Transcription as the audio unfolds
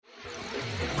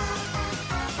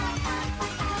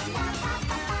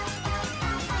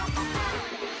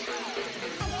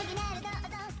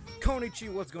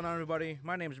Konnichiwa, what's going on, everybody?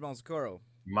 My name is Jamal Zakoro,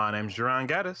 My name's Jerron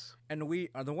Gaddis. and we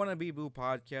are the Wannabe Boo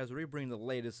podcast where we bring the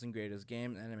latest and greatest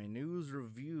game, anime news,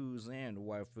 reviews, and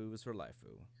waifus for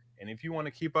laifu. And if you want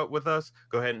to keep up with us,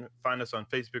 go ahead and find us on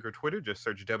Facebook or Twitter. Just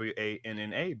search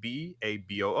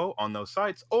WANNABEABOO on those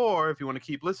sites. Or if you want to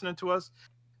keep listening to us,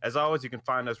 as always, you can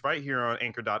find us right here on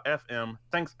Anchor.fm.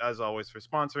 Thanks, as always, for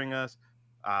sponsoring us,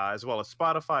 as well as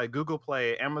Spotify, Google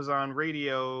Play, Amazon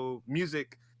Radio,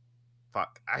 Music.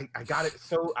 Fuck, I got it.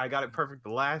 I got it perfect.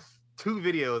 The last two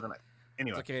videos, and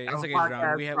anyway, It's okay, John.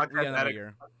 We got another Addict,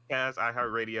 year. Podcast,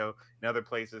 iHeartRadio, and other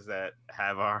places that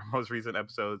have our most recent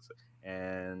episodes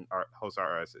and host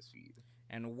our RSS feed.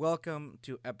 And welcome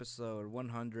to episode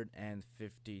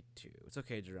 152. It's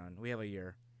okay, Jerron. We have a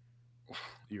year.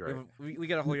 You're right. We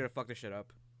got a whole year to fuck this shit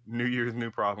up. New Year's,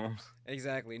 new problems.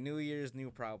 Exactly. New Year's, new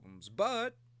problems.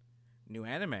 But, new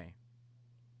anime.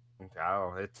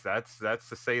 Oh, that's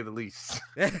to say the least.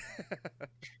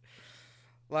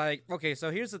 Like, okay,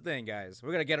 so here's the thing, guys.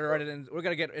 We're gonna get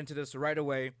into this right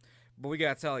away, but we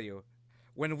gotta tell you,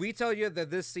 when we tell you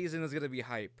that this season is gonna be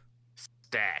hype,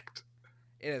 Stacked.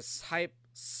 it is hype,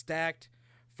 stacked,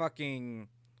 fucking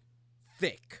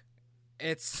thick.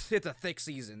 It's a thick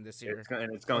season this year.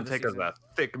 It's gonna take us a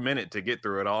thick minute to get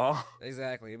through it all.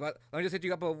 Exactly, but let me just hit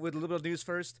you up with a little bit of news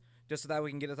first, just so that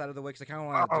we can get this out of the way. Because I kind of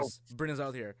want to just bring this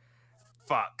out here.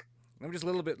 Fuck. Let me just a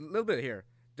little bit here.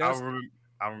 Go ahead.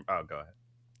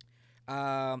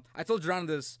 I told John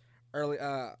this early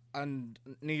on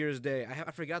New Year's Day.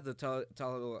 I forgot to talk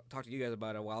to you guys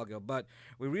about it a while ago, but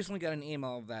we recently got an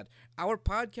email that our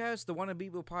podcast, the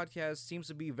Wannabe Boo podcast, seems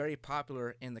to be very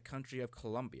popular in the country of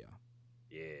Colombia.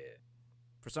 Yeah.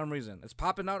 For some reason, it's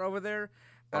popping out over there.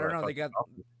 I don't know. They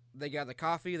got the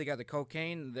coffee, they got the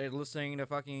cocaine. They're listening to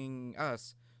fucking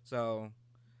us. So,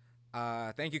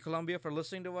 thank you, Colombia, for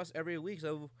listening to us every week.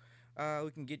 So,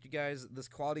 we can get you guys this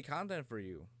quality content for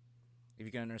you. If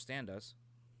you can understand us.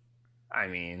 I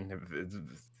mean,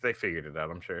 they figured it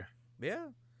out, I'm sure. Yeah.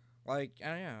 Like,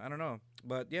 I don't know.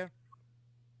 But yeah.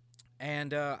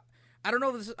 And I don't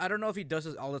know if he does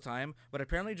this all the time, but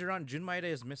apparently Jun Maeda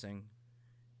is missing.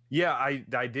 Yeah,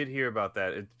 I did hear about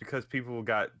that. It's because people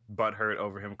got butthurt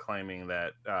over him claiming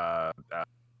that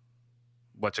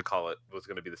whatchamacallit was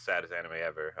going to be the saddest anime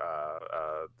ever.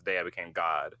 The Day I Became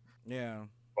God. Yeah.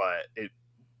 But it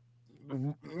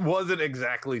wasn't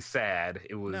exactly sad.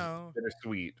 It was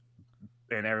bittersweet,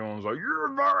 and everyone was like,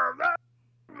 "You're that,"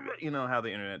 you know how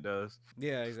the internet does.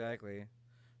 Yeah, exactly.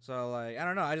 So like, I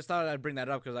don't know. I just thought I'd bring that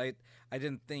up because I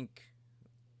didn't think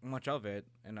much of it.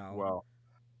 You know. Well,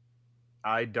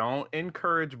 I don't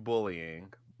encourage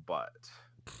bullying, but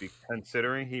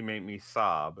considering he made me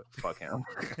sob, fuck him.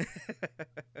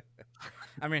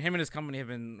 I mean, him and his company have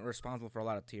been responsible for a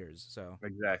lot of tears. So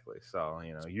exactly. So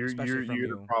you're Especially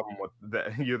the problem with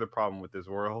that. You're the problem with this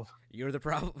world. You're the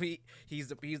problem. He's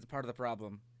the part of the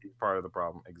problem. He's part of the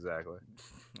problem. Exactly.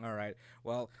 All right.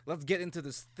 Well, let's get into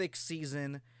this thick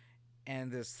season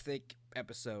and this thick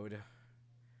episode.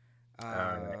 Just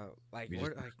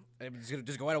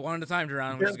go at it one at a time,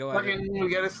 Jerron. Just go at it. We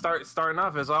got to starting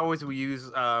off as always. We use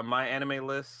my anime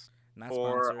list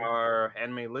for our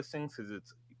anime listings because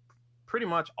it's pretty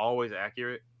much always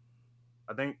accurate.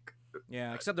 I think.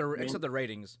 Yeah, except the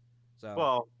ratings. So.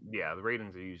 Well, yeah, the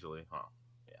ratings are usually,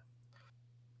 yeah.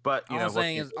 But all I'm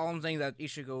saying is that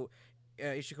Ichigo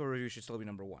review should still be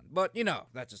number one. But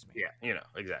that's just me. Yeah,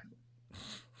 exactly.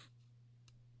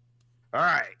 All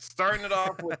right, starting it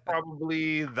off with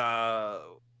probably the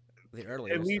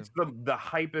earliest, at least the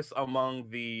hypest among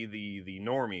the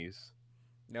normies.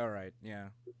 All right, yeah,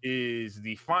 is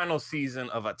the final season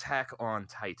of Attack on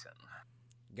Titan.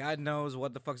 God knows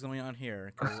what the fuck's going on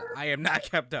here because I am not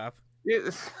kept up.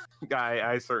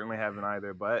 I certainly haven't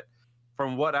either, but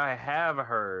from what I have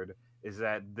heard is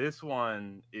that this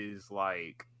one is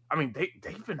like, I mean,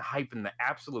 they've been hyping the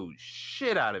absolute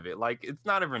shit out of it. Like, it's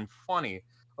not even funny.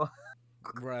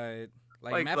 Right.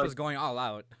 Like Map is going all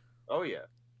out. Oh, yeah.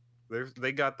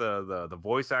 They got the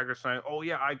voice actor saying, "Oh,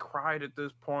 yeah, I cried at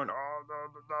this point." Oh,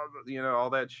 all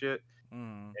that shit.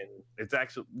 Mm. And it's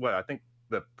actually, I think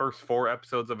the first 4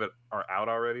 episodes of it are out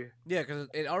already. Yeah, because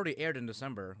it already aired in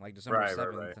December, like December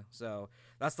 7th. Right. So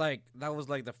that was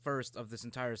like the first of this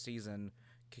entire season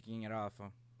kicking it off.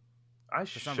 I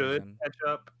should catch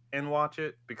up and watch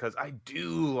it because I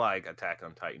do like Attack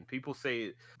on Titan. People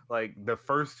say like the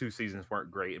first 2 seasons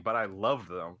weren't great, but I loved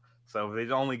them. So if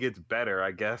it only gets better,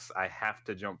 I guess I have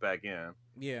to jump back in.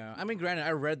 Yeah, I mean, granted, I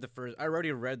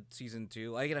already read season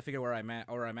 2. I gotta figure where I'm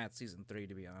at season 3,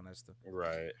 to be honest.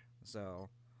 Right. So,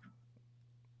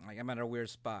 like, I'm at a weird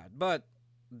spot, but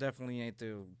definitely need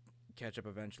to catch up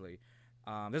eventually.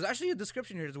 There's actually a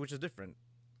description here which is different.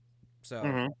 So,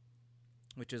 Mhm.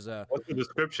 which is What's the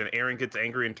description? Aaron gets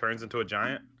angry and turns into a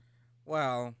giant.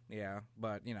 well, yeah,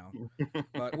 but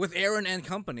but with Aaron and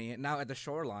company now at the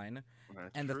shoreline,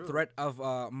 That's and the true. threat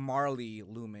of Marley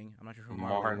looming. I'm not sure who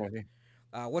Marley is.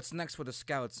 What's next for the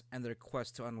scouts and their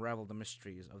quest to unravel the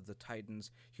mysteries of the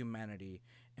Titans, humanity,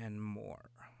 and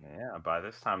more? Yeah, by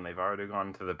this time they've already gone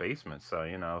into the basement, so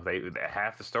they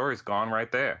half the story's gone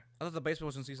right there. I thought the basement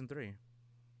was in season 3.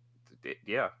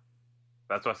 Yeah,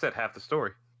 that's what I said. Half the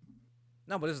story.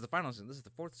 No, but this is the final season. This is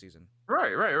the 4th season.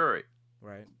 Right.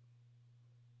 Right.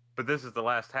 But this is the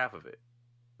last half of it.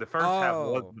 The first half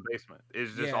was the basement.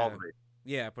 It's just all the basement.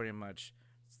 Yeah, pretty much.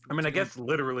 I mean, I guess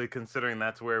literally considering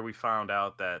that's where we found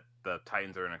out that the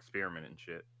Titans are an experiment and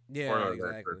shit. Yeah,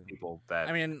 exactly. For people that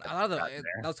I mean, a lot of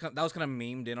that was kind of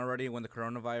memed in already when the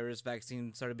coronavirus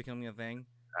vaccine started becoming a thing.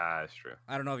 That's true.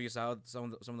 I don't know if you saw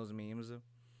some of those memes.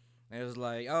 It was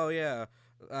like, oh yeah,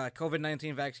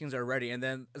 COVID-19 vaccines are ready, and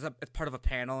then it's part of a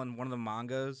panel in one of the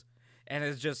mangas, and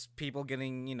it's just people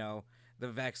getting the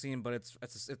vaccine, but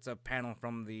it's a panel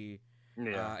from the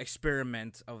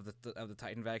experiment of the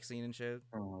Titan vaccine and shit.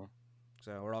 Mm-hmm.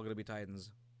 So we're all gonna be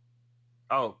Titans.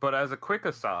 Oh, but as a quick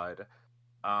aside,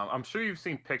 I'm sure you've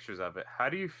seen pictures of it. How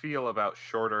do you feel about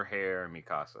shorter hair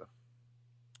Mikasa?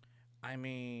 I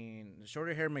mean,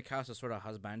 shorter hair Mikasa is sort of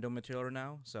husbando material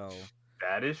now, so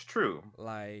that is true.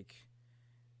 Like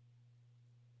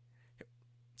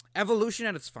evolution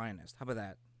at its finest. How about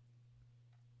that?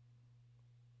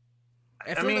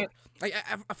 I mean,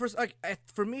 at first,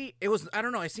 for me, it was, I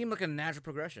don't know, it seemed like a natural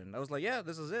progression. I was like, yeah,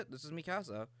 this is it. This is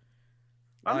Mikasa.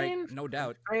 I mean, no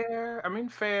doubt. Fair.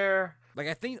 Like,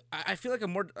 I feel like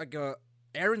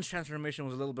Aaron's transformation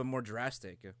was a little bit more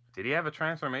drastic. Did he have a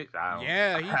transformation?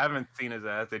 I haven't seen his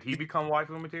ass. Did he become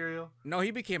waifu material? No,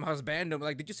 he became husbando.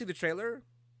 Like, did you see the trailer?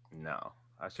 No.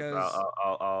 I'll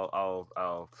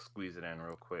squeeze it in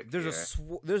real quick. There's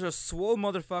a swole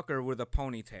motherfucker with a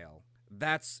ponytail.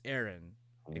 That's Aaron.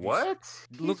 What?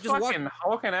 He's fucking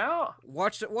hulking out?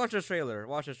 Watch the trailer.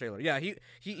 Watch the trailer. Yeah,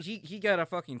 he got a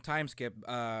fucking time skip.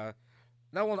 Not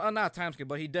a time skip,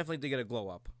 but he definitely did get a glow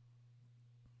up.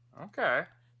 Okay.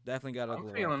 Definitely got a glow up.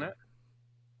 I'm feeling it.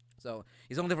 So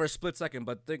he's only there for a split second,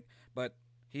 but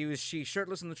she's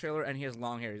shirtless in the trailer and he has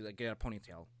long hair. He's like got a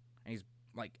ponytail and he's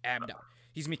like abbed out.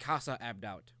 He's Mikasa abbed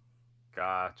out.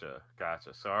 Gotcha.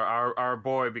 So our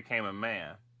boy became a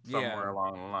man somewhere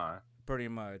along the line. Pretty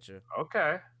much.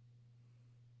 Okay.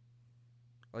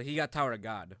 Well, he got Tower of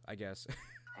God, I guess.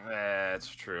 That's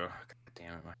true. God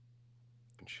damn it, my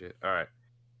shit. All right.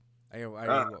 Are you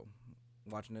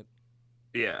watching it?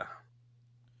 Yeah,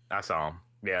 I saw him.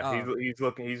 Yeah,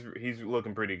 he's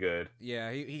looking pretty good.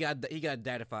 Yeah, he got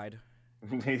daddified.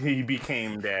 He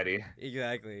became daddy.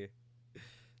 Exactly.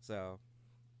 So,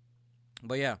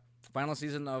 but yeah, final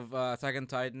season of Attack on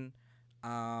Titan.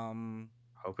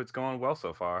 Hope it's going well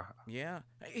so far. Yeah,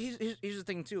 here's the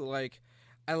thing too. Like,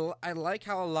 I like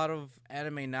how a lot of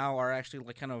anime now are actually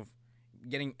like kind of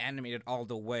getting animated all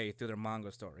the way through their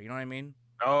manga story. You know what I mean?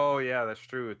 Oh yeah, that's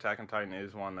true. Attack on Titan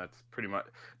is one that's pretty much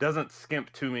doesn't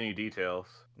skimp too many details.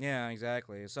 Yeah,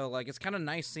 exactly. So like, it's kind of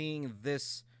nice seeing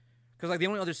this, because like the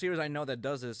only other series I know that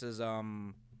does this is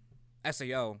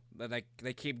SAO. That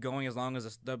they keep going as long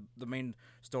as the main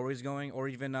story's going, or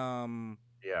even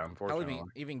yeah, unfortunately.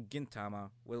 Probably even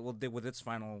Gintama with its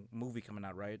final movie coming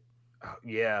out, right? Oh,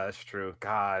 yeah, that's true.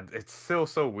 God, it's still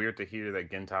so weird to hear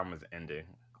that Gintama is ending.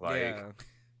 Like, yeah.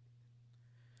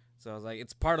 So I was like,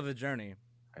 it's part of the journey.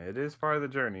 It is part of the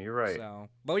journey. You're right. So,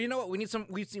 but you know what? We need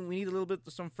a little bit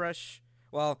some fresh.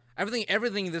 Well,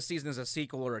 everything this season is a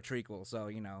sequel or a trequel. So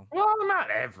Well,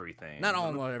 not everything. Not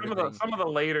almost everything. Some of the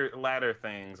latter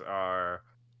things are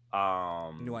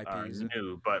new IPs.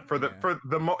 But for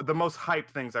the most hyped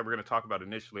things that we're going to talk about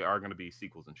initially are going to be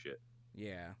sequels and shit.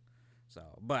 Yeah. So,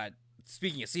 but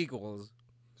speaking of sequels,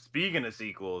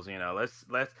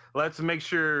 let's make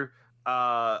sure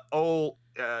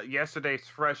yesterday's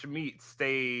fresh meat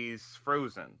stays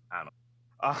frozen. I don't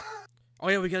know. Oh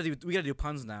yeah, we gotta do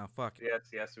puns now. Fuck.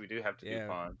 Yes, we do have to do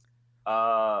puns.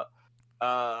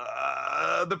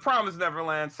 The Promised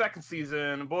Neverland second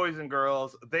season, boys and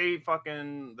girls, they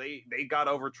got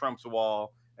over Trump's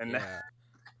wall, and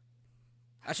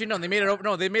actually no, they made it over.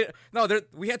 No, they made it. No,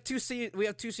 we have two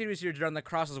series here done that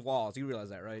crosses walls. You realize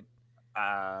that, right?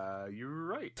 You're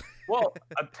right. Well,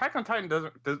 Attack on Titan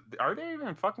are they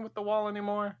even fucking with the wall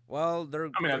anymore? Well,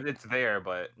 it's there,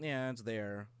 but yeah, it's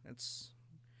there. It's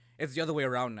the other way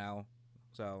around now.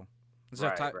 So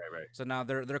right. So now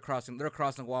they're crossing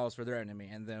walls for their enemy,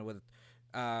 and then with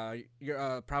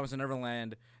your Promised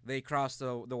Neverland, they cross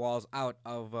the walls out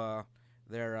of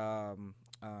their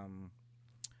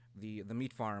the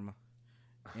meat farm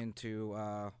into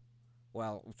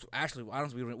well, actually,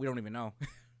 honestly, we don't even know.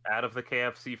 Out of the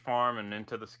KFC farm and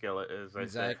into the skillet, as I say.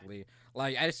 Exactly.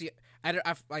 Like I see,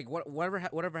 like whatever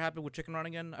happened with Chicken Run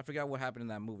again. I forgot what happened in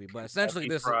that movie, but essentially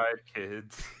Kentucky this Fried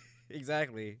Kids.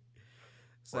 exactly.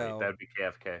 So Wait, that'd be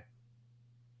KFK.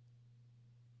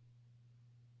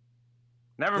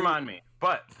 Never mind me.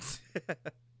 But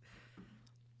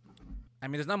I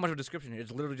mean, there's not much of a description here.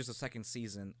 It's literally just the second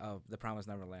season of The Promised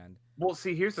Neverland. well,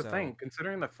 see, here's the thing.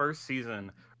 Considering the first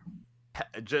season,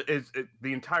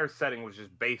 the entire setting was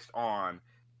just based on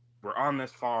we're on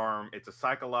this farm. It's a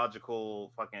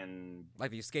psychological fucking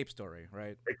like the escape story,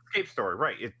 right? Escape story,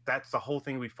 right? That's the whole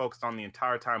thing we focused on the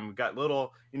entire time. We got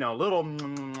little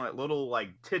like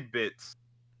tidbits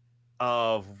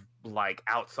of like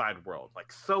outside world,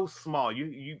 like so small,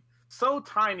 you so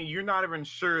tiny, you're not even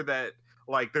sure that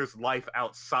like there's life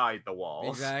outside the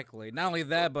walls. Exactly. Not only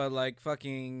that, but like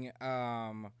fucking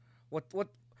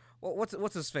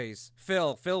what's his face?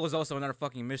 Phil. Phil was also another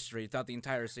fucking mystery throughout the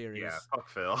entire series. Yeah, fuck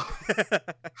Phil.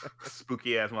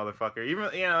 Spooky ass motherfucker.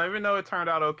 Even though it turned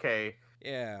out okay.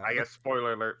 Yeah. I guess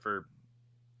spoiler alert for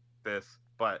this,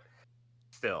 but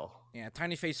still. Yeah,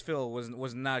 Tiny Face Phil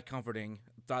was not comforting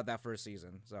throughout that first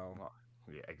season. So well,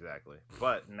 yeah, exactly.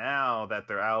 But now that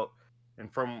they're out,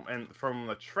 and from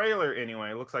the trailer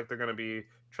anyway, it looks like they're gonna be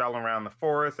traveling around the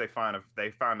forest. They find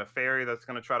a fairy that's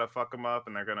gonna try to fuck them up,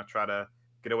 and they're gonna try to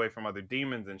get away from other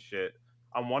demons and shit.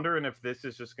 I'm wondering if this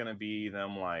is just gonna be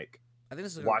them like I think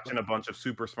this is watching a bunch of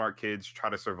super smart kids try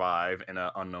to survive in an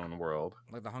unknown world,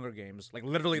 like the Hunger Games, like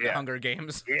literally the Hunger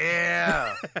Games.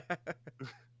 Yeah.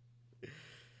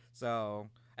 So,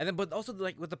 and then, but also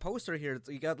like with the poster here,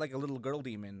 you got like a little girl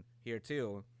demon here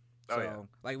too. So, oh, yeah.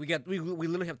 like we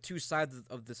literally have two sides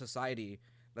of the society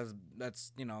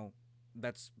that's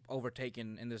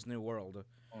overtaken in this new world.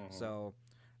 Mm-hmm. So,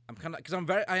 I am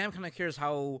kind of curious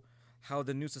how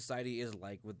the new society is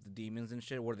like with the demons and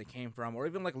shit, where they came from, or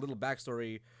even like a little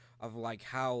backstory of like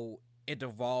how it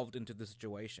evolved into the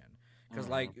situation. Because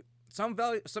like some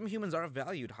humans are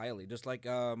valued highly, just like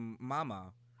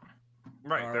Mama.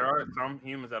 Right, there are some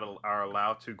humans that are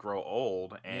allowed to grow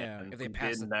old, and if they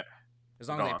pass as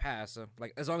long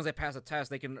as they pass a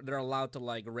test, they're allowed to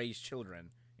like raise children.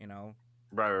 You know.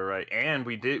 Right. And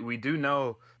we do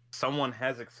know someone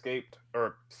has escaped,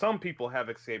 or some people have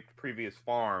escaped previous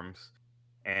farms,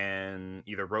 and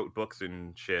either wrote books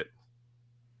and shit,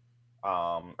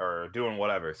 or doing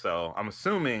whatever. So I'm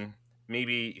assuming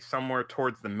maybe somewhere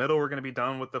towards the middle we're gonna be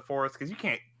done with the forest, because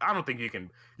I don't think you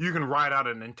can write out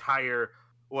an entire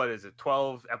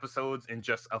 12 episodes in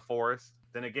just a forest.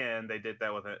 Then again, they did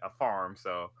that with a farm,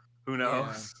 so who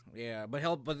knows? Yeah, but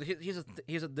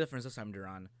here's a difference this time,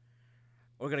 Duran.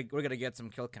 We're gonna get some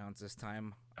kill counts this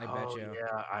time. I bet you.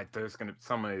 Yeah, there's gonna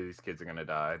so many of these kids are gonna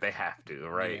die. They have to,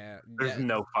 right? Yeah, there's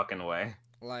no fucking way.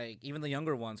 Like even the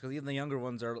younger ones, because even the younger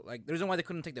ones are like the reason why they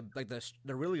couldn't take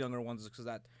the really younger ones is because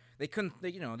that they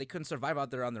couldn't survive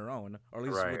out there on their own, or at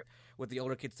least with the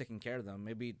older kids taking care of them.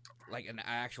 Maybe like an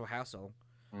actual hassle.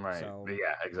 Right. So,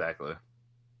 yeah, exactly.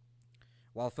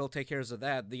 While Phil takes care of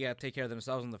that, they gotta take care of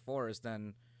themselves in the forest.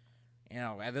 Then,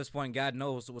 at this point, God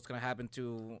knows what's gonna happen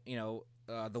to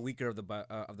the weaker of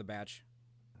the batch.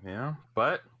 Yeah,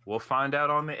 but we'll find out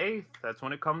on the 8th. That's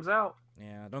when it comes out.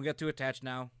 Yeah, don't get too attached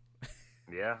now.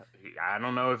 Yeah, I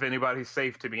don't know if anybody's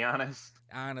safe, to be honest.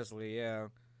 Honestly, yeah,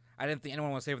 I didn't think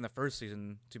anyone was safe in the first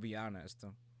season, to be honest.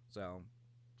 So,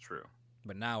 true.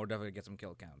 But now we're definitely gonna get some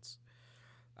kill counts.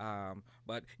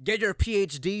 But get your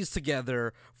PhDs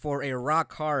together for a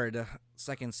rock hard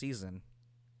second season.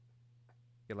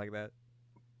 You like that?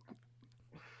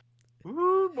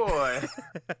 Ooh, boy.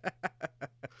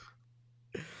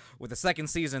 With the second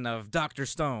season of Dr.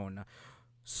 Stone,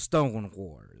 Stone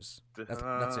Wars. That's it.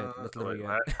 That's literally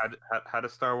it. How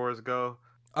does Star Wars go?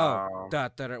 Oh,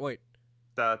 wait.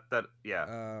 Yeah.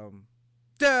 Are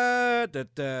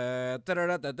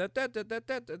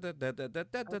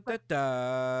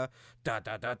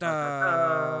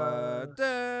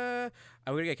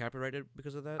we gonna get copyrighted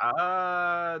because of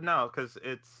that? No, because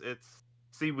it's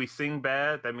see, we sing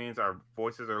bad. That means our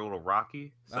voices are a little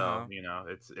rocky. So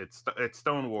it's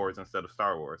Stone Wars instead of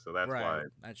Star Wars. So that's why.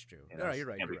 That's true. You're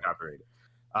right. Can't be copyrighted.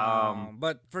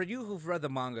 But for you who've read the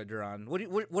manga, Duran,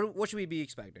 what should we be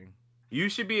expecting? You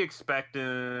should be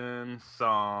expecting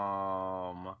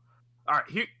some. All right,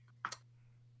 here.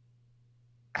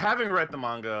 Having read the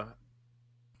manga,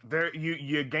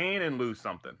 you gain and lose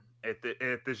something at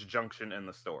this junction in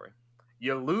the story.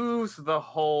 You lose the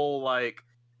whole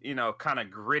kind of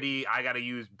gritty. I got to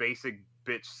use basic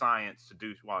bitch science to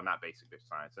do, well, not basic bitch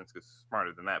science, since it's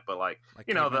smarter than that, but like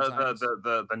you know, caveman science?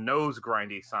 the nose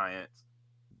grindy science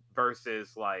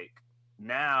versus like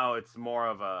now it's more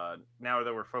of a, now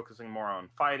that we're focusing more on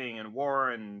fighting and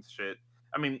war and shit.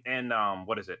 I mean, and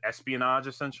what is it, espionage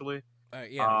essentially.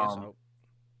 Yeah, I guess so.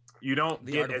 You don't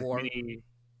The get art of as war. many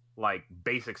like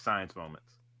basic science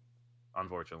moments,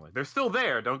 unfortunately. They're still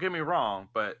there, don't get me wrong,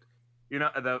 but you know,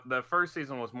 the first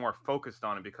season was more focused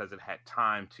on it because it had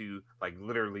time to like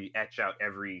literally etch out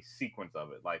every sequence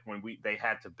of it. Like when they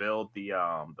had to build the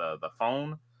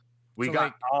phone, we So,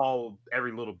 got like,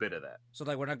 every little bit of that. So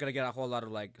like we're not gonna get a whole lot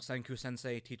of like Senku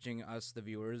Sensei teaching us the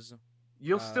viewers.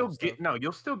 You'll still Stuff.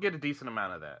 you'll still get a decent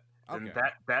amount of that. And Okay.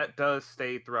 that does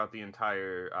stay throughout the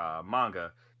entire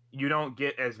manga. You don't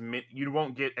get you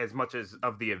won't get as much as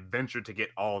of the adventure to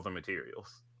get all the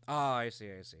materials. Oh, I see.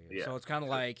 Yeah. So it's kind of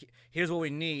like here's what we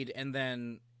need, and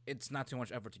then it's not too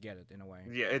much effort to get it in a way.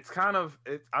 Yeah, it's kind of,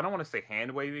 I don't want to say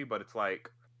hand wavy, but it's like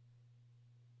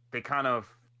they kind of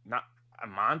not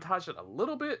montage it a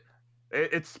little bit.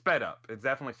 It's sped up. It's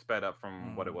definitely sped up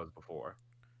from what it was before.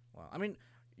 Well, I mean,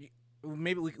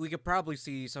 maybe we could probably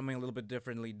see something a little bit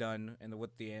differently done in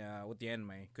with the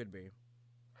anime. Could be.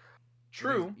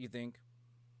 True. You think?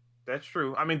 That's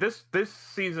true. I mean, this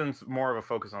season's more of a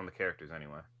focus on the characters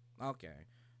anyway. Okay.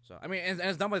 So I mean, and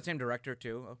it's done by the same director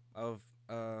too, of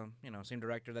same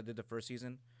director that did the first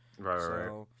season. Right.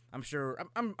 So I'm sure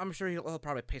he'll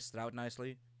probably pace it out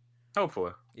nicely.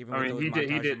 Hopefully. Even I mean, he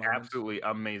did moments. absolutely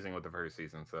amazing with the first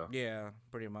season. So yeah,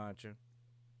 pretty much.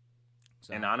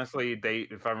 So. And honestly,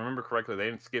 if I remember correctly, they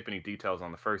didn't skip any details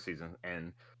on the first season.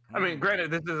 And I mean,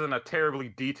 granted, this isn't a terribly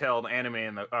detailed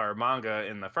anime or manga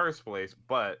in the first place,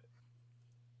 but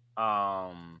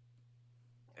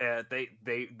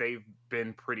they've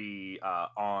been pretty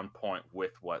on point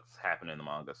with what's happening in the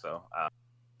manga. So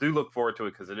do look forward to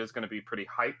it because it is going to be pretty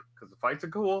hype because the fights are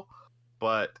cool,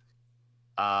 but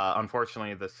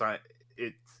unfortunately, the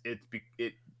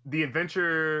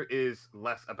adventure is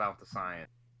less about the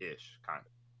science-ish kind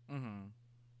of.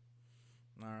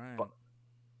 All right.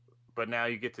 But now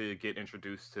you get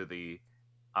introduced to the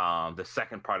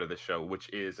second part of the show, which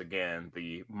is again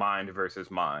the mind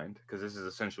versus mind, because this is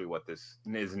essentially what this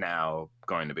is now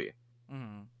going to be.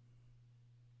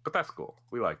 But that's cool.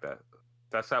 We like that.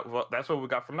 That's what we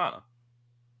got from Nana.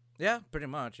 Yeah, pretty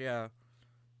much. Yeah.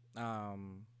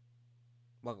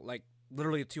 Well, like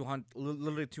literally two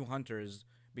hunters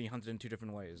being hunted in two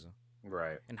different ways.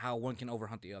 Right. And how one can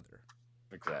overhunt the other.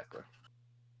 Exactly.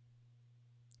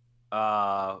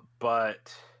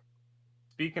 But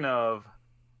speaking of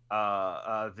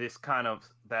this kind of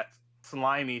that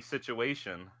slimy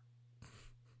situation,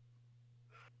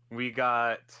 we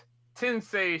got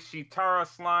Tensei Shitara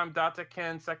Slime Data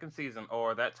Ken second season,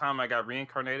 or That Time I Got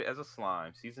Reincarnated as a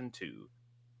Slime, season 2.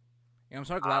 Yeah, I'm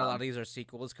so glad a lot of these are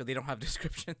sequels because they don't have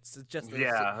descriptions. It's just the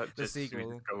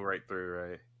sequel. Just go right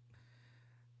through,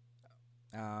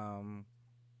 right?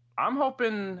 I'm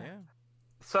hoping. Yeah.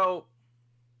 So,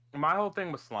 my whole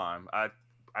thing with Slime, I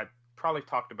probably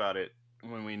talked about it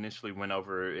when we initially went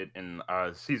over it in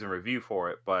our season review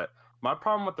for it, but my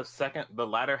problem with the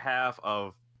latter half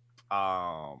of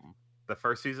the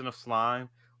first season of Slime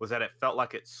was that it felt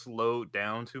like it slowed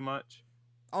down too much.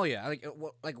 Oh yeah,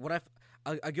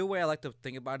 a good way I like to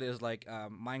think about it is like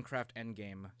Minecraft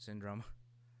Endgame syndrome.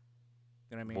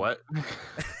 You know what I mean? What?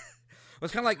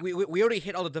 It's kind of like we already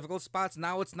hit all the difficult spots.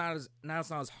 Now it's not as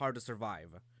hard to survive.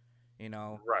 You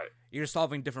know, right? You're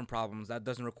solving different problems that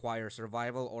doesn't require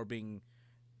survival or being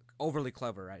overly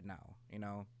clever right now. You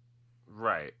know,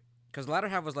 right? Because the latter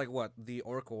half was like what, the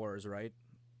Orc Wars, right?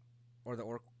 Or the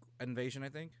Orc Invasion, I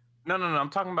think. No. I'm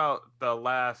talking about the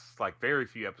last like very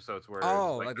few episodes where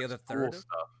like the other third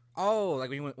stuff. Oh,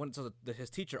 like when he went to his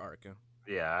teacher arc.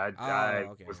 Yeah, I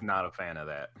was not a fan of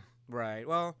that. Right.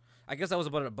 Well, I guess that was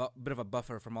a bit of a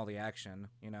buffer from all the action,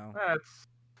 you know. That's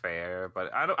fair,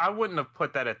 but I wouldn't have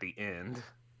put that at the end.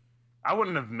 I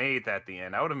wouldn't have made that the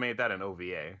end. I would have made that an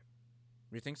OVA.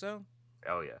 You think so?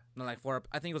 Oh yeah. No, like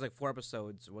I think it was like 4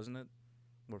 episodes, wasn't it?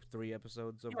 Or 3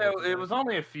 episodes. Yeah, it was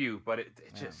only a few, but it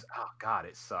just, oh god,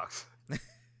 it sucks. It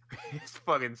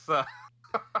fucking sucks.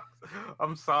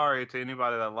 I'm sorry to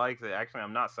anybody that likes it. Actually,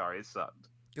 I'm not sorry. It sucked.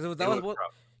 Because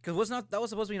that was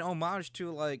supposed to be an homage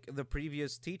to like the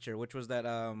previous teacher, which was that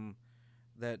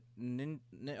that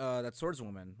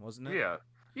swordswoman, wasn't it?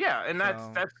 Yeah, and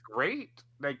that's great.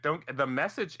 Like, the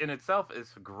message in itself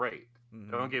is great.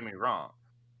 Mm-hmm. Don't get me wrong,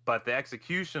 but the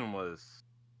execution was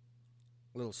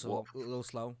a little slow.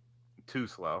 Too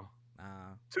slow.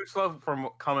 Too slow from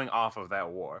coming off of that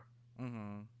war.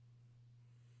 Mm-hmm.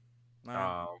 Uh,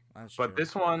 Um, that's but true.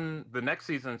 this one, the next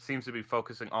season seems to be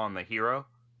focusing on the hero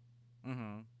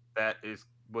Mm-hmm. that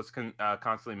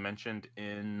constantly mentioned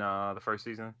in the first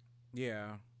season.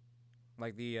 Yeah,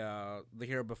 like the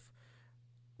hero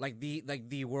like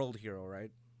the world hero,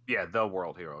 right? Yeah, the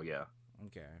world hero. Yeah.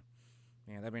 Okay.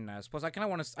 Yeah, that'd be nice. Plus, I kind of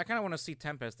want to see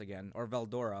Tempest again or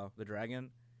Veldora, the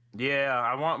dragon. Yeah,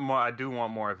 I want more. I do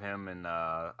want more of him and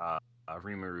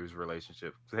Rimuru's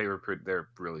relationship. They're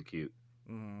really cute.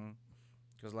 Mm-hmm.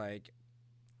 Because like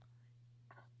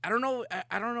I don't know.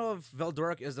 I don't know if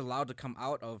Veldora is allowed to come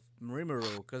out of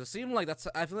Rimuru because it seemed like that's.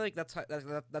 I feel like that's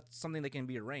something that can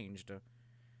be arranged.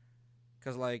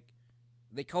 Because like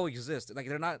they coexist. Like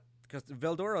they're not. Because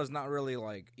Veldora is not really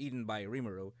like eaten by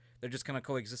Rimuru. They're just kind of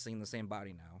coexisting in the same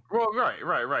body now. Well,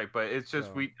 right. But it's just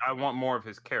So, I want more of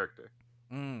his character.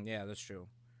 yeah, that's true.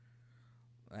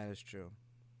 That is true.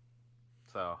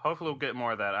 So hopefully we'll get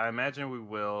more of that. I imagine we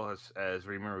will as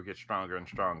Rimuru gets stronger and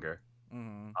stronger.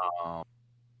 Mm-hmm. Um,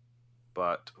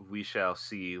 but we shall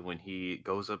see when he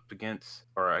goes up against,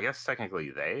 or I guess technically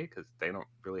because they don't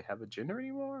really have a gender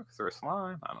anymore because they're a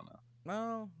slime. I don't know.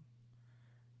 Well,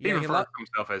 He yeah, refers to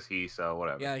himself as he, so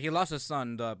whatever. yeah, he lost his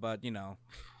son, but you know.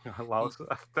 I lost.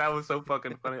 That was so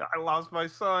fucking funny. I lost my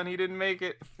son. He didn't make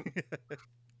it.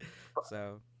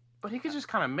 So. But he could just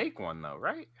kind of make one though,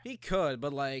 right? He could,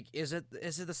 but like, is it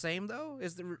the same though?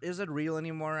 Is it real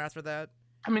anymore after that?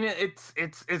 I mean, it's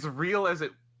as real as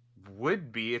it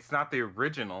would be. It's not the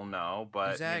original, no,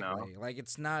 but Exactly. Like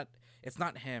it's not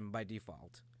him by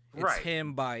default. It's right,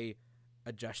 him by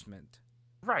adjustment.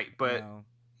 right. But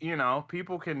You know?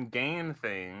 people can gain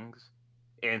things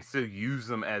and still use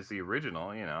them as the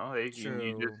original.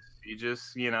 True. You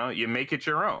just you make it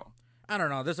your own. I don't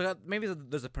know. Maybe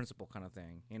there's a principle kind of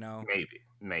thing, you know?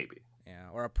 Maybe. Yeah,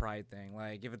 or a pride thing.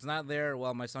 Like if it's not there,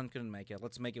 well, my son couldn't make it.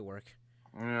 Let's make it work.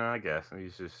 Yeah, I guess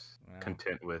he's just Yeah.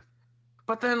 content with.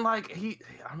 But then, like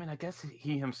I guess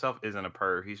he himself isn't a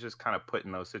perv. He's just kind of put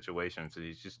in those situations, and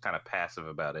he's just kind of passive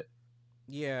about it.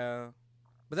 Yeah,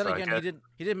 but then So again,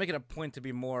 he did make it a point to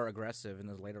be more aggressive in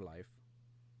his later life,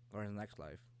 or his next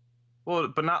life. Well,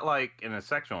 but not like in a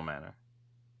sexual manner.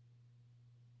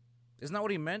 Isn't that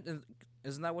what he meant?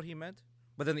 Isn't that what he meant?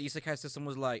 But then the isekai system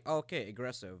was like, oh, okay,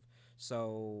 aggressive.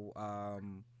 So,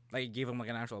 like it gave him like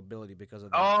an actual ability because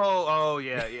of that. Oh,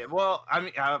 yeah. Well, I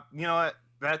mean, you know what?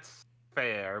 That's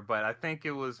fair, but I think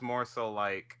it was more so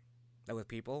like with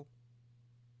people.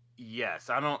 Yes,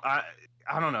 I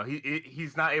don't know.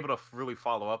 He's not able to really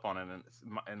follow up on it,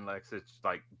 and like it's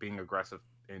like being aggressive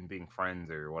and being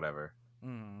friends or whatever. Mm.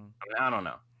 I mean, I don't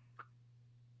know.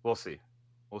 We'll see.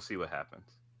 We'll see what happens.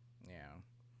 Yeah.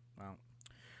 Well,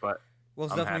 but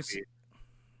I'm definitely. happy.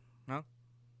 Huh?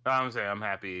 I'm saying I'm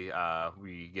happy.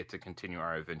 We get to continue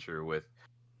our adventure with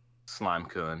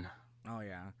Slime-kun. Oh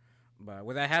yeah, but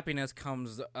with that happiness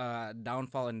comes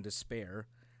downfall and despair.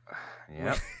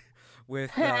 Yep.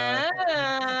 with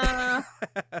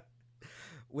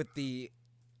with the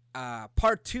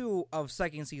part 2 of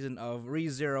second season of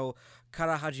ReZero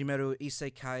Kara Hajimeru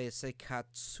Isekai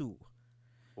Seikatsu.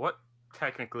 What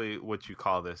technically would you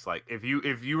call this? Like if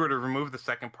you were to remove the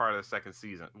second part of the second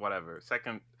season, whatever,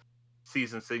 second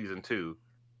season 2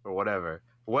 or whatever,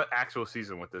 what actual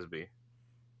season would this be?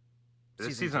 Is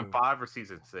this season 5 or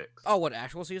season 6? Oh, what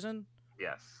actual season?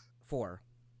 Yes. 4.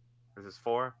 Is this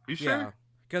 4? You sure? Yeah,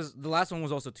 because the last one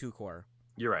was also 2 core.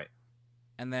 You're right.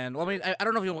 And then, well, I mean, I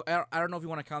don't know if you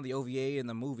want to count the OVA and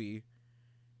the movie,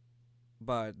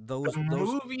 but those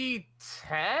movie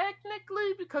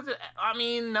technically because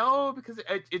no, because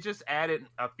it just added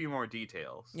a few more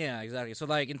details. Yeah, exactly. So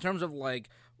like in terms of like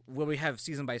where we have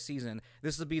season by season,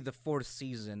 this would be the 4th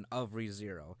season of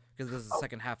ReZero because this is the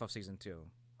second half of season 2.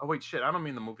 Oh wait, shit! I don't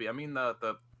mean the movie. I mean the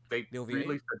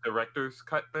released the director's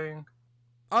cut thing.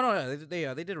 Oh no,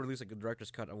 they did release a director's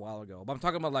cut a while ago. But I'm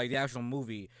talking about like the actual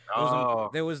movie.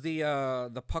 There was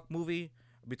the Puck movie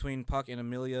between Puck and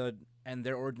Emilia and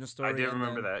their origin story. I did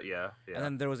remember that. Yeah. And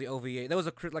then there was the OVA. There was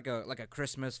like a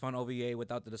Christmas fun OVA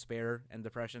without the despair and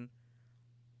depression.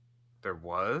 There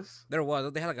was. They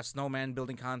had like a snowman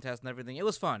building contest and everything. It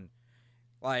was fun.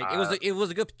 Like it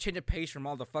was a good change of pace from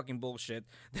all the fucking bullshit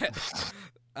that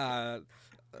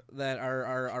that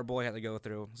our boy had to go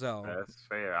through. So that's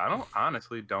fair. I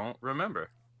honestly don't remember.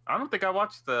 I don't think I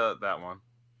watched that one.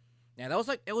 Yeah,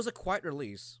 it was a quiet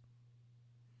release.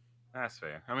 That's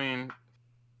fair. I mean,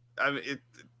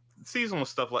 seasonal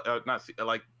stuff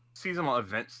like seasonal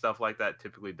event stuff like that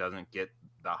typically doesn't get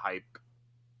the hype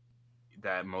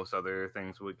that most other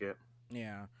things would get.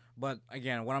 Yeah, but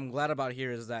again, what I'm glad about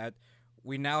here is that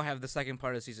we now have the second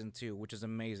part of season 2, which is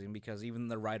amazing because even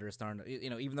the writer is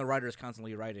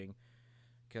constantly writing,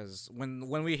 because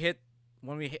when we hit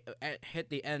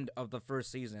the end of the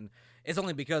first season, it's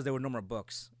only because there were no more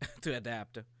books to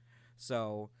adapt.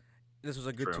 So this was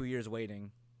a good True. 2 years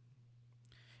waiting,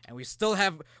 and we still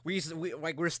have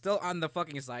we're still on the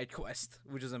fucking side quest,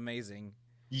 which is amazing.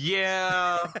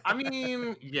 Yeah, I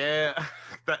mean, yeah,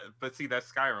 but see, that's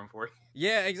Skyrim for you.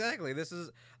 Yeah, exactly. This is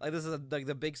like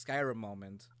the big Skyrim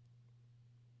moment.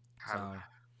 So,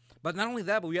 but not only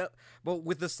that, but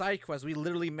with the side quest, we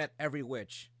literally met every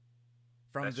witch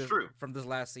from That's this true. from this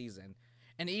last season,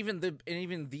 and even the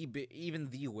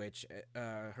witch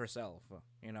herself.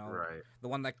 You know, Right. the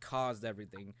one that caused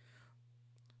everything.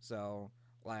 So,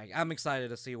 like, I'm excited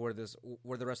to see where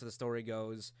the rest of the story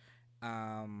goes.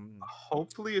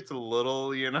 Hopefully, it's a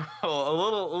little, you know, a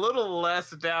little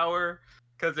less dour,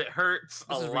 because it hurts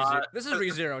a lot. This is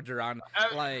ReZero, Duran.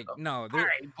 Like, no, All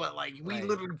right, but like we like-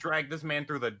 literally dragged this man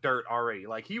through the dirt already.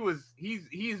 Like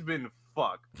he's been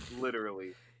fucked,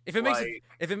 literally. if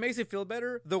it makes it feel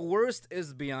better, the worst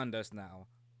is beyond us now.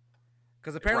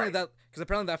 Because apparently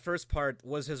that first part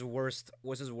was his worst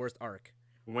arc.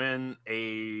 When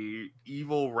a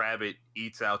evil rabbit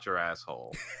eats out your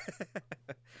asshole.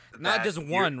 Not just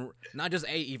one, not just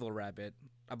a evil rabbit.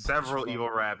 Several evil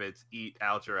rabbits eat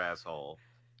out your asshole.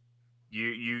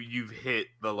 You've hit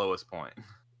the lowest point.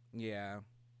 Yeah.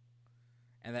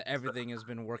 And that everything has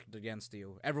been worked against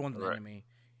you. Everyone's an Right. enemy.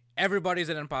 Everybody's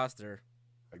an imposter.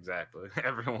 Exactly.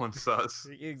 Everyone's sus.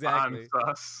 Exactly. I'm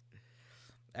sus.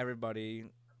 Everybody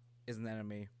is an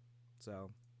enemy.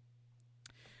 So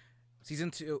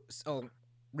season 2. Oh,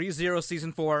 ReZero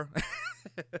season 4.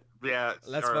 Yeah.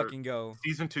 Let's or fucking go.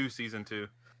 Season 2.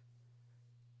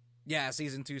 Yeah,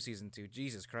 season 2.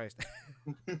 Jesus Christ.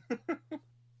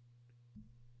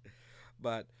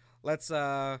 But let's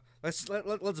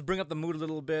bring up the mood a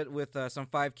little bit with some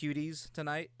 5 cuties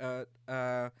tonight.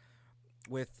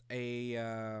 With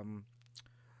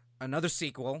another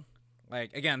sequel.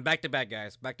 Like, again, back to back,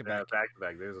 guys. Back to back. Yeah, back to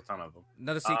back. There's a ton of them.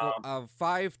 Another sequel of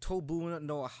 5 Tobun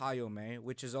no Hayome,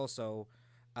 which is also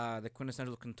the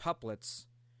quintessential quintuplets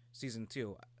season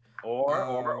 2. Or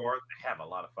they have a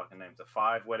lot of fucking names. The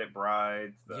 5 Wedded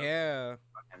Brides. Yeah.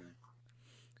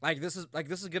 Fucking... This is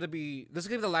gonna be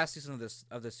the last season of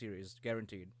this series,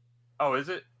 guaranteed. Oh, is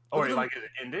it? Oh, Look wait, at like is it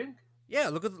ending? Yeah,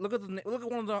 look at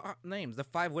one of the names, the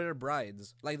 5 Wedded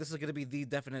Brides. Like, this is gonna be the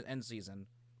definite end season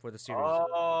for the series.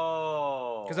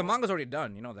 Oh. Because the manga's already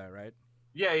done, you know that, right?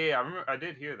 Yeah. I remember. I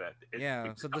did hear that.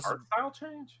 Yeah, so the this art style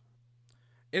change.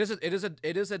 It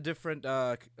is a different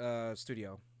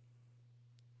studio.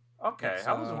 Okay, It's,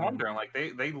 I was wondering. Like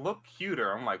they look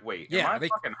cuter. I'm like, wait, Yeah, am I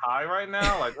fucking high right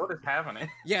now? Like, what is happening?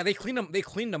 Yeah, they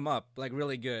cleaned them up like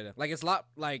really good. Like, it's a lot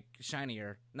like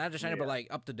shinier, not just shinier, but like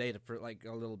up to date for like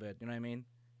a little bit. You know what I mean?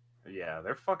 Yeah,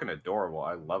 they're fucking adorable.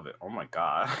 I love it. Oh my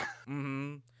god.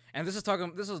 Mm-hmm. And this is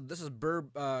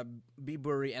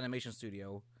Biburi Animation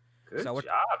Studio. Good So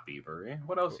job, Biebery.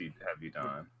 What else have you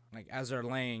done? Like Azur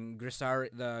Lane,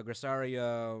 the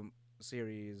Grisaria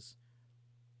series,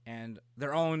 and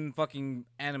their own fucking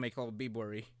anime called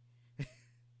Biburi.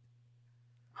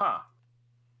 Huh.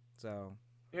 So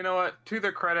You know what? To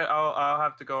their credit, I'll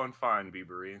have to go and find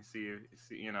Biebery and see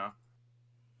you know,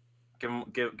 give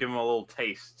him a little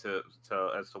taste to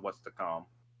as to what's to come.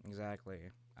 exactly.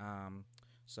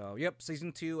 So yep,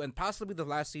 season 2, and possibly the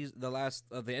last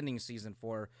the ending season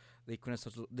for the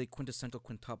quintessential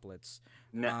quintuplets.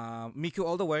 Miku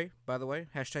all the way, by the way.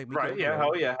 Hashtag Miku. Right? Yeah.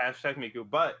 Hell yeah. Hashtag Miku.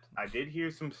 But I did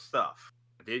hear some stuff.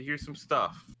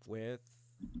 With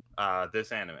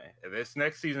this anime. This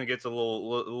next season gets a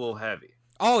little heavy.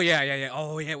 Oh yeah.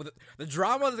 Oh yeah, with the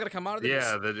drama that's gonna come out of this.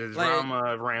 Yeah, the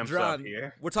drama ramps up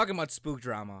here. We're talking about spook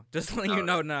drama. Just letting you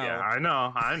know now. Yeah, I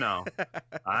know.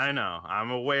 I know.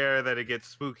 I'm aware that it gets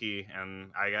spooky,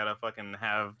 and I gotta fucking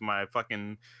have my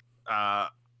fucking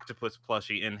octopus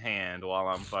plushie in hand while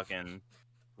I'm fucking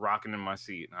rocking in my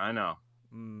seat. I know.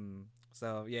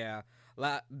 So yeah,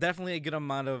 definitely a good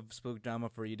amount of spook drama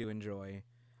for you to enjoy.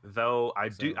 Though I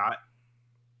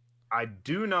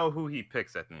do know who he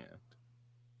picks at the end.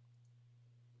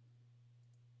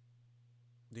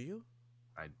 Do you?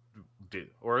 I do,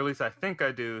 or at least I think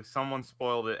I do. Someone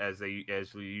spoiled it as we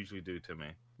usually do to me.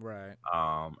 Right.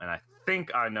 And I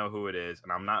think I know who it is,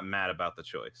 and I'm not mad about the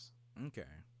choice. Okay.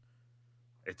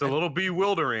 It's a little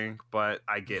bewildering, but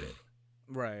I get it.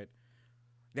 Right.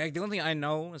 The only thing I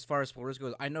know as far as spoilers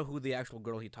goes, I know who the actual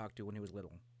girl he talked to when he was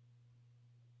little.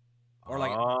 Or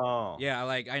like, yeah,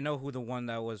 like I know who the one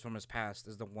that was from his past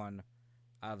is the one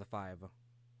out of the 5.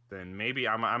 Then maybe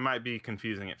I might be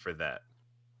confusing it for that.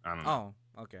 I don't know.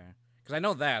 Oh, okay. Because I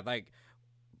know that, like,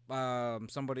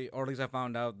 somebody, or at least I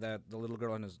found out that the little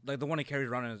girl in his, like the one he carries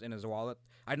around in his wallet.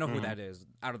 I know who that is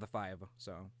out of the 5.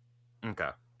 So Okay.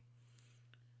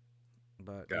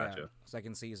 But Gotcha. yeah,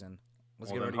 second season.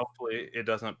 Let's Well, get then ready. hopefully it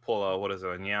doesn't pull a what is it,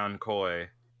 a Nyan Koi,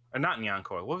 or not Nyan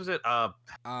Koi. What was it?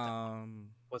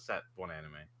 What's that one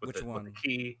anime with Which the one? with the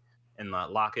key and the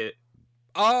locket?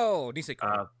 Oh,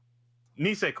 Nisekoi.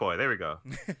 Nisekoi. There we go.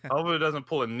 Hopefully it doesn't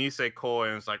pull a Nisekoi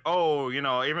and it's like, oh, you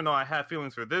know, even though I have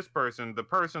feelings for this person, the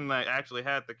person that actually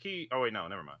had the key. Oh wait, no,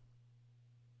 never mind.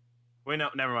 Wait, no,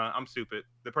 never mind. I'm stupid.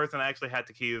 The person that actually had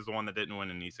the key is the one that didn't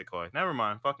win in Nisekoi. Never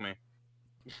mind. Fuck me.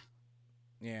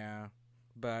 Yeah,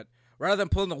 but rather than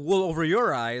pulling the wool over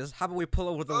your eyes, how about we pull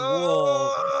over the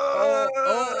wool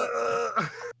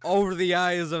over the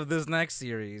eyes of this next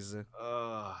series?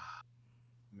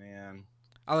 Man.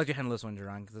 I'll let you handle this one,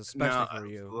 Duran, because especially for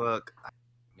you. Look,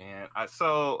 man.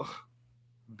 So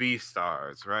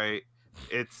Beastars, right?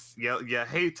 It's you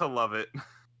hate to love it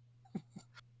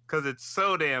because it's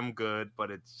so damn good,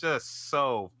 but it's just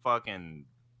so fucking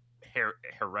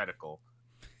heretical.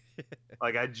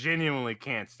 Like I genuinely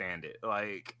can't stand it.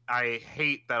 Like I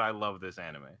hate that I love this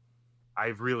anime. I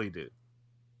really do.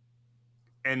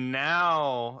 And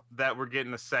now that we're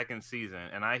getting the second season,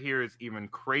 and I hear it's even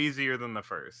crazier than the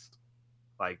first.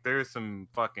 Like there's some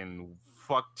fucking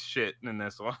fucked shit in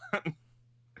this one.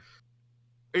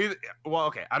 Well,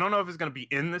 okay, I don't know if it's gonna be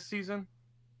in this season,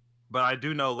 but I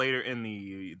do know later in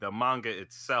the manga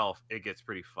itself, it gets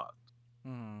pretty fucked.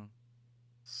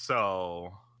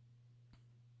 So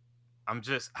I'm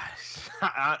just,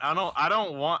 I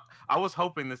don't want. I was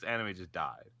hoping this anime just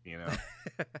died, you know.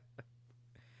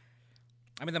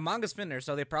 I mean, the manga's finished,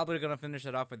 so they're probably gonna finish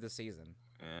it off with this season.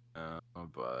 Yeah,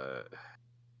 but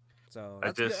so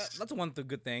that's one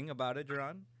good thing about it,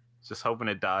 Duran. Just hoping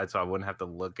it died, so I wouldn't have to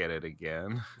look at it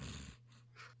again.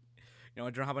 You know,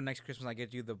 Duran, how about next Christmas I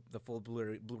get you the full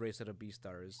Blu-ray set of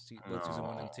Beastars, both season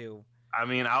 1 and 2. I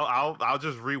mean, I'll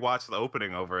just rewatch the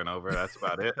opening over and over. That's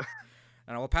about it.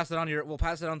 And we'll pass it on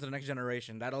to the next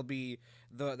generation. That'll be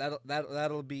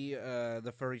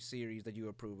the furry series that you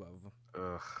approve of.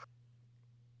 Ugh.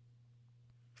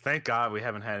 Thank God we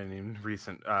haven't had any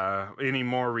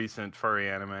more recent furry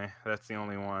anime. That's the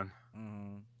only one. I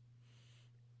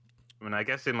mean, I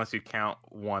guess unless you count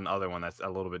one other one that's a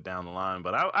little bit down the line,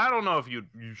 but I don't know if you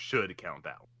should count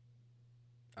that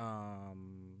one.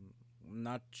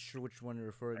 Not sure which one you're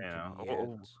referring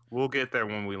to. We'll get there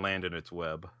when we land in its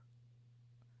web.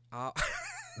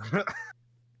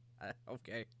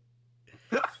 Okay.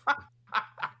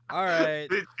 All right.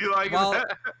 Did you like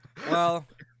that? Well,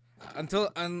 until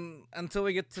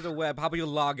we get to the web, how about you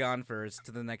log on first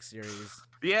to the next series?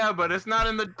 Yeah, but it's not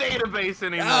in the database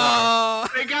anymore. Oh!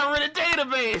 They got rid of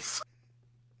database.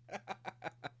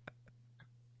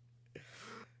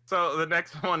 So the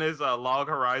next one is Log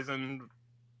Horizon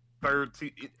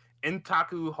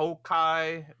Intaku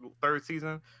Hokai third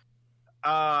season.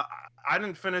 I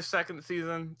didn't finish second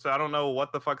season, so I don't know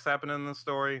what the fuck's happening in the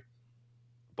story.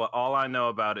 But all I know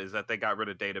about it is that they got rid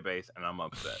of database, and I'm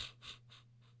upset.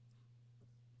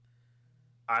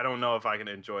 I don't know if I can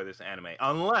enjoy this anime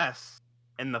unless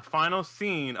in the final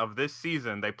scene of this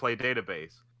season they play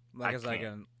database. Like as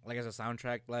a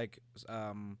soundtrack,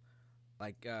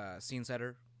 scene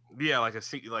setter. Yeah, like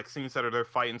scene setter. They're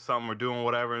fighting something or doing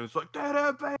whatever, and it's like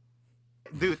database.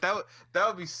 Dude, that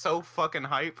would be so fucking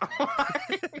hype.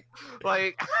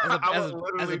 Like as a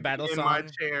battle in song. My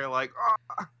chair, like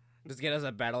just get as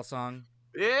a battle song.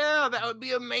 Yeah, that would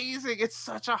be amazing. It's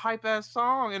such a hype ass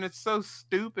song, and it's so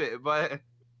stupid, but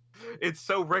it's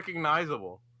so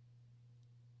recognizable.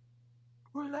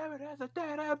 We're living as a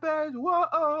database.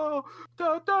 Whoa,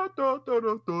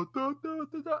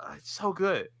 it's so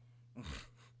good.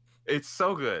 It's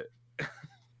so good.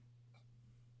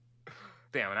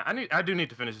 Damn, I do need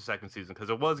to finish the second season because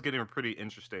it was getting pretty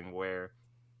interesting. Where,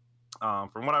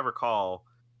 from what I recall,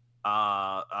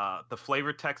 the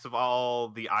flavor text of all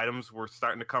the items were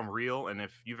starting to come real. And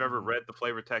if you've ever read the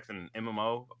flavor text in an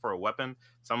MMO for a weapon,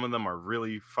 some of them are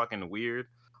really fucking weird.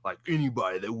 Like,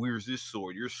 anybody that wears this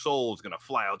sword, your soul's gonna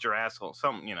fly out your asshole.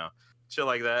 Something, shit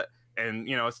like that. And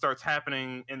it starts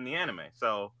happening in the anime.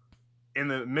 So, in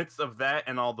the midst of that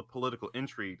and all the political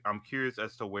intrigue, I'm curious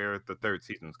as to where the third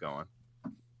season's going.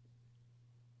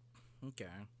 Okay.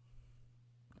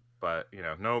 But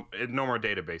no more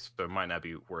database, so it might not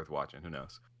be worth watching. Who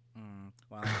knows?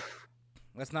 Well,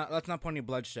 let's not put any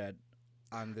bloodshed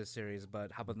on this series.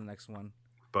 But how about the next one?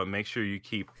 But make sure you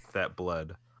keep that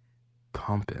blood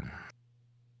pumping.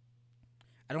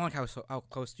 I don't like how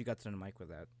close you got to the mic with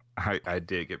that. I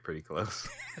did get pretty close.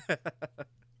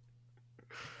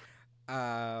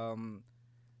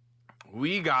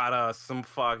 we got us some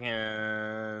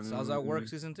fucking. Cells at Work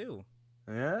season 2.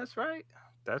 Yeah, that's right.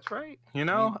 That's right. You I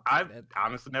know, mean, I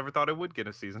honestly never thought it would get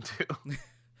a season 2.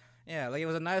 Yeah, like it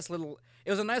was a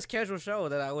nice casual show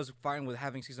that I was fine with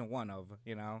having season 1 of.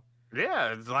 You know.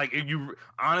 Yeah, it's like you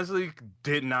honestly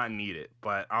did not need it,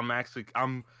 but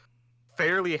I'm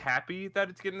fairly happy that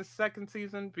it's getting a second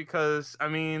season because I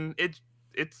mean it's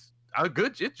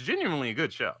genuinely a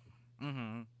good show.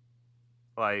 Mm-hmm.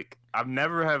 Like I've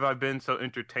never have I been so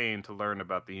entertained to learn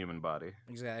about the human body.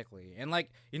 Exactly, and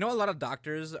like a lot of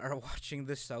doctors are watching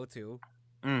this show too.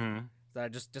 Mm-hmm.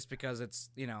 That just because it's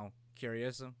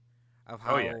curious of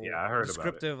how I heard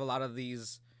descriptive a lot of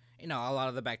these. A lot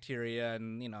of the bacteria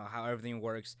and how everything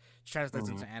works translates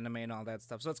into anime and all that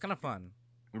stuff. So it's kind of fun.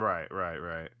 Right.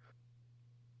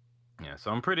 Yeah, so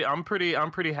I'm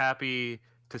pretty happy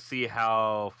to see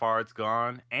how far it's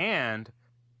gone, and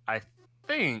I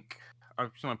think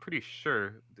I'm pretty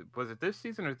sure was it this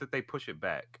season or did they push it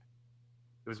back?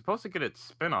 It was supposed to get its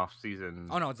spin-off season.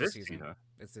 Oh no, it's this season.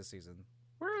 It's this season.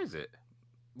 Where is it?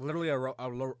 Literally a row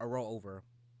over.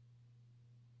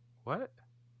 What?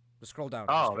 Just scroll down.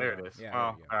 Oh, there it is. Yeah.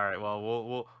 Oh, all right.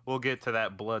 Well, we'll get to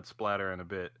that blood splatter in a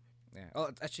bit. Yeah.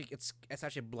 Oh, it's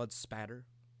actually blood spatter.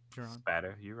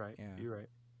 Spatter. You're right. Yeah. You're right.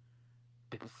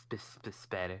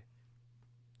 Spatter.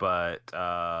 But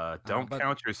don't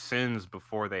count your sins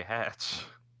before they hatch.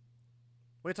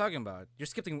 What are you talking about? You're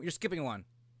skipping one.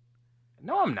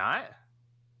 No, I'm not.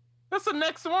 That's the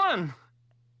next one.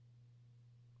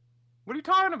 What are you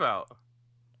talking about?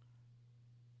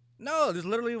 No, there's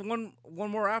literally one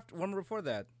more before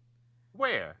that.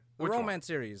 Where? The romance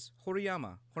series,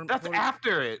 Horiyama. That's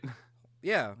after it.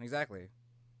 Yeah, exactly.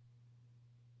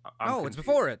 I'm no, confused. It's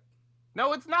before it.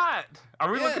 No, it's not.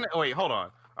 Are we looking at? Wait, hold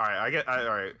on. All right, all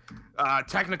right.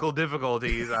 Technical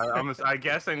difficulties. I'm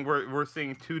guessing we're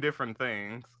seeing two different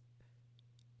things.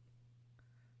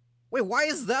 Wait, why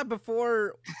is that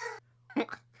before?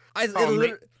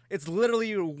 It's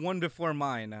literally one before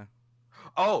mine.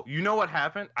 Oh, you know what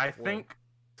happened? I think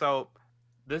so.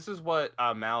 This is what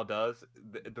Mal does.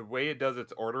 The way it does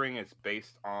its ordering is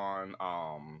based on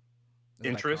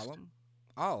interest.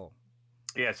 Oh.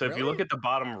 Yeah. So if you look at the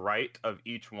bottom right of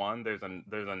each one, there's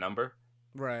a number.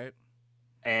 Right.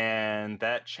 And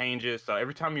that changes. So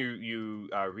every time you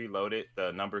reload it,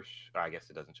 the number. I guess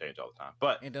it doesn't change all the time,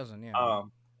 but it doesn't. Yeah.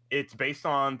 It's based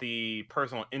on the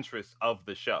personal interest of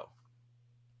the show.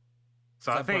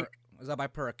 So I think. Is that by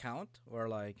per account or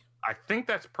like? I think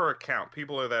that's per account.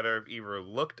 People that have either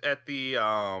looked at the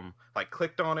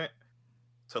clicked on it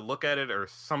to look at it or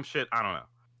some shit. I don't know,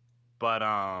 but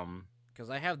because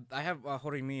I have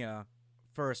Horimiya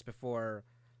first before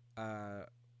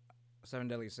Seven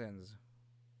Deadly Sins.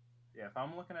 Yeah, if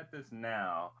I'm looking at this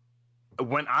now,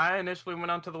 when I initially went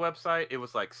onto the website, it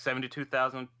was like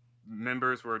 72,000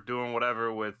 members were doing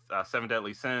whatever with Seven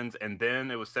Deadly Sins, and then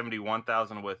it was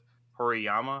 71,000 with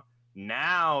Horiyama.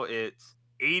 Now it's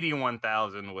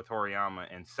 81,000 with Horiyama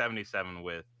and 77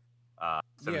 with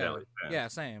Seven Deadly Sins. Yeah,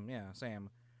 same.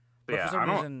 But for some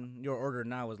reason, your order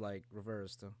now was like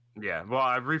reversed. Yeah, well,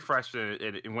 I refreshed it.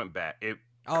 It went back. It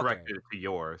corrected it to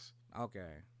yours. Okay.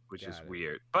 Which is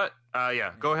weird. But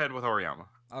yeah, go ahead with Horiyama.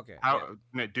 Okay.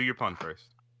 Do your pun first.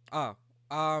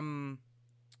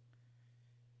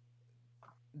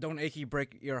 Don't achy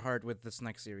break your heart with this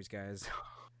next series, guys.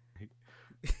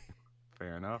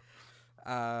 Fair enough.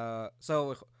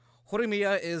 So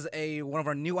Horimiya is one of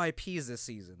our new IPs this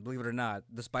season, believe it or not,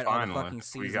 despite all the fucking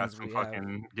seasons we got some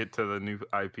fucking get to the new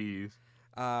IPs.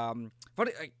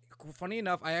 Funny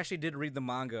enough, I actually did read the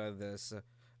manga of this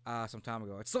some time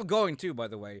ago. It's still going too, by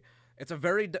the way. It's a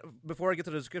before I get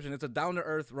to the description, it's a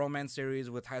down-to-earth romance series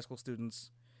with high school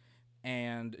students,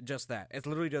 and just that. It's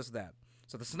literally just that.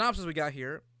 So the synopsis we got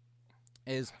here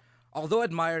is, although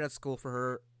admired at school for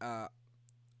her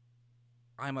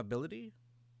amiability?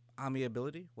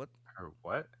 What? Her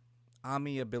what?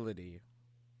 Amiability.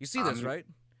 You see this, right?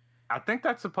 I think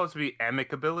that's supposed to be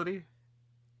amicability.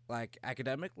 Like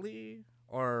academically?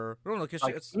 Or, I don't know, because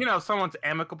like, someone's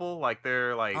amicable, like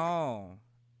they're like... Oh.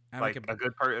 Like a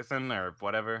good person or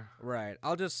whatever. Right.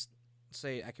 I'll just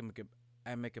say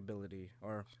amicability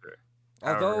or... Sure.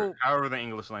 However the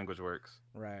English language works.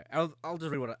 Right. I'll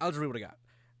just read what I got.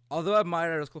 Although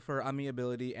admired at school for her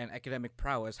amiability and academic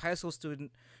prowess, high school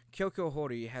student Kyoko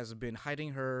Hori has been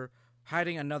hiding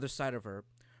another side of her.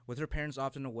 With her parents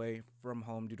often away from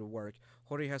home due to work,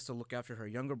 Hori has to look after her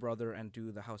younger brother and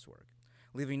do the housework,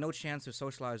 leaving no chance to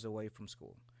socialize away from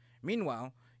school.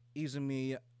 Meanwhile,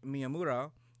 Izumi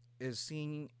Miyamura is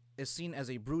seen as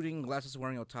a brooding,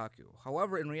 glasses-wearing otaku.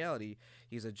 However, in reality,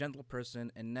 he's a gentle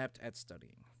person inept at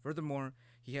studying. Furthermore,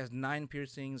 He has 9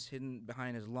 piercings hidden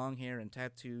behind his long hair and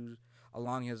tattoos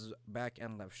along his back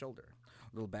and left shoulder.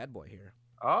 Little bad boy here.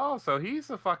 Oh, so he's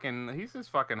this fucking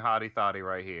hottie thotty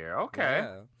right here. Okay.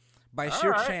 Yeah. By All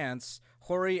sheer right. chance,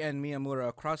 Hori and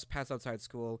Miyamura cross paths outside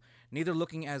school, neither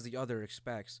looking as the other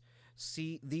expects.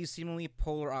 These seemingly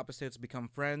polar opposites become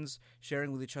friends,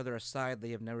 sharing with each other a side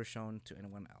they have never shown to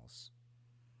anyone else.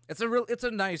 It's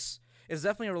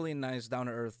definitely a really nice down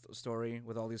to earth story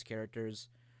with all these characters.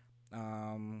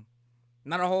 Not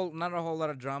a whole lot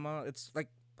of drama. It's like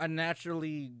a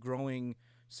naturally growing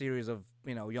series of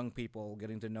young people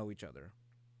getting to know each other.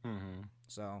 Mm-hmm.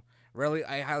 So really,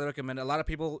 I highly recommend it. A lot of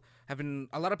people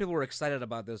were excited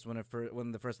about this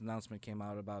when the first announcement came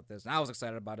out about this, and I was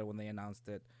excited about it when they announced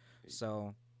it.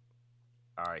 So,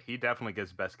 all right, he definitely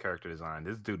gets best character design.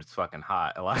 This dude is fucking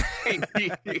hot.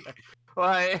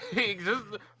 Just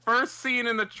first scene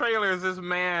in the trailer is this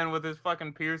man with his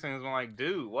fucking piercings. I'm like,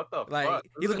 dude, what the fuck?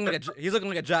 He's looking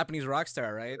like a Japanese rock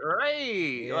star, right?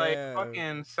 Right, Yeah. like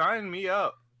fucking sign me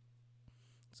up.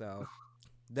 So,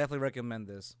 definitely recommend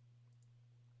this.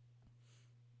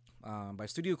 By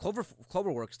Studio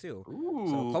Cloverworks too. Ooh,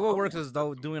 So Cloverworks is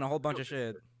doing a whole bunch of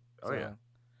shit. Oh so. yeah.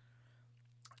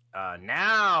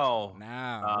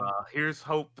 Now, here's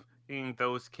hoping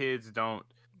those kids don't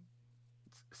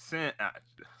sin.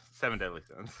 7 Deadly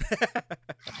Sins.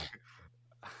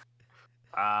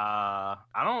 I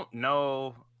don't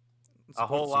know a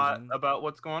whole lot about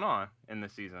what's going on in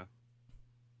this season.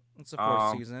 It's the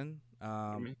 4th season.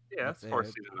 Yeah, it's the 4th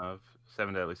season of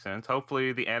 7 Deadly Sins.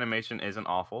 Hopefully, the animation isn't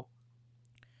awful.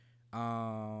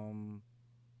 Who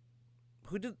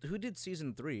did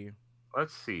season 3?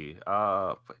 Let's see.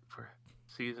 For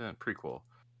season prequel.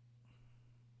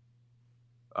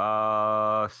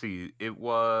 See, it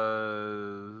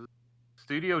was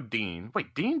Studio Dean.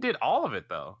 Wait, Dean did all of it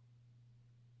though.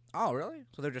 Oh, really?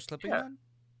 So they're just slipping then?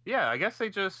 Yeah, I guess they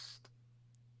just.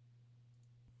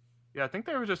 Yeah, I think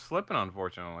they were just slipping,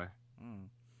 unfortunately.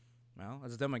 Well,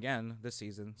 it's them again this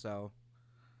season, so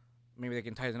maybe they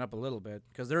can tighten up a little bit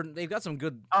because they've got some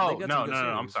good. Oh no!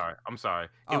 I'm sorry.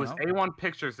 It was no? A1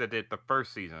 Pictures that did the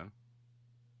first season,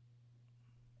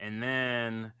 and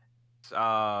then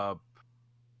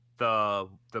the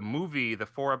movie, the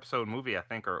 4-episode movie, I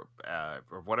think, or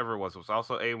whatever it was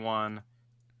also A1.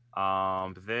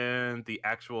 Then the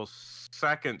actual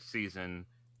second season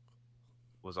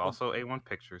was also A1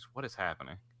 Pictures. What is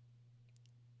happening?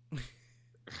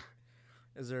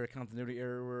 Is there a continuity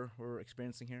error we're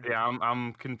experiencing here? Yeah,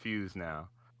 I'm confused now.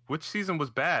 Which season was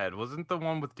bad? Wasn't the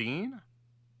one with Dean?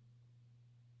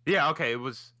 Yeah, okay, it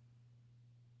was.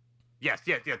 Yes.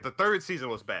 The third season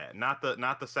was bad, not the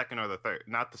second or the third,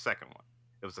 not the second one.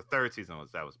 It was the third season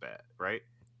that was bad, right?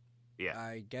 Yeah.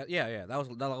 I get. Yeah. That was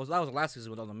the last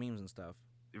season with all the memes and stuff.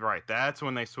 Right. That's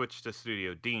when they switched to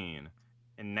Studio Dean,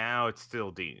 and now it's still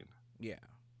Dean. Yeah.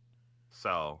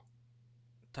 So.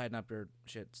 Tighten up your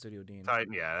shit, Studio Dean.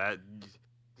 Yeah.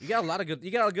 You got a lot of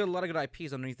good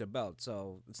IPs underneath their belt,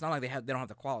 so it's not like they don't have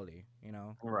the quality,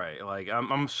 Right. Like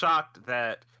I'm shocked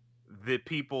that the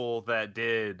people that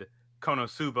did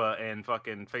Konosuba and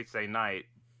fucking Fate Stay Night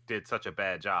did such a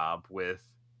bad job with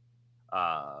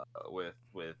 7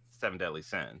 Deadly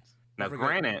Sins. Now,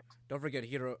 granted, don't forget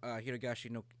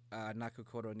Hirogashi no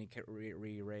Nakukoro ni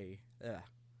Rei.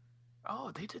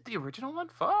 Oh, they did the original one.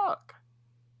 Fuck.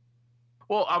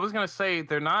 Well, I was gonna say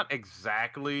they're not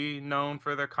exactly known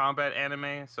for their combat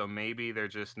anime, so maybe they're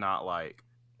just not like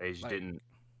they just didn't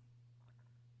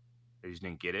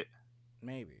get it.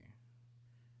 Maybe.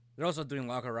 They're also doing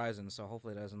Log Horizon, so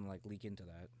hopefully it doesn't leak into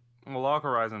that. Well, Log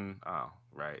Horizon. Oh,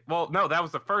 right. Well, no, that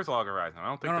was the first Log Horizon. I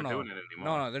don't think they're doing it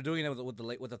anymore. No, they're doing it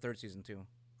with the third season too.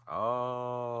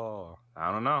 Oh,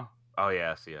 I don't know. Oh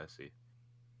yeah, I see.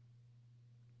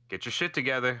 Get your shit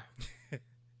together.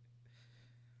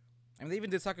 I mean, they even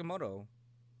did Sakamoto.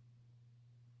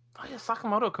 Oh yeah,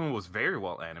 Sakamoto-kun was very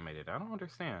well animated. I don't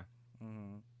understand.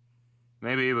 Mm-hmm.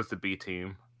 Maybe it was the B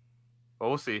team. But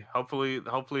we'll see. Hopefully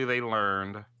they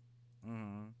learned.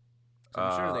 Mm-hmm. So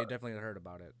I'm sure they definitely heard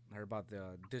about it. Heard about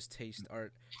the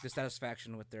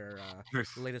dissatisfaction with their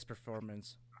latest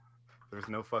performance. There's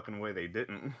no fucking way they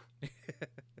didn't.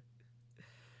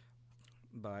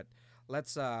 But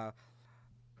let's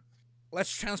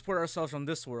transport ourselves from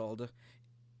this world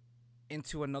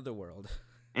into another world.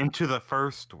 Into the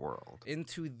first world.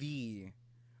 Into the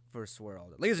first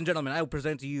world. Ladies and gentlemen, I will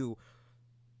present to you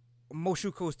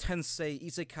Mushoku Tensei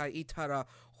Isekai Itara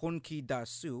Honki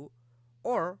Dasu,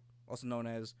 or also known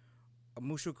as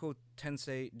Mushoku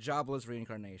Tensei Jobless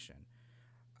Reincarnation.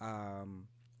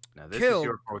 Now this Killed. is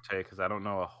your forte because I don't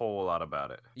know a whole lot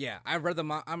about it. Yeah, I read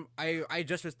the I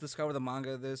just discovered the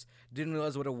manga of this. Didn't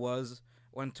realize what it was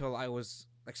until I was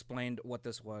explained what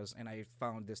this was, and I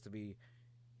found this to be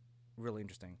really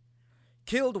interesting.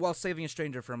 Killed while saving a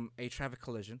stranger from a traffic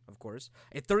collision, of course.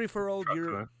 A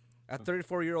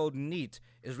 34-year-old NEET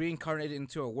is reincarnated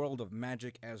into a world of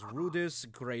magic as Rudis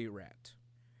Grey Rat,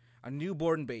 a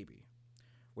newborn baby.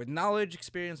 With knowledge,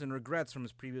 experience, and regrets from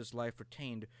his previous life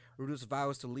retained, Rudis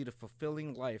vows to lead a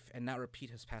fulfilling life and not repeat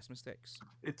his past mistakes.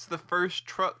 It's the first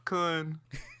Truck-kun.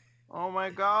 Oh my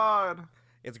god.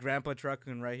 It's Grandpa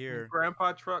Truck-kun right here.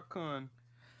 Grandpa Truck-kun.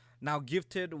 Now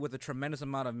gifted with a tremendous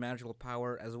amount of magical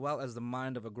power as well as the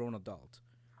mind of a grown adult.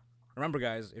 Remember,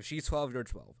 guys, if she's 12, you're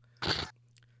 12.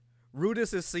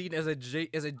 Rudis is seen as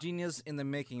a genius in the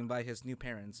making by his new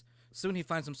parents. Soon he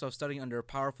finds himself studying under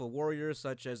powerful warriors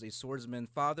such as a swordsman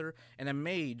father and a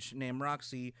mage named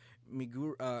Roxy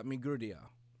Migurdia,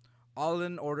 all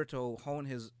in order to hone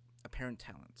his apparent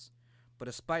talents. But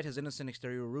despite his innocent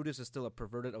exterior, Rudis is still a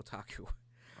perverted otaku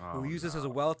who uses his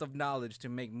wealth of knowledge to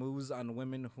make moves on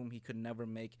women whom he could never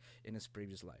make in his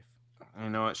previous life. You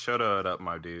know what? Shota it up,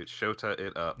 my dude. Shota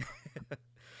it up.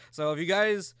 So if you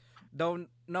guys don't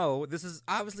know, this is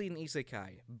obviously an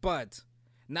isekai, but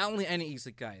not only any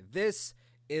isekai. This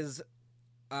is,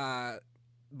 by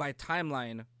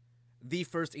timeline, the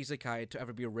first isekai to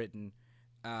ever be written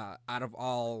out of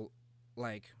all,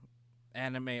 like,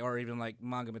 anime or even, like,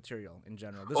 manga material in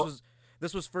general.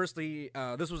 This was firstly,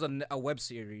 this was a web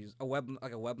series, a web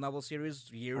novel series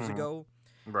years ago.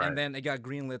 Right. And then it got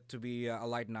greenlit to be a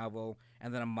light novel,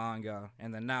 and then a manga,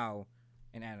 and then now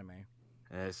an anime.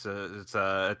 It's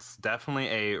definitely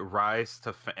a rise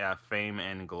to fame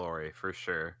and glory for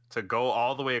sure. To go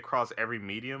all the way across every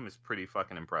medium is pretty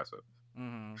fucking impressive.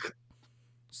 Mm-hmm.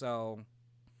 So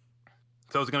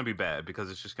it's gonna be bad because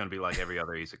it's just gonna be like every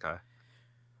other isekai.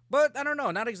 But I don't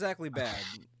know, not exactly bad.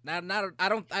 I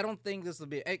don't think this will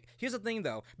be. Here's the thing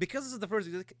though, because this is the first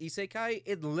isekai,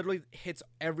 it literally hits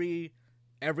every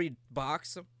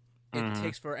box it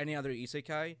takes for any other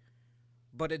isekai,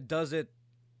 but it does it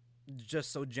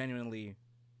just so genuinely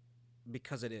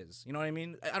because it is. You know what I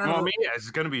mean? I don't know. I mean, yeah,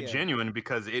 it's gonna be genuine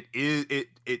because it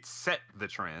set the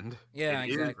trend. Yeah,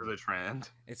 exactly. Is the trend.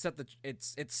 It set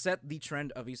the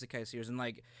trend of isekai series, and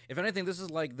like if anything, this is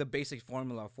like the basic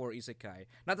formula for isekai.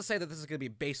 Not to say that this is gonna be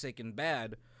basic and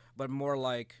bad, but more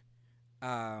like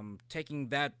taking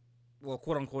that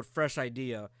quote unquote fresh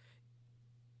idea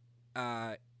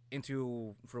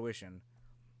into fruition.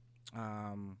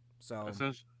 So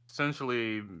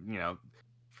essentially, you know,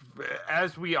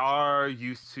 as we are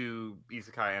used to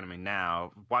isekai anime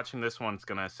now, watching this one's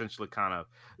gonna essentially kind of,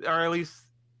 or at least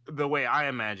the way I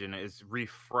imagine it, is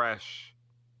refresh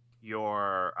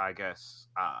your, I guess,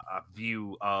 a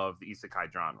view of the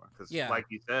isekai genre. Because, like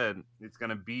you said, it's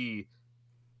gonna be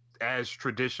as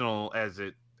traditional as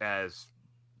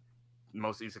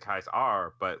most isekais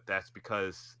are, but that's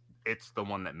because it's the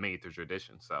one that made the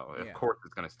tradition, so of course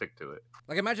it's gonna stick to it.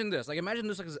 Like imagine this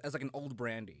as like an old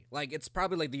brandy. Like it's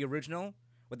probably like the original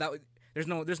without. There's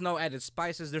no added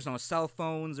spices. There's no cell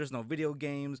phones. There's no video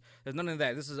games. There's none of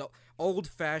that. This is an old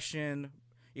fashioned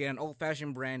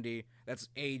brandy that's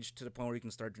aged to the point where you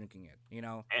can start drinking it. You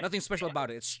know, nothing special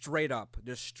about it. It's just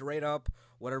straight up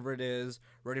whatever it is,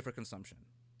 ready for consumption.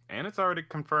 And it's already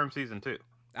confirmed season 2.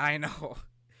 I know,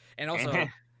 and also.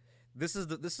 This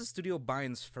is Studio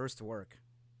Bine's first work.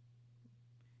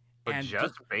 But and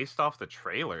just based off the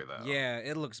trailer, though. Yeah,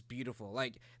 it looks beautiful.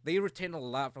 Like, they retain a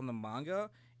lot from the manga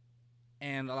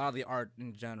and a lot of the art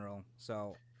in general.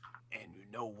 So, and you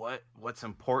know what? What's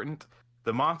important?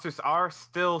 The monsters are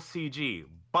still CG,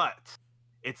 but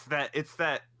it's that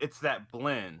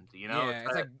blend, you know? Yeah,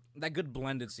 it's like that good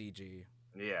blended CG.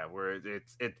 Yeah, where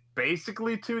it's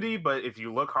basically 2D, but if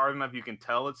you look hard enough, you can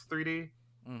tell it's 3D.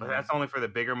 But that's only for the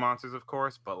bigger monsters, of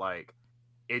course. But like,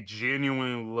 it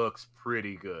genuinely looks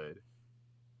pretty good.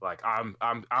 Like,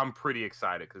 I'm pretty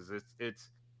excited because it's.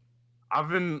 I've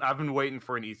been waiting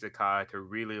for an isekai to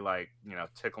really, like, you know,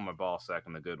 tickle my ball sack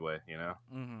in the good way, you know.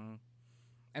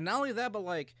 And not only that, but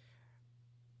like,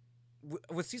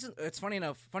 with season, it's funny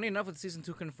enough with season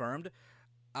 2 confirmed.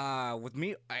 With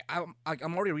me,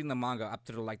 I'm already reading the manga up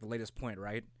to the latest point,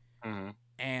 right?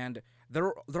 And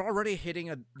they're already hitting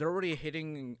a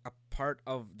part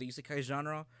of the isekai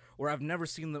genre where I've never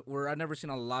seen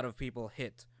a lot of people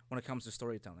hit when it comes to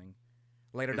storytelling.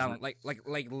 Later down, like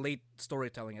late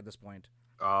storytelling at this point.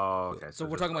 Oh, okay. So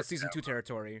we're talking about season 2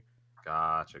 territory.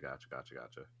 Gotcha.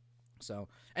 So,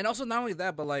 and also not only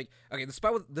that, but like, okay,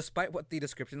 despite what the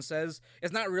description says,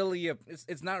 it's not really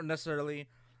it's not necessarily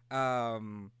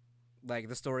like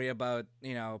the story about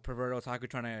pervert otaku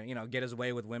trying to get his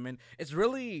way with women. It's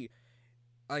really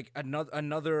like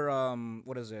another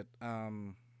what is it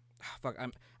fuck,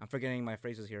 I'm forgetting my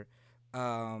phrases here.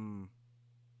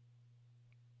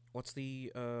 What's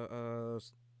the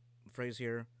phrase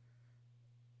here?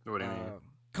 What do you mean?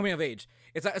 Coming of age.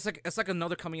 It's like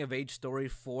another coming of age story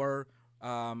for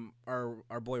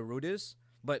our boy Rudis,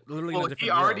 but literally in a different he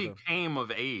already world. came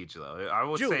of age though. I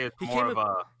would Dude, say it's more of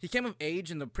a. He came of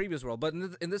age in the previous world, but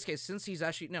in this case, since he's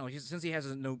actually since he has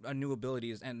a new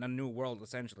abilities and a new world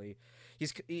essentially,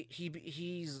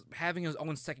 he's having his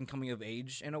own second coming of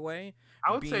age in a way.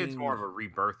 I would say it's more of a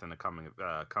rebirth than a coming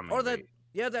or of that. age.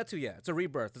 Yeah, that too. Yeah, it's a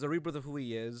rebirth. It's a rebirth of who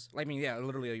he is. I mean, yeah,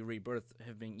 literally a rebirth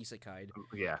of being isekai'd.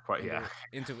 Yeah, quite. Yeah.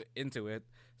 Into it.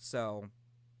 So,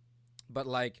 but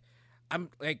like, I'm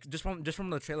like just from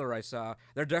the trailer I saw,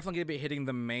 they're definitely gonna be hitting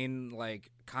the main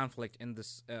like conflict in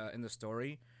the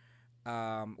story,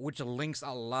 which links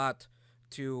a lot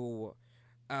to.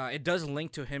 It does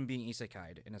link to him being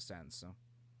isekai'd in a sense.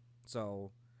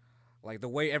 So like the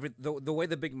way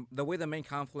the main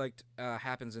conflict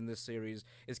happens in this series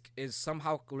is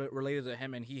somehow related to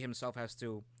him, and he himself has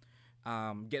to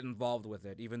get involved with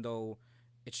it, even though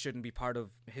it shouldn't be part of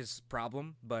his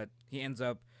problem. But he ends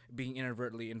up being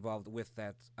inadvertently involved with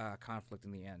that conflict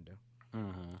in the end.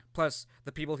 Mm-hmm. Plus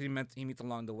the people he meets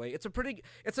along the way. It's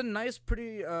a nice,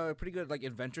 pretty good like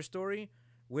adventure story,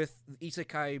 with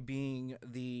isekai being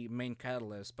the main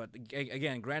catalyst. But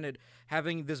again, granted,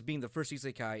 having this being the first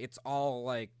isekai, it's all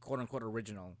like quote unquote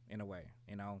original in a way,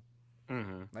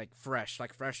 Mm-hmm. like fresh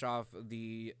off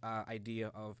the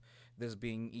idea of this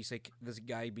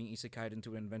guy being isekai'd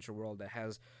into an adventure world that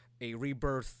has a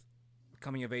rebirth,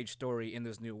 coming of age story in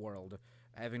this new world,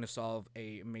 having to solve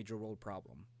a major world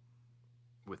problem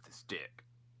With his dick.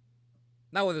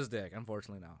 not with his dick,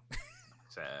 unfortunately. No.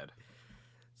 Sad.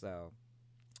 So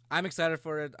I'm excited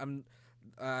for it.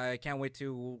 I can't wait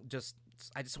to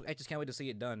I just can't wait to see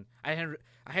it done. I had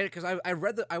it because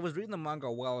I was reading the manga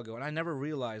a while ago, and I never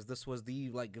realized this was the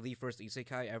first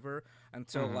isekai ever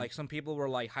until like some people were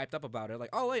like hyped up about it, like,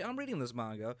 oh wait, I'm reading this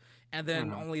manga, and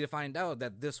then only to find out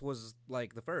that this was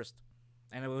like the first,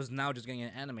 and it was now just getting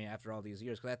an anime after all these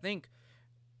years. Because I think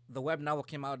the web novel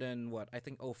came out in what, I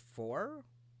think 2004,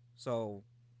 so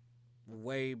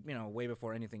way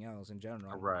before anything else in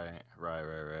general. Right.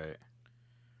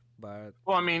 But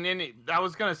Well, I mean, I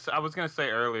was gonna say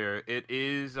earlier, it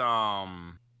is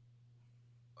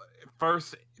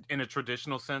first in a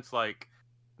traditional sense, like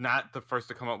not the first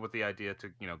to come up with the idea to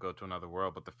go to another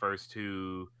world, but the first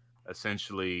to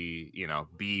essentially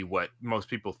be what most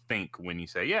people think when you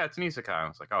say it's an isekai.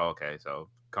 It's like, oh, okay, so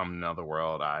come to another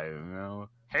world,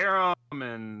 harem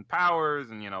and powers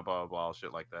and blah blah blah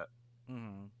shit like that.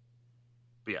 mm-hmm.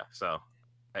 But yeah, so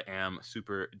I am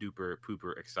super duper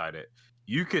pooper excited.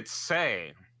 You could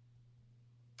say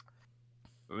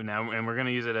now, and we're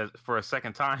gonna use it for a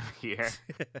second time here.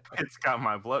 It's got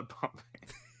my blood pumping.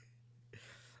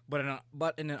 but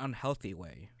in an unhealthy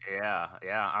way. Yeah.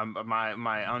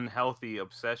 My unhealthy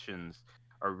obsessions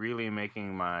are really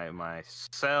making my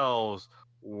cells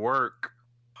work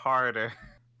harder.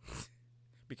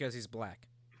 Because he's black.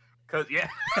 Cause yeah.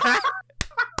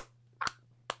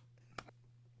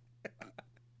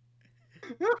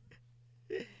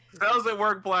 Cells at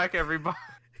work black, everybody.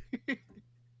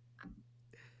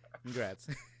 Congrats.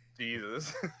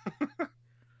 Jesus.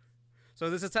 So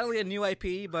this is totally a new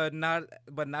IP, but not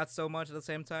so much at the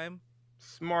same time.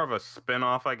 It's more of a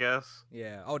spin-off, I guess.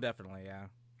 Yeah. Oh, definitely. Yeah.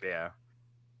 Yeah.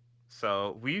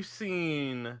 So we've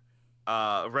seen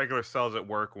regular cells at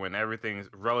work when everything's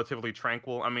relatively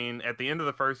tranquil. I mean, at the end of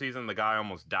the first season, the guy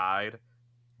almost died,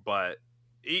 but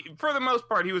for the most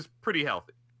part, he was pretty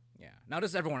healthy. Yeah. Now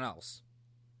this is everyone else.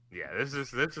 Yeah. This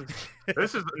is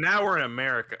now we're in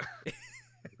America.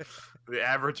 The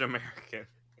average American.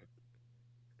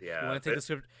 Yeah. You want to take the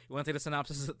script? You want to take the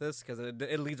synopsis of this, because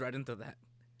it leads right into that.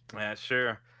 Yeah,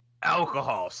 sure.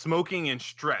 Alcohol, smoking, and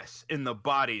stress in the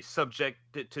body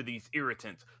subjected to these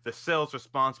irritants. The cells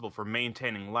responsible for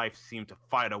maintaining life seem to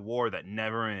fight a war that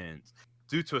never ends.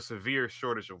 Due to a severe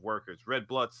shortage of workers, red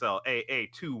blood cell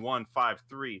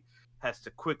AA2153 has to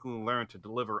quickly learn to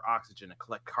deliver oxygen and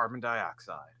collect carbon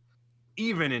dioxide,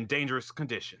 even in dangerous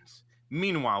conditions.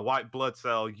 Meanwhile, white blood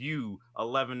cell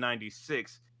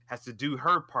U1196 has to do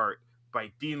her part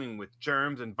by dealing with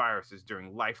germs and viruses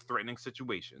during life-threatening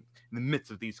situations. In the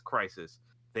midst of these crises,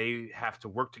 they have to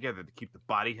work together to keep the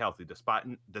body healthy,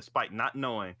 despite not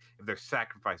knowing if their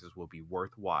sacrifices will be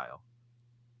worthwhile.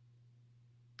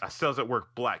 Cells at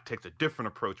Work Black takes a different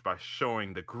approach by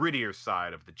showing the grittier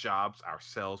side of the jobs our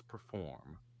cells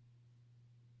perform.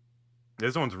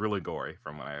 This one's really gory,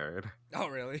 from what I heard. Oh,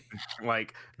 really?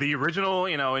 Like the original,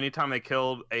 you know, anytime they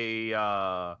killed a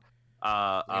germ,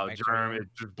 it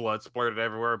just blood splurted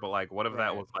everywhere. But like, what if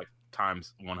that was like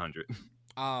times 100?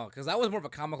 Oh, because that was more of a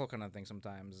comical kind of thing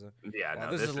sometimes. Yeah,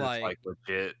 well, no, this is like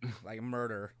legit, like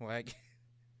murder, like.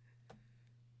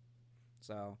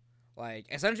 So, like,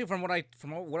 essentially, from what I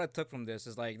took from this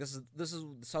is like this is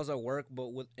cells at work, but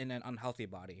in an unhealthy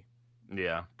body.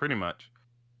 Yeah, pretty much.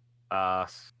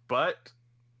 But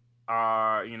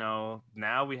you know,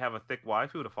 now we have a thick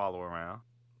waifu to follow around.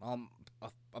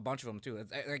 A bunch of them too.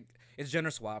 It's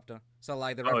gender swapped. So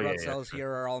like the red blood cells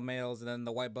here are all males, and then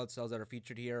the white blood cells that are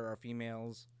featured here are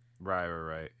females.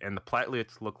 Right. And the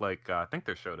platelets look like I think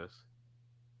they're Shotas.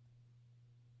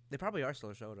 They probably are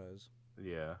still Shotas.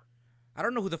 Yeah. I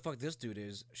don't know who the fuck this dude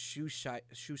is. Shu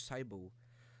Saibu.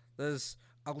 This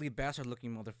ugly bastard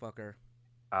looking motherfucker.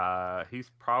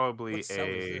 He's probably what cell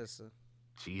is this?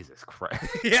 Jesus Christ.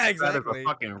 Yeah, exactly. That is a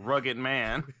fucking rugged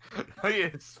man.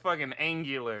 It's fucking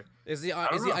angular. Is he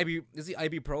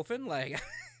ibuprofen? Like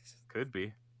could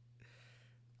be.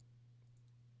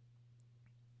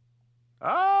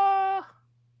 Yeah.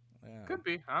 Could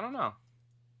be. I don't know.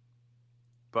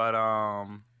 But oh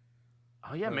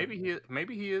yeah, maybe he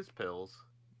is pills.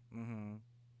 Mm-hmm.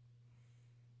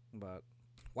 But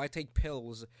why take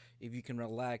pills if you can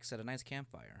relax at a nice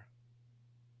campfire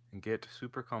and get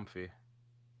super comfy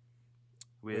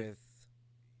with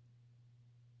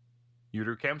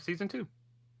Yuru Camp Season 2?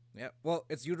 Yeah, well,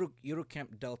 it's Yuru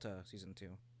Camp Delta Season 2.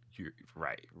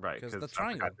 Right. Because the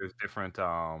triangle. There's different.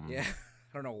 Yeah,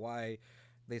 I don't know why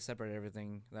they separate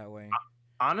everything that way.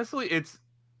 Honestly,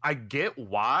 I get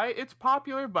why it's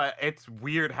popular, but it's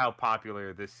weird how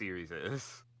popular this series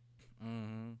is.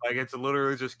 Mm-hmm. Like it's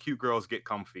literally just cute girls get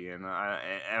comfy, and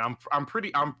I'm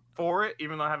for it,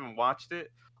 even though I haven't watched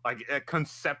it. Like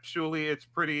conceptually, it's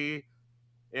pretty.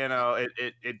 You know,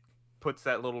 it puts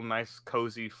that little nice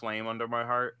cozy flame under my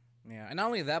heart. Yeah, and not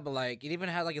only that, but like it even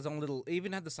had like its own little. It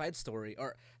even had the side story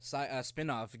or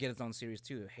spin-off to get its own series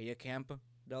too. Heya Camp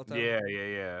Delta.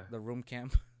 Yeah. The room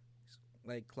camp,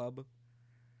 like club.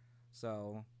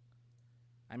 So,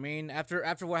 I mean, after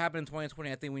what happened in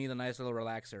 2020, I think we need a nice little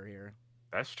relaxer here.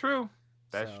 That's true.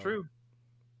 That's true.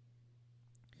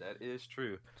 That is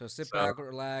true. So sit back,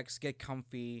 relax, get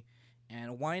comfy,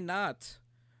 and why not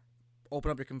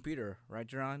open up your computer, right,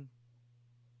 Jerron?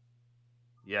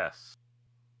 Yes.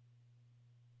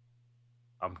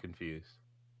 I'm confused.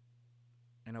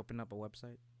 And open up a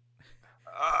website.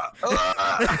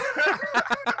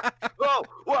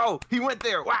 Whoa! He went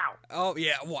there. Wow. Oh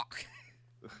yeah, walk.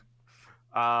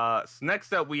 So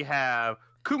next up we have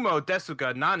Kumo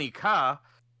Desuga Nani Ka,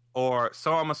 or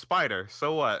So I'm a Spider.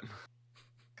 So what?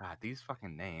 God, these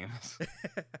fucking names.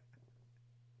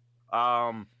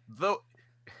 Though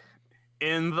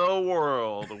in the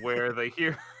world where the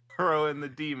hero and the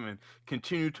demon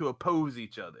continue to oppose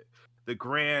each other, the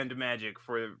grand magic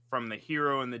from the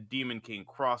hero and the demon king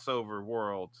cross over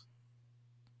worlds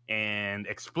and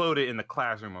exploded in the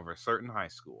classroom of a certain high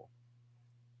school.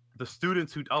 The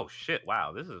students who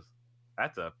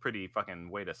that's a pretty fucking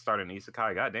way to start an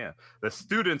isekai. Goddamn. The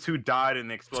students who died in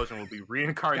the explosion will be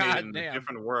reincarnated in a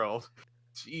different world.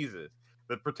 Jesus.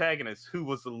 The protagonist, who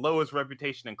was the lowest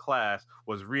reputation in class,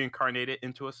 was reincarnated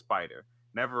into a spider.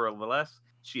 Nevertheless,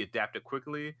 she adapted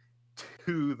quickly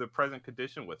to the present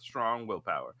condition with strong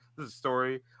willpower. This is a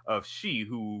story of she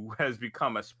who has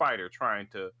become a spider trying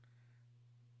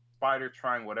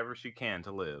whatever she can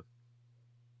to live.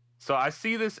 So I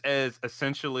see this as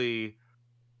essentially,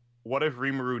 what if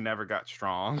Rimuru never got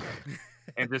strong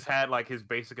and just had like his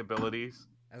basic abilities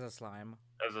as a slime?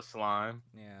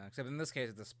 Yeah, except in this case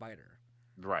it's a spider.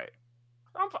 Right.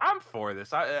 I'm for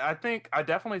this. I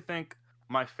definitely think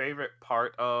my favorite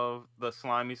part of the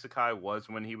slime isekai was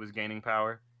when he was gaining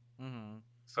power. Mm-hmm.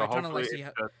 So hopefully, it's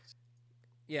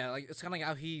kind of like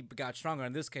how he got stronger.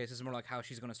 In this case, it's more like how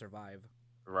she's gonna survive.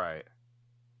 Right.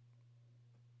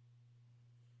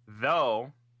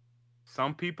 Though,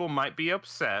 some people might be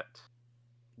upset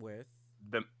with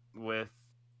the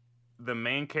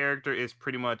main character is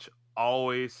pretty much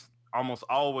almost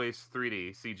always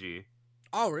 3D CG.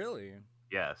 Oh, really?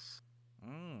 Yes.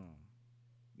 Mm.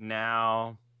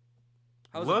 Now,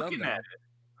 looking at it,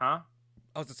 huh?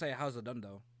 I was to say, how's it done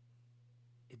though?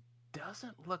 It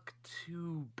doesn't look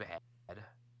too bad.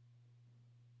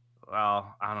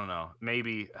 Well, I don't know.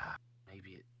 Maybe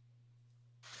it.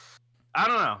 I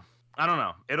don't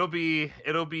know. It'll be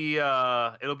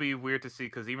weird to see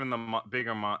because even the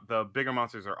bigger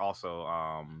monsters are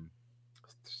also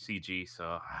CG.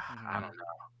 So I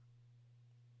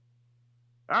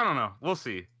don't know. We'll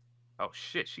see. Oh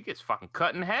shit, she gets fucking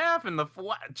cut in half in the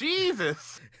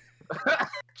Jesus.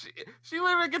 she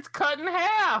literally gets cut in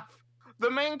half. The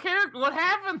main character, what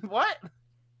happened? What?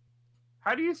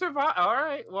 How do you survive? All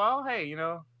right, well, hey, you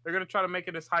know, they're gonna try to make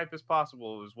it as hype as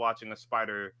possible as watching a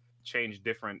spider change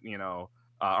different, you know,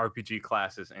 RPG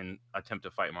classes and attempt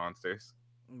to fight monsters.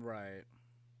 Right.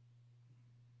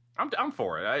 I'm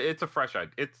for it. It's a fresh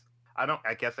idea.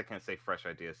 I guess I can't say fresh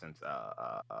idea since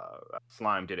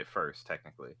Slime did it first,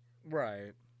 technically.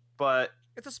 Right. But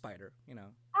it's a spider, you know.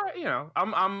 You know,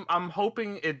 I'm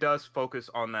hoping it does focus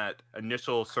on that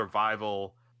initial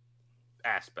survival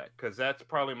aspect, because that's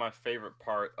probably my favorite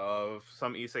part of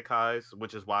some isekais,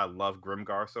 which is why I love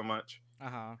Grimgar so much.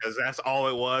 Because that's all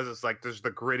it was. It's like there's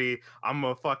the gritty, I'm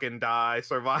gonna fucking die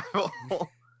survival.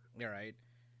 You're right.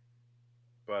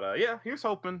 But yeah, here's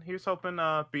hoping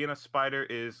being a spider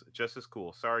is just as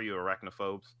cool. Sorry, you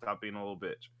arachnophobes. Stop being a little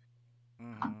bitch.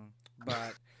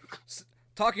 But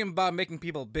talking about making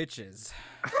people bitches.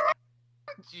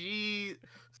 Gee,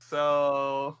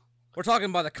 so we're talking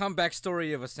about the comeback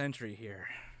story of a century here.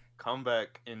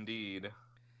 Comeback indeed.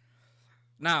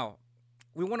 Now,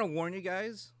 we want to warn you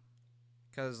guys,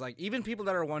 because like even people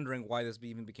that are wondering why this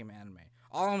even became anime.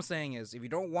 All I'm saying is, if you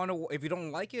don't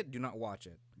like it, do not watch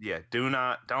it. Yeah,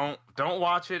 don't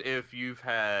watch it if you've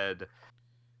had,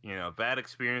 you know, bad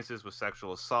experiences with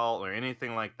sexual assault or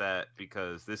anything like that,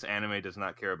 because this anime does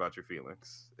not care about your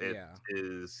feelings. It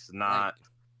is not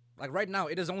like right now.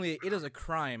 It is a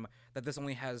crime that this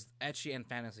only has ecchi and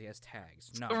fantasy as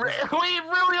tags. No, it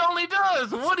really only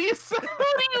does. What do you say?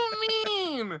 What do you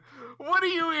mean? What do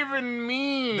you even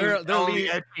mean? They're only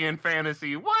ecchi and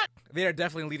fantasy. What? They are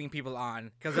definitely leading people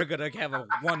on because they're gonna have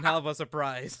one hell of a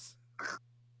surprise.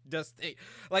 Just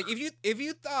like if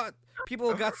you thought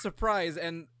people got surprised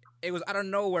and it was out of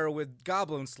nowhere with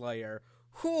Goblin Slayer,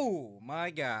 whoo, my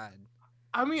god.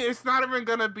 I mean, it's not even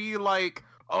gonna be like,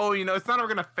 oh, you know, it's not even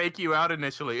gonna fake you out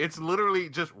initially. It's literally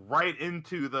just right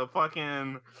into the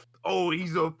fucking, oh,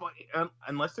 he's a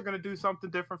unless they're gonna do something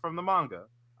different from the manga.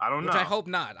 I don't know. Which I hope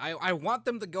not. I want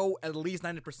them to go at least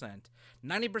 90%.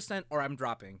 90% or I'm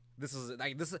dropping. This is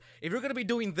if you're gonna be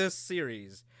doing this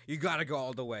series, you gotta go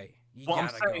all the way.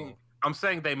 I'm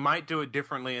saying they might do it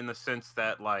differently in the sense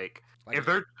that like if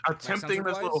they're attempting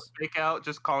this little fake out,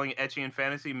 just calling it ecchi and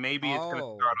fantasy, maybe it's gonna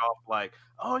start off like,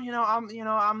 oh,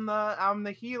 I'm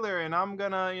the healer and I'm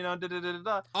gonna, da da da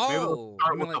da. Maybe it'll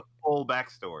start with a full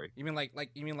backstory. You mean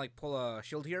like pull a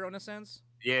Shield Hero in a sense?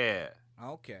 Yeah.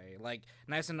 Okay, like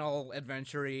nice and all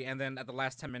adventure-y, and then at the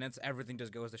last 10 minutes, everything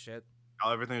just goes to shit.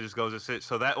 Everything just goes to shit.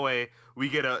 So that way we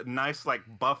get a nice like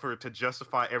buffer to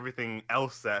justify everything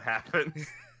else that happens,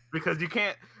 because you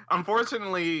can't.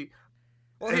 Unfortunately.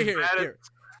 Well, here.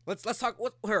 Let's talk.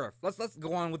 Let's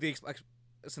go on with the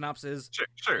synopsis.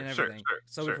 Sure.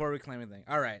 Before we claim anything,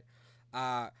 all right.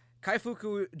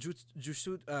 Kaifuku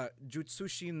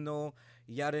Jutsushi no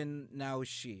Yaren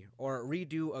Naoshi, or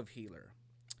Redo of Healer.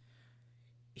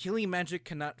 Healing magic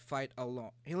cannot fight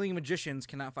alone. Healing magicians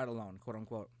cannot fight alone, quote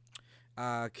unquote.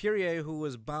 Kyrie, who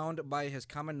was bound by his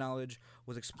common knowledge,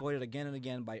 was exploited again and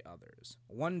again by others.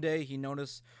 One day, he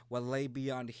noticed what lay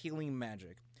beyond healing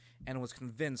magic, and was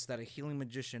convinced that a healing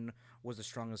magician was the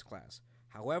strongest class.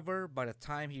 However, by the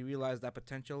time he realized that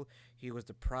potential, he was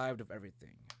deprived of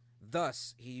everything.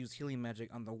 Thus, he used healing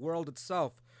magic on the world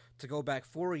itself to go back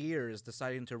 4 years,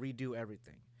 deciding to redo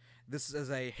everything. This is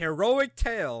a heroic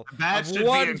tale of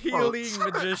one healing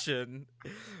magician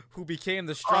who became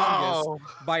the strongest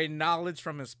by knowledge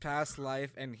from his past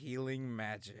life and healing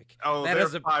magic. Oh, that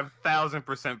is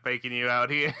 5,000% faking you out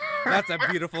here. That's a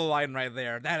beautiful line right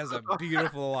there. That is a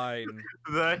beautiful line.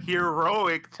 The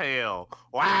heroic tale.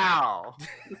 Wow.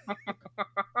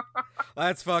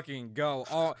 Let's fucking go.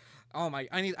 Oh my!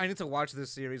 I need to watch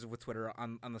this series with Twitter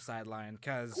on the sideline,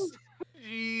 cause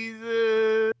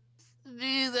Jesus.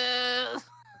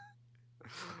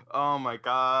 Oh my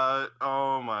god.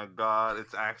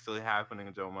 It's actually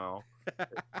happening, Jomel.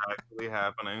 It's actually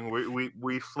happening.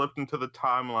 We slipped into the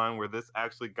timeline where this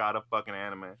actually got a fucking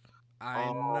anime. I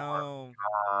know. My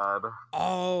god.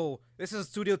 Oh, this is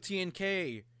Studio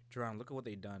TNK. Jerome, look at what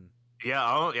they done.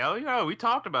 Yeah, we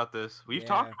talked about this. We've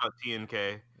talked about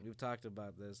TNK. We've talked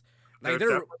about this. Like they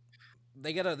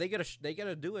gotta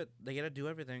do it. They gotta do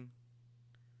everything.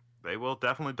 They will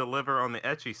definitely deliver on the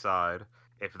ecchi side,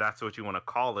 if that's what you want to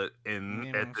call it.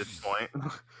 At this point,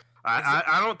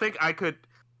 I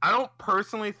don't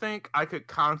personally think I could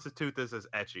constitute this as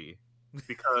ecchi,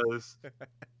 because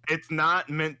it's not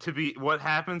meant to be. What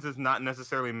happens is not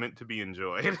necessarily meant to be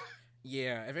enjoyed.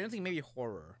 Yeah, if anything, maybe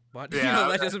horror, but yeah,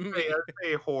 that doesn't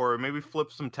say horror. Maybe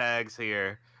flip some tags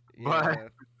here,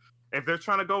 but If they're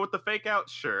trying to go with the fake out,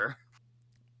 sure.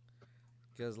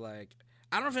 Because like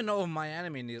I don't even know if my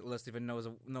anime list even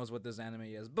knows what this anime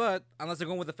is, but unless they're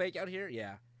going with the fake out here,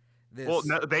 yeah. This. Well,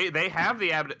 no, they have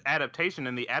the adaptation,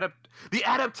 and the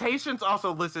adaptation's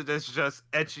also listed as just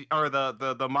ecchi, or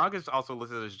the manga's also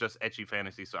listed as just ecchi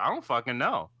fantasy. So I don't fucking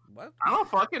know. What? I don't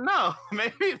fucking know.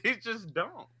 Maybe they just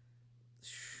don't.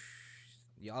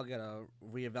 Y'all gotta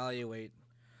reevaluate.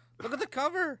 Look at the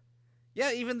cover.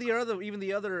 Yeah, even the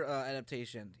other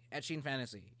adaptation, ecchi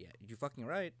fantasy. Yeah, you fucking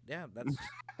right. Yeah, that's.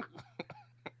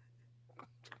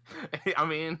 I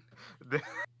mean,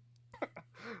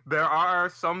 there are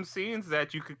some scenes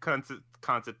that you could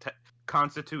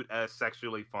constitute as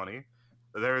sexually funny.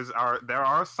 There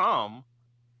are some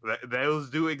that those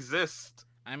do exist.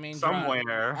 I mean,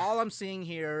 somewhere. All I'm seeing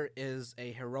here is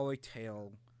a heroic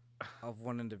tale of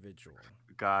one individual.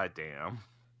 God damn.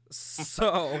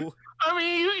 So I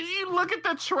mean, you look at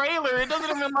the trailer. It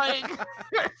doesn't even like.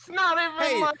 It's not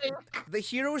even like. The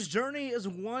hero's journey is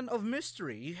one of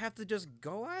mystery. You have to just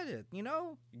go at it. You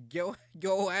know, go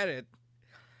at it.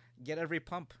 Get every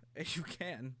pump as you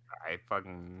can. I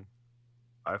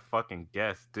fucking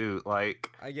guess, dude. Like,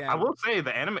 again, I will say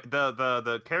the anime,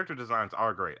 the character designs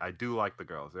are great. I do like the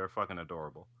girls. They're fucking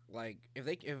adorable. Like, if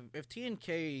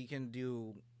TNK can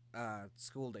do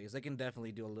School Days, they can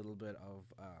definitely do a little bit of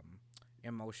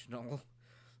emotional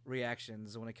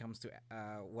reactions when it comes to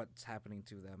what's happening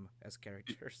to them as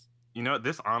characters. You know,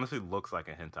 this honestly looks like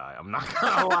a hentai. I'm not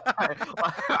gonna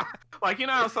lie. Like, you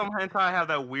know how some hentai have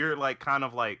that weird, like, kind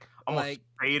of like almost like,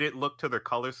 faded look to their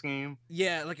color scheme.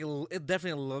 Yeah, like it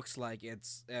definitely looks like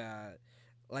it's that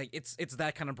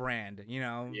kind of brand, you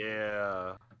know?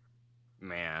 Yeah,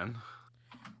 man.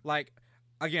 Like,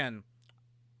 again,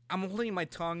 I'm holding my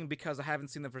tongue because I haven't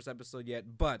seen the first episode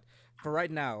yet. But for right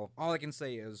now, all I can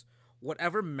say is,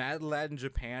 whatever Mad Lad in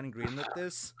Japan greenlit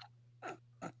this.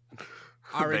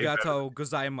 Arigato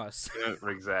gozaimasu.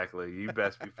 Exactly. You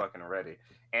best be fucking ready.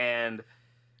 And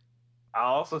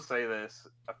I'll also say this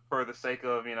for the sake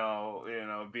of, you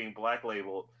know, being black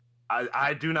labeled.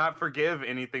 I do not forgive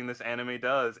anything this anime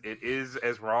does. It is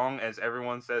as wrong as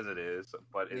everyone says it is,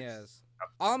 but it's yes.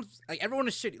 Like, everyone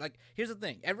is shitty. Like, here's the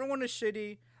thing. Everyone is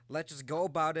shitty. Let's just go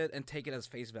about it and take it as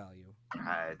face value.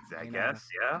 I guess,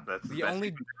 yeah. That's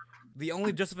the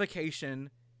only justification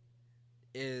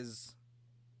is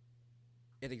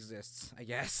it exists, I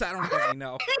guess. I don't really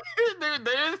know.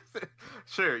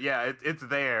 Sure, yeah, it's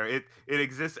there. It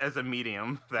exists as a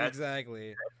medium.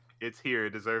 Exactly. It's here.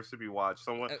 It deserves to be watched.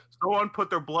 Someone put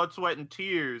their blood, sweat, and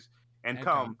tears and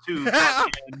come to.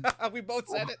 We both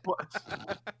said it.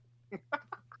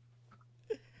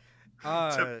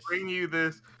 To bring you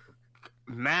this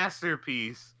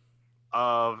masterpiece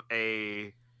of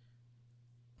a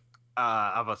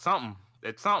something.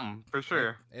 It's something for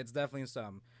sure. It's definitely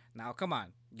something. Now, come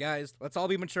on, guys. Let's all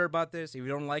be mature about this. If you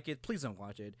don't like it, please don't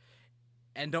watch it,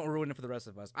 and don't ruin it for the rest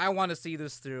of us. I want to see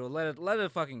this through. Let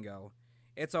it fucking go.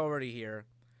 It's already here.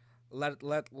 Let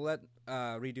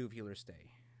Redo of Healer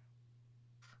stay.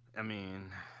 I mean,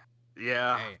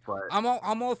 yeah. Hey, but I'm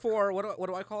all for what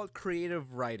do I call it?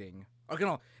 Creative writing.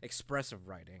 Or expressive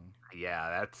writing.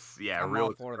 Yeah, I'm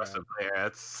real expressive there.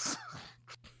 That's.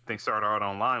 I think Sword Art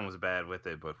Online was bad with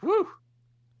it, but whew.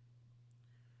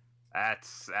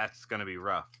 That's gonna be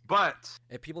rough. But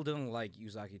if people didn't like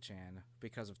Uzaki-chan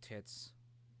because of tits,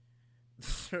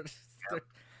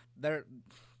 they're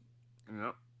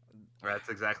Yep. That's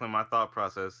exactly my thought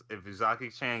process. If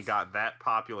Uzaki-chan got that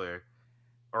popular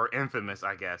or infamous,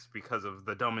 I guess, because of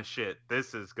the dumbest shit,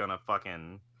 this is gonna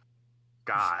fucking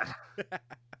God.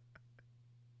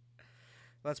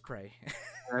 Let's pray.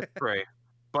 Let's pray.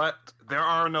 But there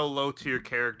are no low tier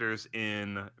characters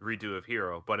in Redo of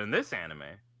Hero, but in this anime,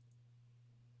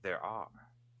 there are.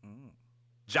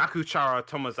 Jakuchara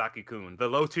Tomozaki-kun, the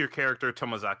low tier character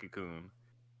Tomozaki-kun.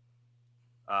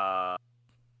 I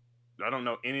don't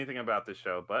know anything about this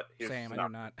show, but Same, I do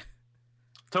not.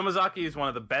 Tomozaki is one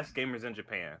of the best gamers in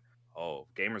Japan. Oh,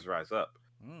 gamers rise up.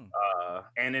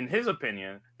 And in his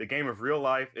opinion, the game of real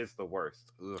life is the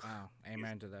worst. Ugh. Wow,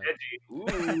 amen to that.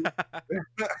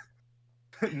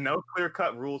 Edgy. No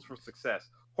clear-cut rules for success.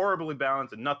 Horribly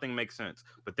balanced and nothing makes sense.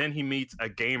 But then he meets a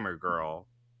gamer girl.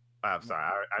 I'm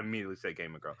sorry, I immediately said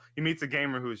gamer girl. He meets a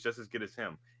gamer who is just as good as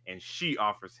him, and she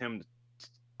offers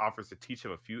to teach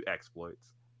him a few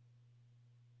exploits.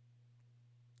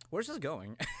 Where's this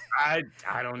going? I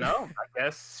don't know. I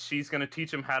guess she's gonna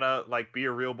teach him how to be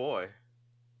a real boy.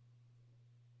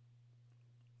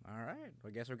 All right. I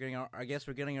guess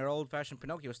we're getting our old-fashioned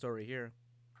Pinocchio story here.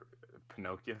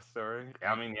 Pinocchio story?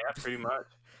 I mean, yeah, pretty much.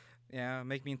 Yeah,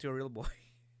 make me into a real boy.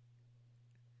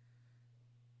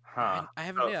 Huh. I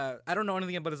haven't. Yeah, I don't know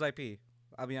anything about his IP.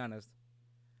 I'll be honest.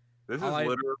 This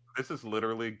is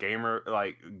literally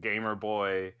gamer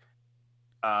boy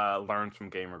learns from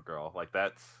gamer girl. Like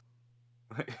that's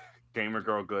gamer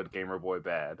girl good, gamer boy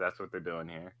bad. That's what they're doing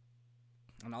here.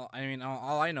 And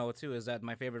all I know too is that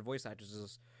my favorite voice actress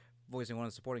is voicing one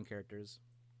of the supporting characters.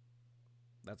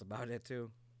 That's about it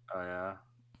too. Oh yeah.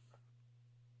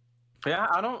 Yeah,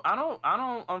 I don't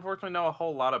unfortunately know a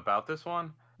whole lot about this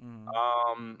one.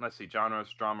 Let's see, genres: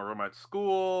 drama, romance,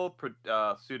 school.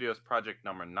 Studios Project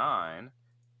Number 9.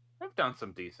 They've done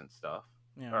some decent stuff.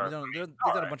 Yeah, they've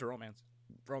done a bunch of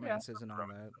romances and all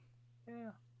that.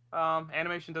 Yeah.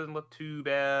 Animation doesn't look too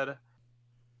bad.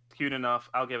 Cute enough.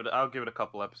 I'll give it a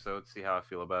couple episodes, see how I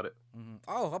feel about it.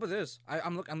 Oh, how about this?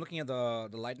 I'm looking at the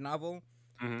light novel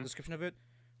description of it.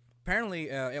 Apparently,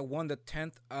 it won the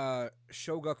 10th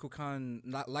Shogakukan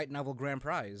Light Novel Grand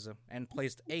Prize and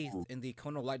placed 8th in the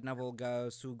Kono Light Novel ga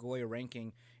Sugoi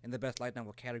ranking in the best light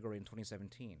novel category in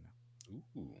 2017.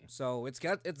 Ooh. So it's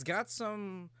got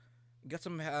some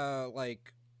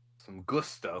like some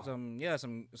gusto. Some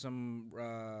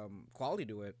quality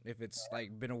to it if it's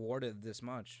like been awarded this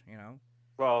much, you know.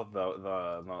 Well,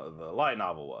 the light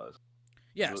novel was.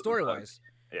 Yeah, story wise.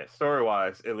 Yeah, story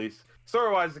wise, at least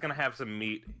story wise, it's gonna have some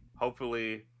meat.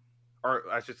 Hopefully, or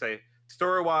I should say,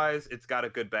 story wise, it's got a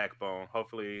good backbone.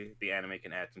 Hopefully, the anime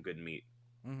can add some good meat.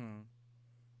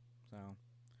 So,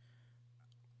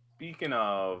 speaking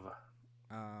of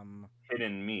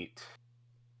hidden meat,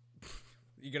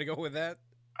 you gonna go with that?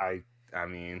 I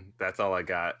mean, that's all I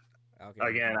got. Okay.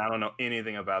 Again, I don't know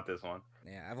anything about this one.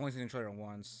 Yeah, I've only seen the trailer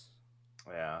once.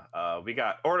 Yeah. We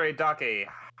got Ore Dake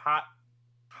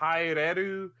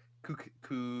Haireru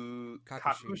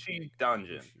Kakushi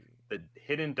Dungeon. The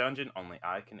hidden dungeon only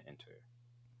I can enter.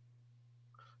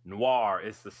 Noir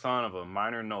is the son of a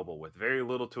minor noble with very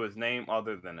little to his name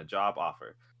other than a job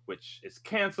offer, which is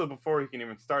canceled before he can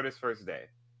even start his first day.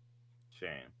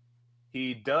 Shame.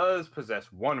 He does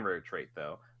possess one rare trait,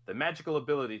 though, the magical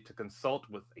ability to consult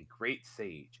with a great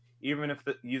sage, even if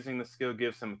using the skill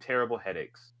gives him terrible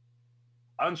headaches.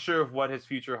 Unsure of what his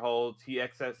future holds, he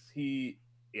accesses the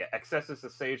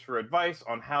sage for advice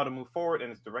on how to move forward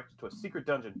and is directed to a secret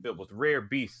dungeon filled with rare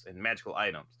beasts and magical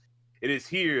items. It is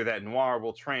here that Noir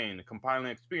will train,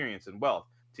 compiling experience and wealth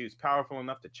till he's powerful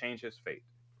enough to change his fate.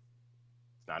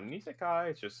 It's not an isekai,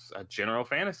 it's just a general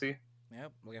fantasy.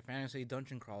 Yep, like a fantasy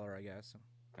dungeon crawler, I guess.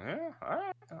 Yeah, all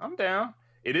right, I'm down.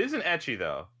 It is an ecchi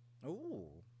though. Ooh,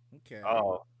 okay.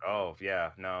 Oh,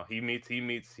 yeah. No, he meets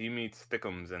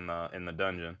Thickums in the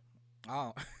dungeon.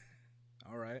 Oh,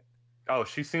 all right. Oh,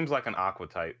 she seems like an aqua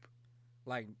type.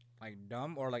 Like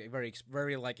dumb or like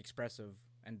very like expressive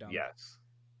and dumb. Yes.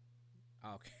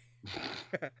 Okay.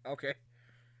 Okay.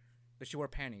 Does she wear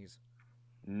panties?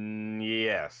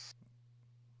 Yes.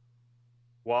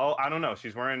 Well, I don't know.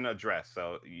 She's wearing a dress,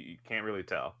 so you can't really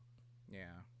tell.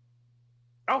 Yeah.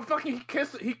 Oh, fucking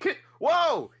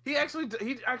Whoa! He actually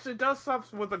does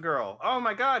stuff with a girl. Oh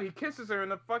my god, he kisses her in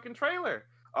the fucking trailer.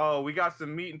 Oh, we got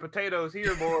some meat and potatoes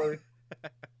here, boy.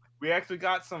 We actually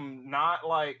got some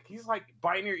he's like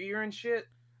biting your ear and shit.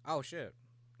 Oh shit.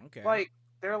 Okay. Like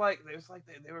they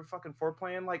were fucking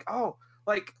foreplaying.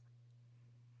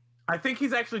 I think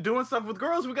he's actually doing stuff with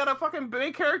girls. We got a fucking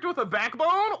main character with a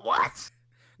backbone. What?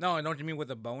 No, I know what you mean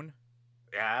with a bone.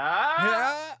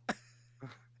 Yeah.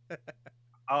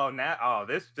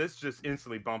 This just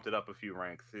instantly bumped it up a few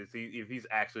ranks. If he's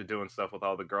actually doing stuff with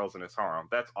all the girls in his harem,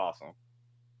 that's awesome.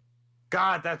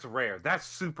 God, that's rare. That's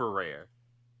super rare.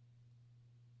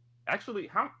 Actually,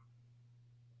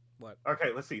 What?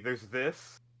 Okay, let's see. There's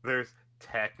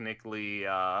technically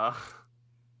a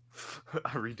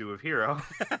redo of Hero.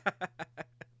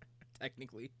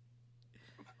 Technically.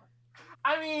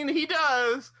 I mean, he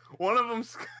does. One of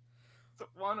them's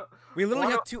We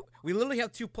literally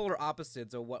have two polar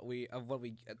opposites of what we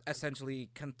essentially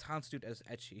can constitute as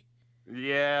ecchi.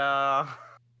 Yeah.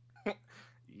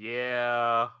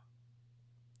 Yeah.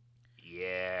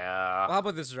 Well, how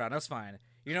about this round? That's fine.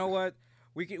 You know what?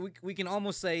 We can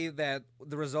almost say that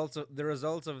the results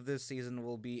of this season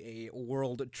will be a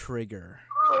world trigger.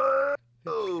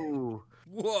 Oh.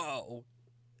 Whoa.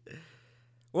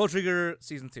 World Trigger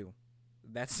Season 2.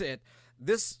 That's it.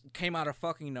 This came out of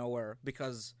fucking nowhere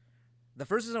because the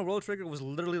first season of World Trigger was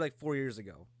literally like 4 years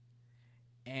ago.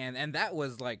 And that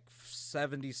was like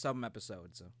 70-some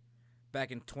episodes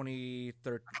back in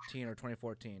 2013 or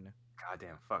 2014.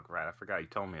 Goddamn fuck, right. I forgot you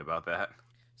told me about that.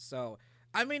 So,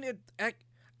 I mean, I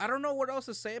don't know what else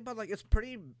to say about, like, it's a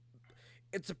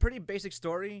pretty basic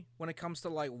story when it comes to,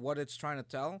 like, what it's trying to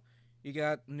tell. You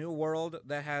got New World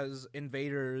that has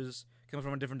invaders coming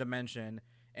from a different dimension,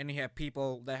 and you have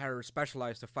people that are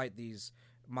specialized to fight these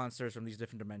monsters from these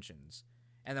different dimensions.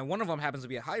 And then one of them happens to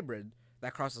be a hybrid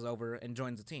that crosses over and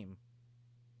joins the team.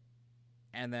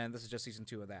 And then this is just season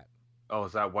 2 of that. Oh,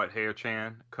 is that White Hair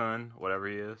Kun, whatever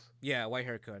he is? Yeah, White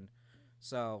Hair Kun.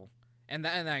 So, and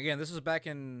then again, this is back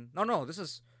in this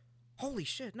is holy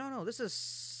shit. No, this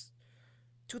is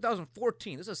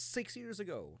 2014. This is 6 years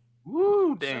ago.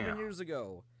 Woo, damn. 7 years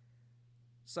ago.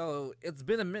 So it's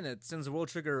been a minute since World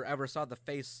Trigger ever saw the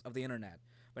face of the internet,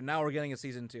 but now we're getting a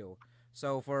season 2.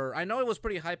 So I know it was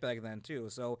pretty hype back then too.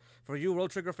 So for you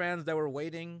World Trigger fans that were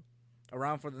waiting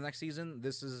around for the next season,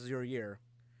 this is your year,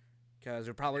 because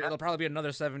it'll probably be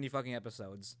another 70 fucking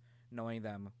episodes, knowing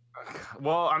them.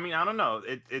 Well, I mean, I don't know.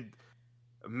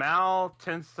 Mal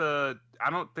tends to. I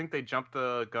don't think they jump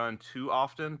the gun too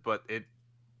often, but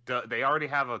they already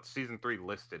have a season 3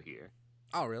 listed here.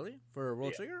 Oh, really? For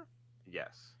World Trigger?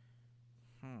 Yes.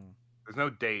 Hmm. There's no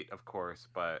date, of course,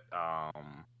 but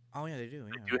oh yeah, they do.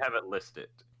 Yeah. They do have it listed,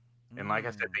 and like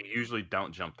I said, they usually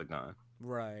don't jump the gun.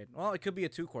 Right. Well, it could be a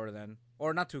 2-core then,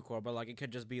 or not 2-core, but like it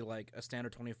could just be like a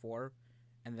standard 24,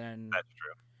 and then that's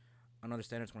true. Another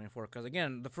standard 24. Because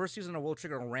again, the first season of World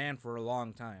Trigger ran for a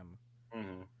long time,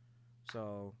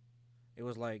 so it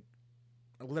was like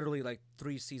literally like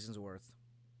 3 seasons worth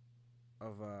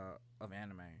of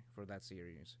anime for that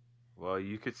series. Well,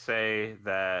 you could say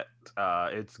that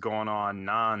it's going on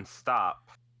non-stop.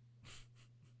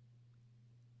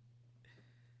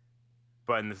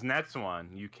 But in this next one,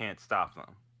 you can't stop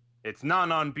them. It's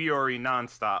non Biori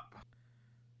non-stop.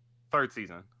 3rd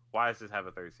season. Why does this have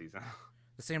a 3rd season?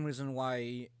 The same reason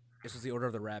why this is the Order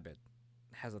of the Rabbit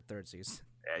has a 3rd season.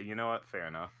 Yeah, you know what? Fair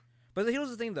enough. But here's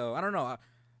the thing, though. I don't know.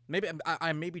 Maybe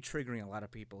I may be triggering a lot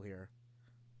of people here,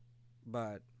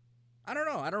 but I don't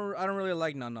know. I don't really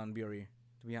like Non Biori,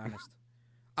 to be honest.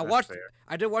 I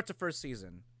did watch the first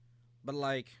season, but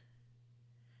like,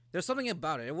 there's something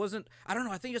about it. It wasn't. I don't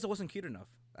know. I think it wasn't cute enough.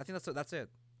 I think that's it.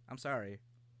 I'm sorry.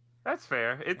 That's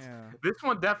fair. This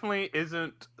one definitely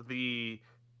isn't the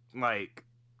like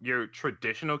your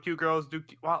traditional cute girls do.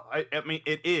 Well, I mean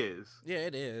it is. Yeah,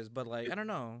 it is. But like, I don't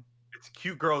know. It's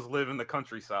cute girls live in the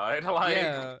countryside. Like,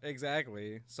 yeah,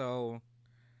 exactly. So,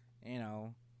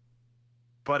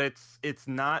 but it's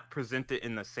not presented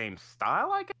in the same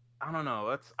style. I guess. I don't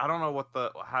know. I don't know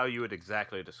how you would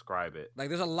exactly describe it. Like,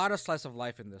 there's a lot of slice of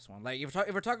life in this one. Like, if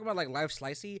we're talking about like life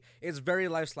slicey, it's very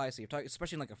life slicey.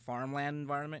 Especially in like a farmland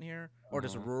environment here, or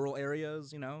just rural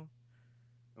areas.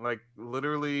 Like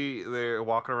literally, they're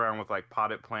walking around with like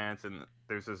potted plants, and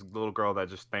there's this little girl that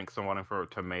just thanks someone for a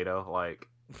tomato. Like,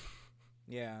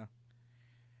 yeah.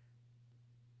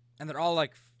 And they're all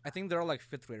like, I think they're all like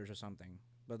 5th graders or something.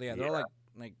 But yeah, they're all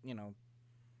like.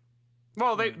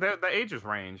 Well, the ages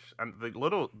range, and the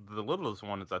littlest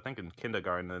one is I think in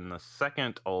kindergarten, and the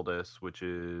second oldest, which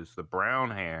is the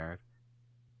brown haired,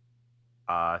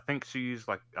 I think she's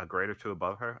like a grade or 2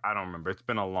 above her. I don't remember. It's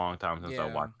been a long time since I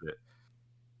watched it.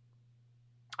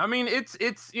 I mean, it's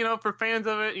for fans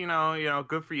of it,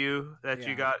 good for you that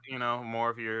you got more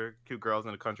of your cute girls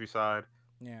in the countryside.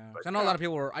 Yeah, I know a lot of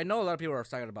people were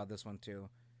excited about this one too.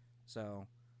 So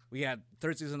we had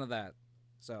 3rd season of that.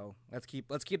 So let's keep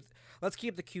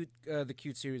the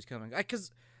cute series coming.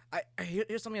 Because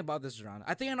here's something about this, John.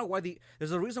 I think I know why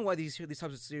there's a reason why these types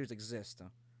of series exist,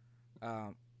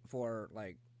 for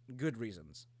like good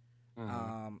reasons.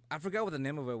 I forgot what the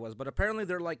name of it was, but apparently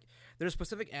there's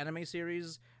specific anime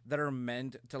series that are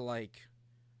meant to like,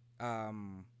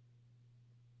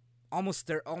 almost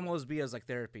be as like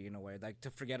therapy in a way, like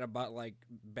to forget about like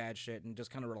bad shit and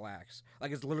just kind of relax.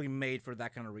 Like it's literally made for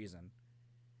that kind of reason.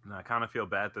 And I kind of feel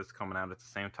bad that's coming out at the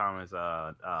same time as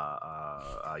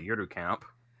Yuru Camp.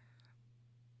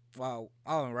 Wow.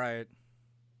 Oh, right.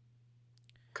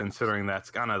 Considering that's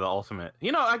kind of the ultimate.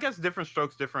 I guess different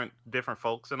strokes, different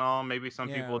folks and all. Maybe some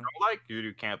people don't like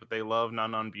Yuru Camp, but they love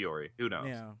Non Biori. Who knows?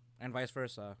 Yeah, and vice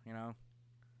versa,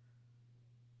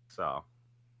 So.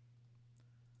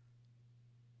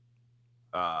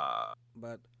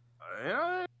 But.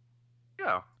 Yeah.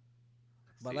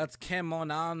 But let's come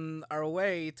on our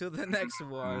way to the next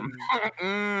one.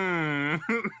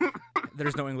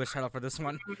 There's no English title for this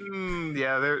one.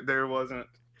 Yeah, there wasn't.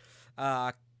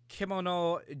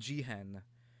 Kimono Jihen.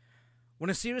 When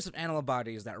a series of animal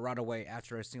bodies that rot away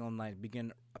after a single night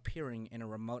begin appearing in a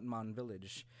remote mountain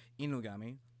village,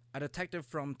 Inugami, a detective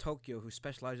from Tokyo who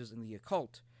specializes in the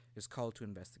occult, is called to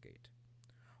investigate.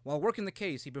 While working the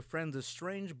case, he befriends a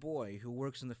strange boy who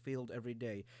works in the field every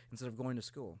day instead of going to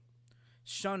school.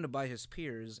 Shunned by his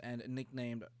peers and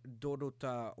nicknamed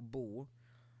Dorota Bu,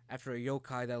 after a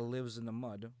yokai that lives in the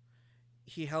mud,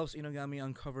 he helps Inugami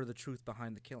uncover the truth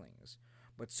behind the killings.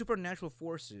 but supernatural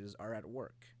forces are at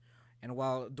work. And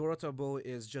while Dorotabo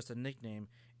is just a nickname,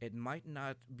 it might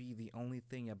not be the only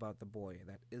thing about the boy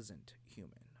that isn't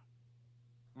human.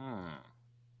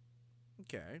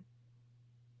 Okay.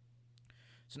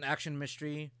 It's an action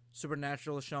mystery,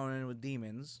 supernatural shonen with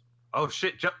demons. Oh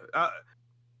shit,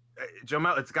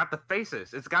 Jomel, it's got the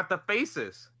faces. It's got the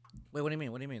faces. Wait, what do you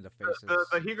mean? What do you mean the faces?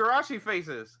 The Higurashi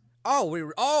faces. Oh,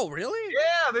 really?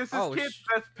 Yeah, there's this kid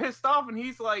that's pissed off, and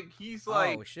he's like,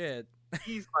 oh shit,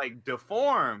 he's like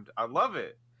deformed. I love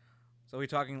it. So we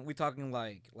talking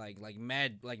like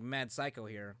mad psycho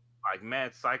here. Like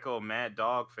mad psycho, mad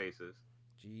dog faces.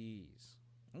 Jeez.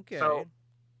 Okay. So,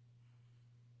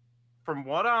 from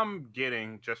what I'm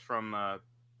getting, just from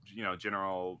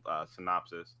general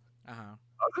synopsis,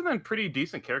 other than pretty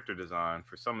decent character design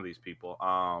for some of these people,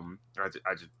 I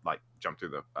just like jumped through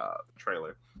the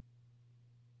trailer.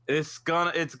 It's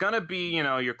gonna be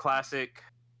your classic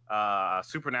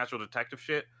supernatural detective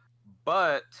shit,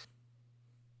 but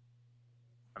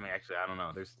I mean, actually, I don't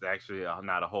know. There's actually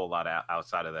not a whole lot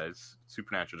outside of that. It's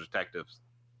supernatural detectives,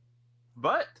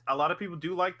 but a lot of people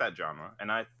do like that genre,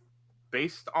 and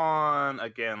based on,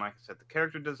 again, like I said, the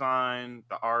character design,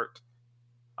 the art,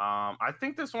 I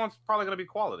think this one's probably gonna be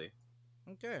quality.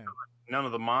 Okay. None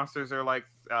of the monsters are like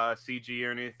CG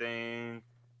or anything.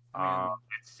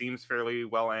 It seems fairly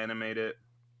well animated.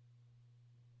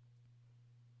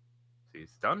 See,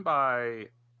 it's done by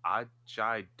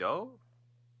Ajay Do.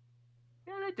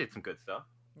 Yeah, they did some good stuff.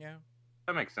 Yeah,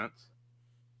 that makes sense.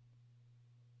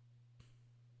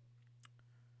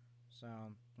 So,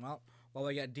 well, while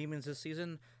we got demons this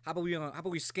season, how about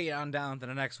we skate on down to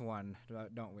the next one,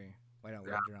 don't we? Why don't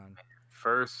we, John?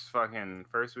 First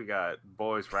we got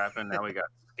boys rapping. Now we got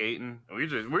skating.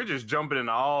 We're just jumping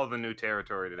into all the new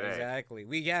territory today. Exactly.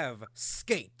 We have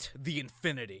Skate the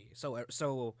Infinity. So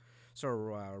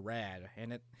rad,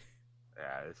 and it.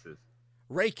 Yeah, this is.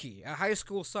 Reiki, a high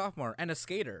school sophomore and a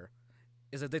skater,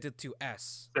 is addicted to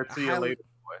S. See you later,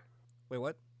 boy. Wait,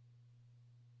 what?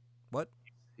 What?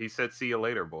 He said, "See you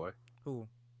later, boy." Who?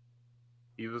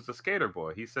 He was a skater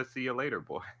boy. He said, "See you later,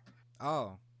 boy."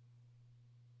 Oh.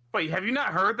 Wait, have you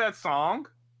not heard that song?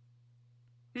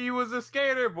 He was a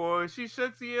skater boy. She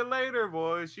said, "See you later,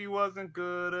 boy." She wasn't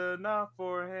good enough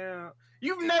for him.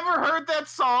 You've never heard that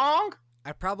song?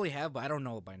 I probably have, but I don't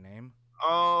know it by name.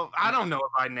 Oh, I don't know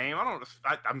it by name.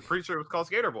 I'm pretty sure it was called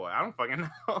Skater Boy. I don't fucking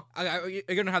know.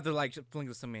 You're gonna have to like link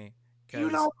this to me. You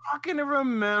don't fucking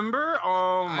remember?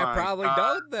 Oh my! I probably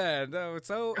don't then. No,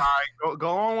 so. All right,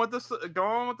 go on with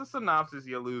the synopsis,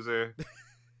 you loser.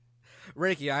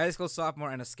 Reiki, a high school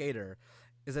sophomore and a skater,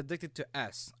 is addicted to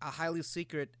S, a highly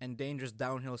secret and dangerous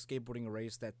downhill skateboarding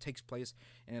race that takes place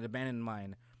in an abandoned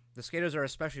mine. The skaters are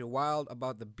especially wild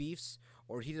about the beefs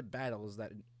or heated battles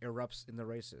that erupts in the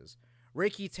races.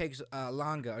 Reiki takes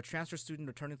Langa, a transfer student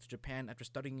returning to Japan after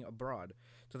studying abroad,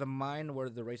 to the mine where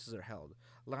the races are held.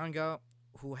 Langa,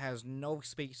 who has no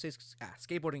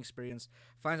skateboarding experience,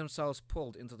 finds himself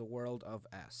pulled into the world of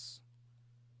S.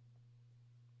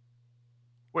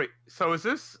 Wait, so is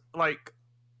this like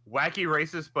wacky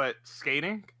races but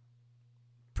skating?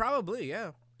 Probably,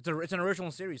 yeah. It's an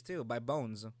original series too, by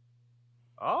Bones.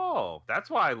 Oh, that's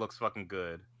why it looks fucking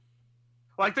good.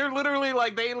 Like they literally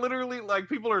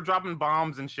people are dropping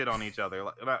bombs and shit on each other.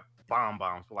 Like not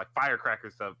bombs, but like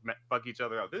firecrackers to fuck each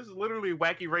other up. This is literally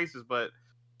wacky races but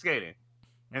skating.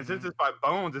 And since it's by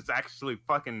Bones, it's actually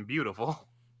fucking beautiful.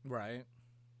 Right.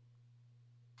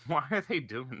 Why are they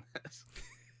doing this?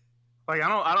 Like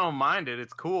I don't mind it.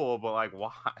 It's cool, but like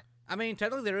why? I mean,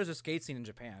 technically there is a skate scene in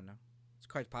Japan. It's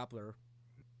quite popular.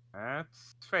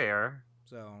 That's fair.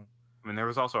 So. I mean, there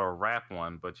was also a rap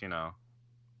one, but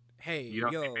hey, you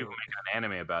don't see people make an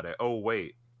anime about it. Oh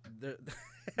wait.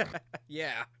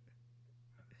 Yeah.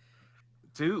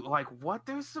 Dude, like what?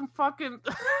 There's some fucking.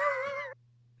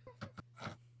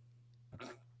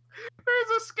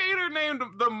 There's a skater named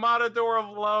the Matador of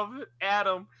Love,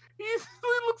 Adam. He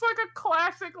looks like a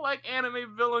classic like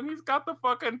anime villain. He's got the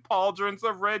fucking pauldrons,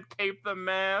 the red cape, the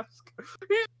mask.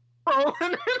 He's rolling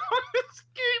in on his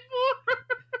skateboard.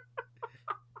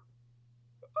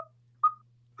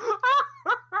 What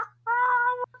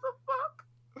the fuck?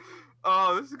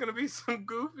 Oh, this is gonna be some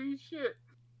goofy shit.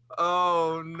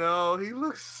 Oh no, he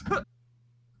looks.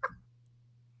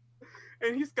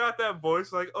 And he's got that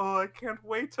voice like, "Oh, I can't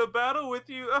wait to battle with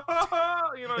you." He's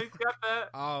got that.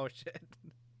 Oh shit.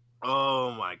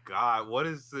 Oh my god, what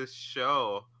is this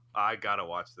show? I gotta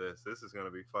watch this. This is gonna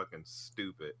be fucking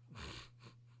stupid.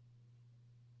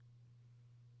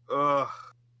 Ugh.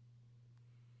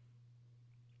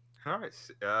 All right.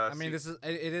 I mean,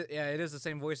 it is the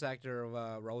same voice actor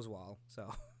of Roswell,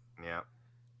 so. Yeah.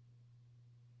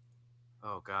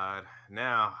 Oh God!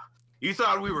 Now you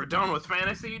thought we were done with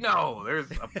fantasy? No, there's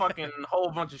a fucking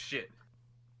whole bunch of shit.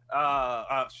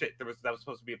 Shit. That was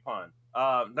supposed to be a pun.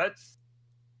 Uh, let's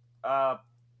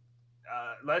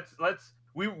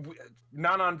we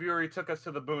Non Fury took us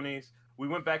to the boonies. We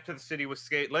went back to the city with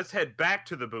Skate. Let's head back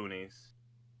to the boonies,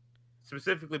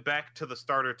 specifically back to the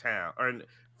starter town, or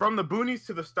from the boonies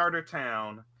to the starter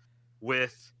town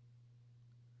with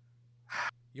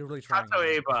You're really trying.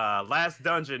 Katoeba, Last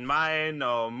Dungeon, Mae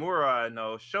no Mura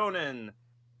no Shonen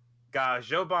ga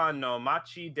Joban no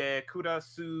Machi de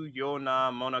Kurasu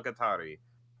Yona Monogatari,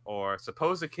 or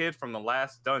suppose a kid from the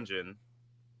last dungeon,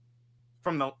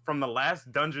 from the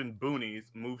last dungeon boonies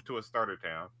moved to a starter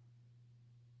town.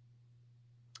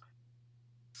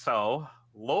 So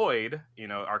Lloyd,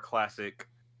 our classic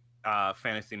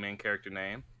fantasy main character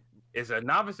name, is a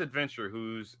novice adventurer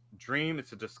whose dream is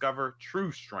to discover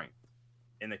true strength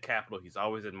in the capital he's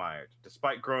always admired,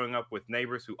 despite growing up with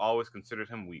neighbors who always considered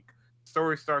him weak. The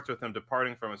story starts with him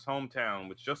departing from his hometown,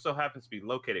 which just so happens to be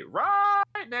located right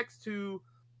next to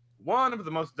one of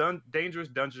the most dangerous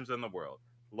dungeons in the world.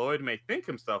 Lloyd may think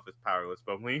himself as powerless,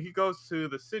 but when he goes to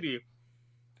the city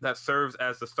that serves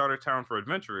as the starter town for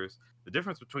adventurers, the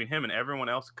difference between him and everyone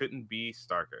else couldn't be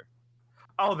starker.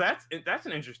 Oh, that's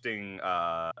an interesting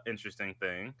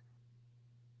thing.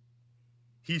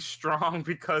 He's strong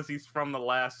because he's from the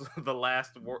last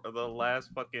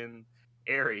fucking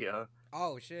area.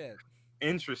 Oh shit.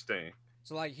 Interesting.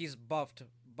 So like he's buffed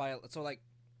by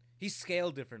he's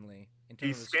scaled differently in terms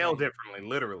He's of scaled strength. differently,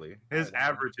 literally. His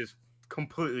average is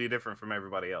completely different from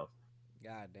everybody else.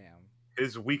 God damn.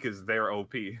 His weak is their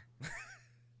OP.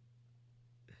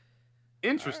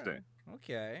 Interesting. Right.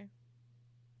 Okay.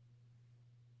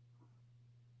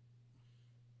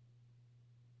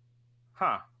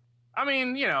 Huh. I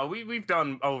mean, we've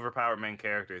done overpowered main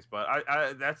characters, but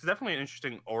I that's definitely an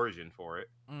interesting origin for it.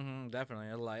 Definitely.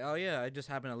 It's like, oh yeah, I just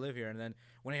happen to live here, and then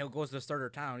when he goes to the starter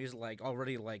town, he's like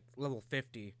already like level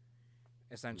 50,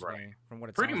 essentially, Right. from what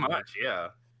it Pretty sounds much, like. yeah.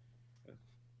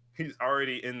 He's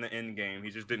already in the end game. He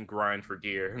just didn't grind for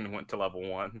gear and went to level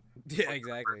 1. Yeah,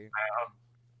 exactly.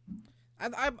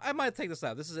 I might take this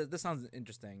up. This sounds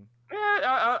interesting.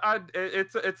 Yeah,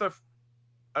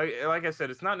 like I said,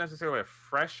 it's not necessarily a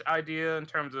fresh idea in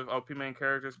terms of OP main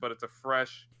characters, but it's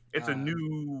a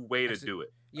new way to do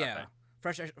it. Yeah,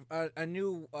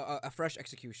 a fresh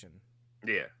execution.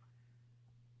 Yeah.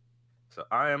 So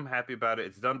I am happy about it.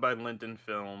 It's done by Linden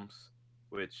Films,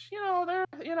 which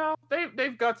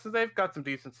they've got some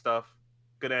decent stuff.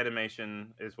 Good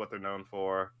animation is what they're known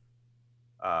for.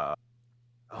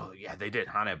 Oh yeah, they did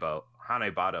Hanebado,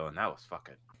 and that was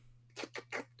fucking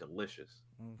delicious.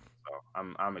 So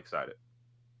I'm excited.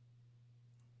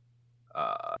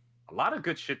 A lot of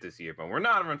good shit this year, but we're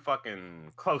not even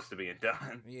fucking close to being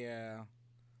done. Yeah.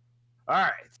 All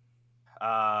right.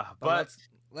 But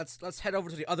let's head over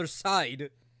to the other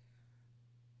side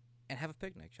and have a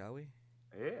picnic, shall we?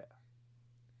 Yeah.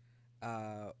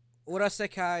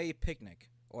 Urasekai Picnic,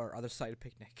 or Other Side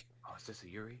Picnic. Oh, is this a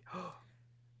Yuri?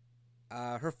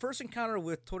 Her first encounter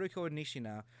with Toriko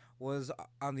Nishina was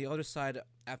on the other side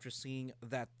after seeing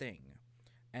That Thing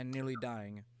and nearly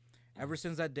dying. Ever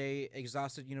since that day,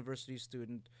 exhausted university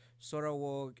student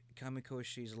Sorawo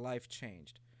Kamikoshi's life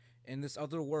changed. In this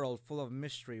other world full of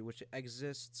mystery which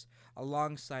exists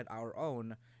alongside our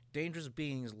own, dangerous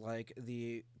beings like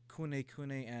the Kune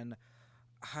Kune and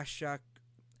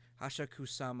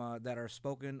Hashaku-sama that are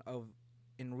spoken of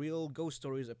in real ghost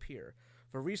stories appear.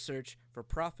 For research, for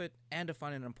profit, and to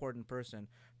find an important person,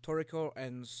 Toriko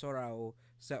and Sorao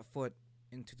set foot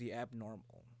into the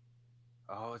abnormal.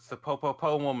 Oh, it's the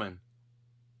Po woman.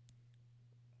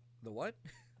 The what?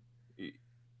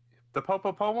 The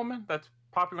Po woman that's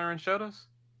popular in Shotas?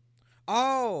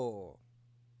 Oh!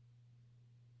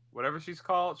 Whatever she's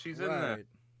called, she's in there.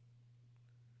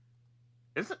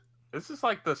 This is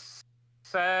like the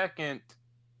second...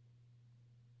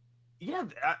 Yeah,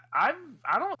 I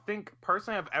don't think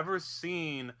personally I've ever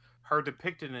seen her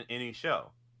depicted in any show.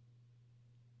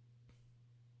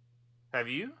 Have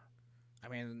you? I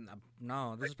mean,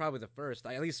 no. This is probably the first.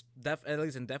 At least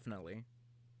indefinitely.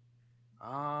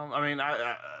 I mean,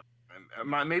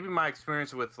 maybe my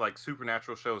experience with like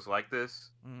supernatural shows like this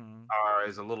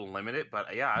is a little limited,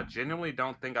 but yeah, I genuinely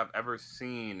don't think I've ever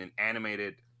seen an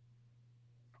animated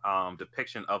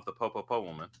depiction of the Po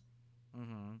woman.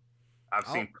 I've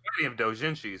seen plenty of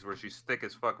doujinshis where she's thick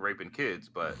as fuck raping kids,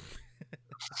 but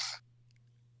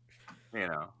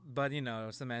But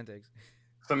semantics.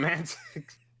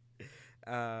 Semantics.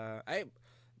 My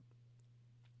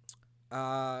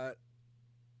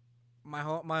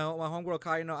homegirl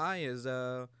Kai no Ai is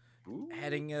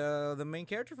heading the main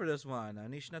character for this one,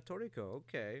 Nishina Toriko.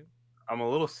 Okay. I'm a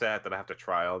little sad that I have to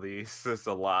try all these. It's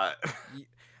a lot.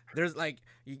 There's like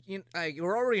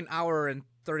we're already an hour and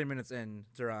 30 minutes in,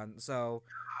 Duran. So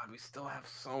God, we still have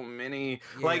so many.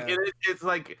 Yeah. Like it's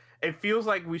like it feels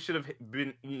like we should have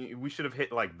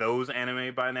hit like those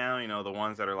anime by now. You know, the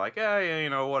ones that are like, yeah, you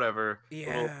know, whatever. Yeah.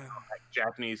 Little, like,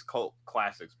 Japanese cult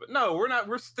classics. But no, we're not.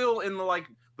 We're still in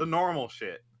the normal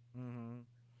shit. Mm-hmm.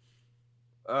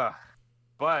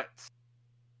 But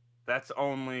that's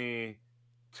only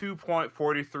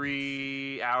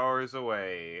 2.43 hours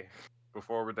away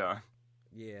before we're done.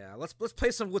 Yeah, let's play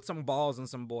with some balls and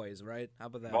some boys, right? How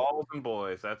about that? Balls and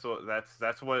boys. That's what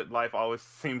life always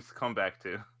seems to come back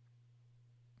to.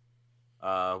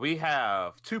 We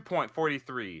have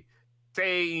 2.43.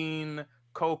 Sein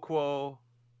Kokuo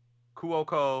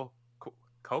Kuoko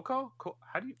Coco?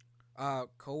 How do you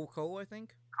Koko, I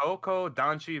think. Koko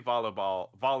Danchi Volleyball.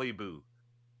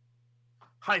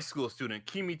 High school student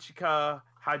Kimichika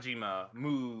Hajima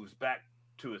moves back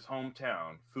to his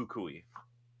hometown, Fukui,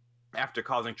 after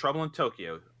causing trouble in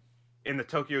the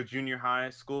Tokyo Junior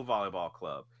High School Volleyball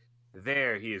Club.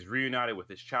 There, he is reunited with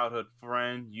his childhood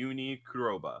friend Uni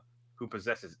Kuroba, who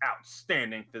possesses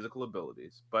outstanding physical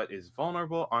abilities, but is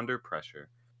vulnerable under pressure.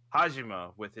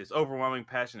 Hajima, with his overwhelming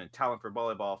passion and talent for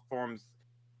volleyball, forms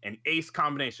an ace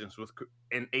combination with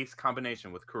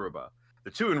Kuroba.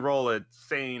 The two enroll at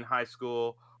Sein High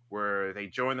School, where they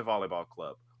join the volleyball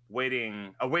club.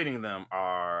 Awaiting them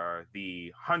are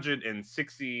the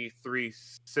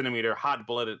 163-centimeter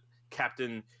hot-blooded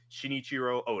Captain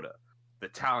Shinichiro Oda, the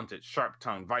talented,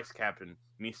 sharp-tongued vice captain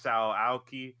Misao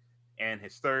Aoki, and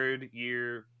his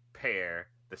third-year pair,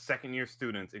 the second-year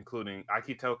students, including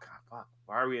Akito. Fuck,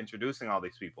 why are we introducing all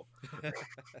these people?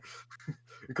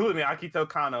 Including Akito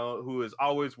Kano, who is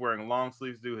always wearing long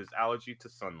sleeves due to his allergy to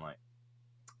sunlight.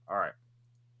 All right.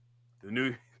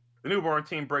 The newborn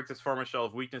team breaks its former shell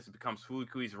of weakness and becomes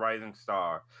Fukui's rising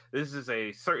star. This is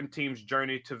a certain team's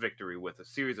journey to victory, with a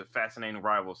series of fascinating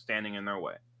rivals standing in their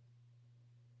way.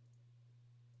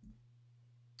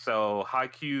 So,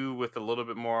 Haikyuu with a little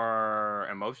bit more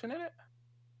emotion in it?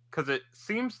 Because it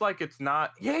seems like it's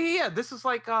not... Yeah. This is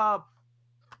like,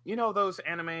 you know those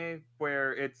anime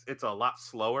where it's a lot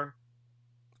slower?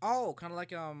 Oh, kind of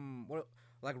like,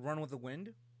 like Run with the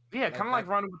Wind? Yeah, kind of like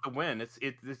Running with the Wind. It's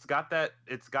got that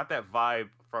vibe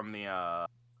from the like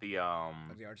the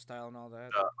art style and all that.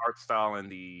 The art style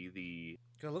and the.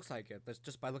 Cause it looks like it. That's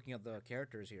just by looking at the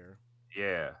characters here.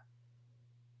 Yeah.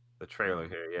 The trailer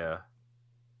here, yeah.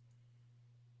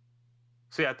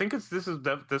 So yeah, I think this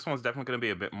one's definitely going to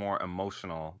be a bit more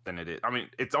emotional than it is. I mean,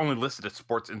 it's only listed as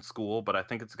sports in school, but I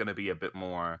think it's going to be a bit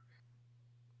more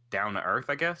down to earth,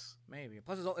 I guess. Maybe.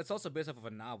 Plus, it's also based off of a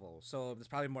novel, so there's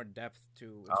probably more depth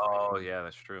to. Writing. Yeah,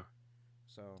 that's true.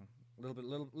 So a little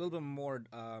bit more,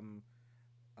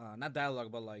 not dialogue,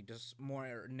 but like just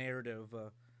more narrative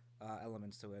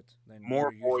elements to it than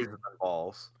more boys than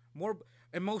balls. More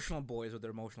emotional boys with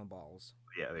their emotional balls.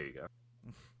 Yeah, there you go.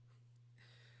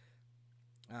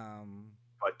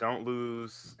 But don't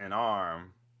lose an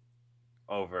arm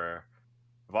over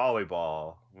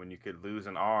volleyball when you could lose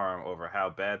an arm over how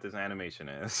bad this animation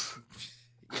is.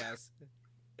 Yes.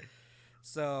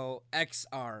 So,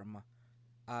 X-Arm.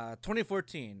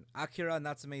 2014, Akira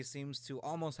Natsume seems to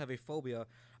almost have a phobia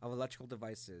of electrical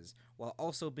devices, while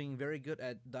also being very good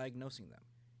at diagnosing them.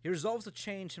 He resolves to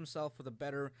change himself for the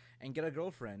better and get a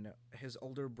girlfriend his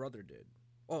older brother did.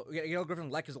 Oh, get a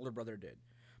girlfriend like his older brother did.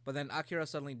 But then Akira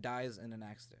suddenly dies in an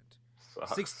accident.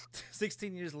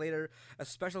 16 years later, a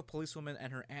special policewoman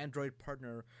and her android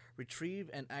partner retrieve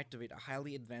and activate a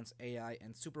highly advanced AI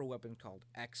and super weapon called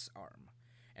X-Arm,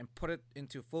 and put it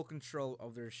into full control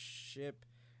of their ship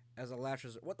as a last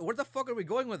resort. Where the fuck are we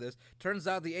going with this? Turns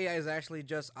out the AI is actually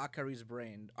just Akira's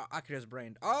brain.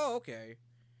 Oh, okay.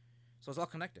 So it's all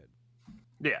connected.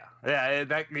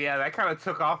 That kind of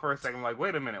took off for a second. I'm like,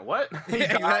 wait a minute, what?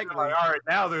 Exactly. Like, all right,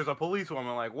 now there's a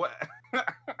policewoman. Like, what?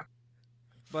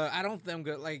 But I don't think I'm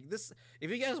good. Like this, if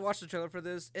you guys watch the trailer for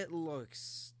this, it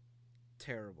looks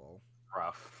terrible.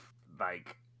 Rough,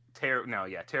 like No,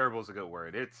 yeah, terrible is a good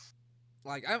word. It's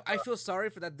like I feel sorry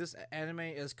for that. This anime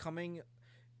is coming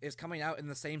out in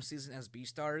the same season as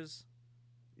Beastars.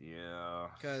 Yeah,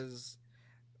 because.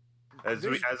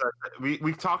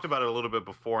 We talked about it a little bit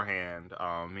beforehand,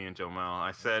 me and Jomel.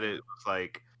 I said it was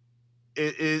like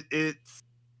it's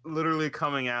literally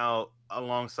coming out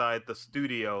alongside the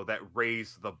studio that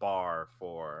raised the bar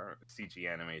for CG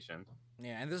animation.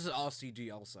 Yeah, and this is all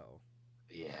CG also.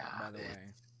 Yeah, by the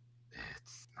way,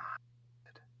 it's not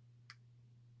good.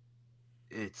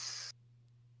 It's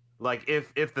Like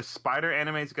if the spider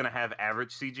anime is gonna have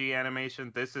average CG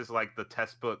animation, this is like the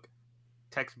textbook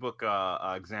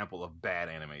example of bad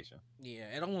animation. Yeah,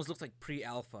 it almost looks like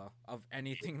pre-alpha of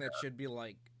anything that should be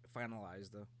like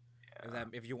finalized. Yeah.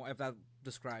 If that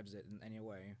describes it in any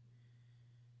way.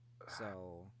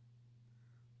 So,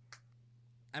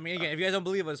 I mean, again, if you guys don't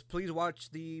believe us, please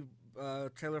watch the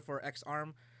trailer for X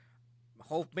Arm.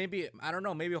 Maybe I don't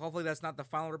know. Maybe hopefully that's not the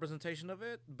final representation of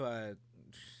it, but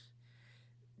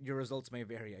your results may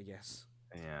vary, I guess.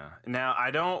 Yeah. Now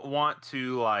I don't want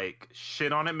to like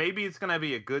shit on it. Maybe it's gonna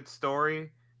be a good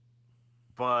story,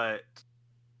 but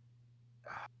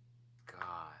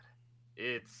God,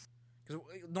 it's Because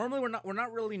normally we're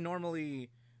not really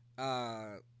normally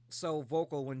so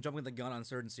vocal when jumping the gun on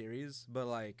certain series, but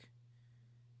like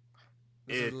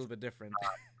this is a little bit different.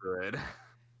 good.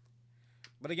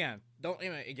 But again, you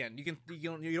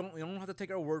don't have to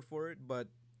take our word for it, but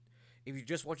if you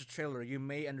just watch a trailer, you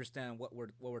may understand what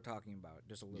we're talking about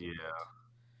just a little bit.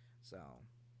 So,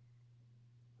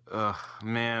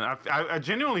 Man, I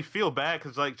genuinely feel bad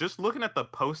because like just looking at the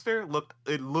poster,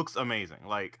 it looks amazing.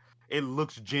 Like it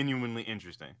looks genuinely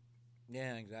interesting.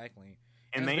 yeah, exactly.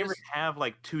 And they even have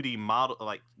like 2D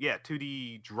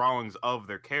 2D drawings of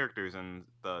their characters and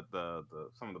the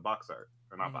some of the box art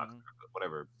or not box art, but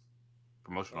whatever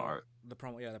promotional art. The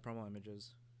promo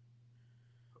images.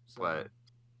 So, But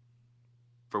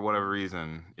for whatever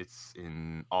reason, it's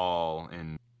all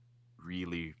in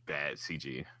really bad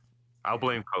CG. I'll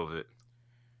blame COVID.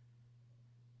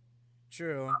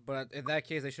 True, but in that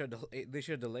case, they should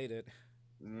have delayed it.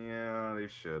 Yeah, they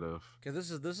should have. Because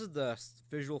this is the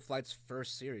Visual Flight's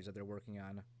first series that they're working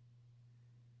on.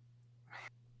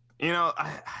 You know,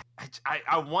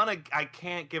 I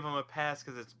can't give them a pass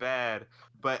because it's bad,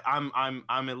 but I'm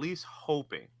at least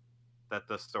hoping that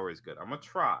the story's good. I'm gonna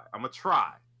try. I'm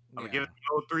gonna give it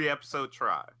a 3-episode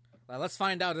try. Let's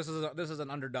find out. This is an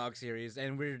underdog series,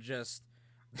 and we're just.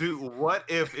 Dude, what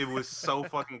if it was so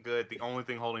fucking good? The only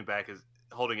thing holding it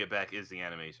back is the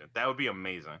animation. That would be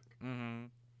amazing. Mm-hmm.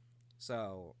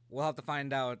 So we'll have to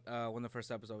find out when the first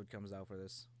episode comes out for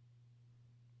this.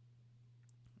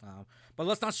 But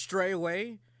let's not stray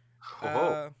away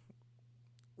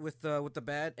with the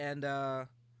bad and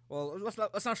well, let's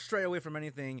not stray away from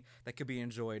anything that could be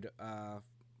enjoyed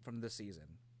from this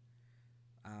season.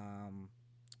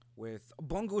 With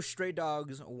Bungo Stray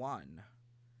Dogs 1,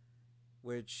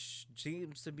 which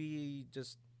seems to be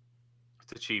just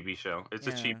it's a chibi show. It's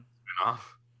a chibi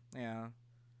spin-off. Yeah.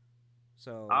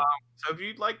 So so if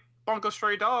you like Bungo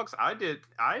Stray Dogs, I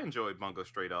enjoyed Bungo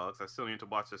Stray Dogs. I still need to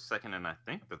watch the second and I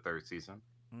think the third season.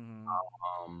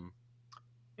 Mm-hmm.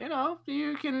 You know,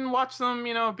 you can watch them,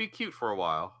 you know, be cute for a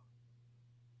while.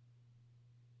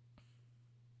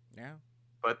 Yeah.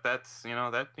 But that's,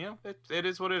 it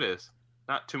is what it is.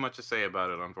 Not too much to say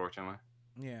about it, unfortunately.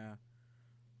 Yeah.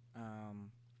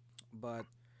 But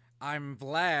I'm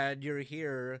glad you're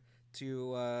here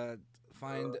to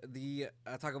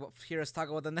hear us talk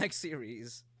about the next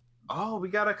series. Oh, we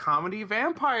got a comedy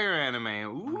vampire anime.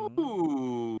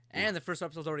 Ooh. And the first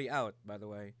episode's already out, by the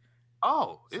way.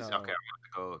 Oh, okay. I'm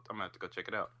gonna have to go check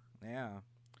it out. Yeah.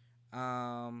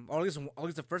 Or at least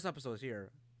the first episode's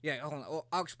here. Yeah, hold on.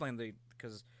 I'll explain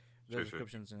because the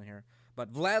description's in here.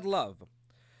 But Vlad Love.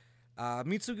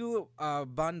 Mitsugu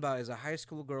Banba is a high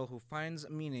school girl who finds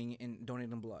meaning in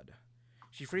donating blood.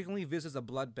 She frequently visits a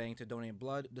blood bank to donate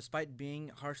blood, despite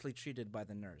being harshly treated by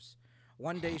the nurse.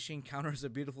 One day, she encounters a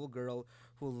beautiful girl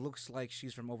who looks like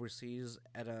she's from overseas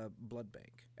at the blood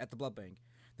bank.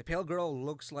 The pale girl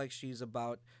looks like she's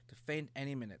about to faint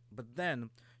any minute, but then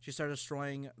she starts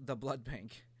destroying the blood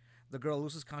bank. The girl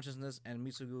loses consciousness, and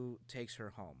Mitsugu takes her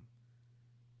home.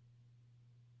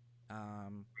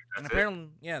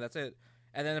 That's it.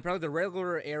 And then apparently the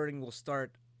regular airing will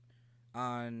start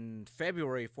on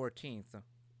February 14th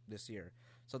this year.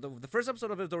 So the first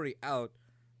episode of it is already out,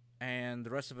 and the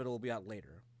rest of it will be out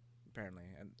later, apparently.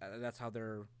 And that's how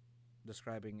they're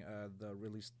describing the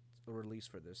release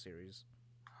for this series.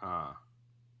 Huh.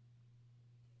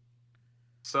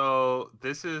 So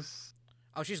this is...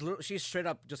 Oh, she's straight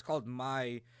up just called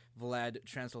My Vlad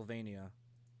Transylvania.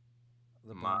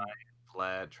 My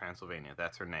Vlad Transylvania.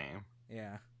 That's her name.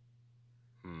 Yeah.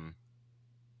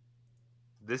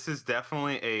 This is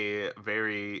definitely a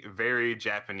very, very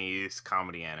Japanese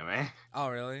comedy anime. Oh,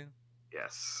 really?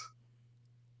 Yes.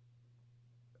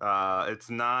 It's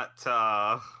not.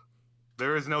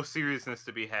 There is no seriousness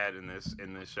to be had in this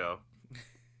show.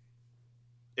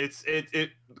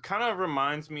 It kind of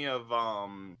reminds me of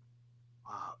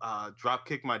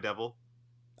Dropkick My Devil.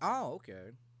 Oh,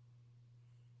 okay.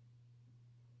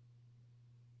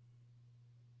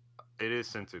 It is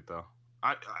censored though.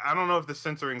 I don't know if the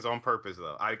censoring's on purpose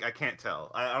though. I can't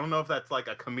tell. I don't know if that's like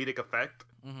a comedic effect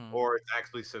or it's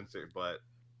actually censored. But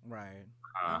right.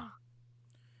 Well,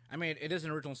 I mean, it is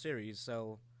an original series,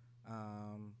 so.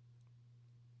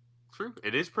 True.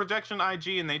 It is Projection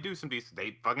IG, and they do some decent.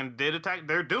 They fucking did Attack.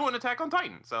 They're doing Attack on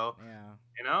Titan, so yeah.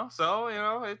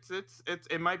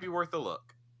 It might be worth a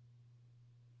look.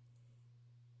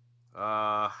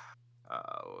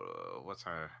 What's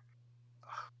her?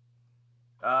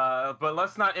 But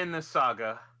let's not end this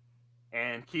saga,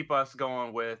 and keep us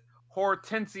going with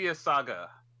Hortensia Saga,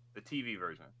 the TV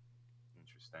version.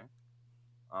 Interesting.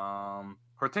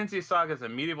 Hortensia Saga is a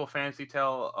medieval fantasy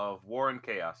tale of war and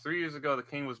chaos. 3 years ago, the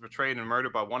king was betrayed and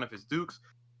murdered by one of his dukes,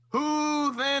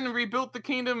 who then rebuilt the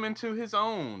kingdom into his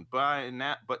own. But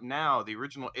now, the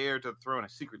original heir to the throne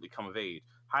has secretly come of age,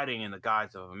 hiding in the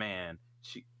guise of a man.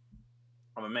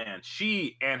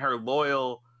 She and her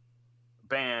loyal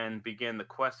band begin the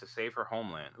quest to save her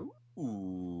homeland.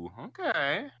 Ooh,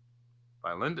 okay.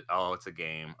 By Linda. Oh, it's a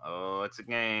game.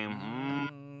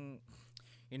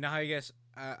 You know how you guys,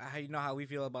 how we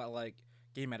feel about like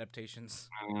game adaptations.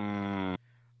 Hold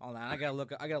on, I gotta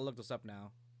look this up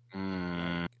now.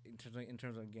 Like, in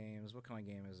terms of games, what kind of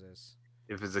game is this?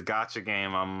 If it's a gacha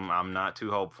game, I'm not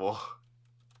too hopeful.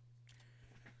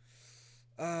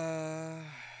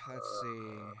 Let's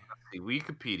see.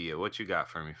 Wikipedia, what you got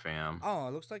for me, fam? Oh,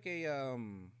 it looks like a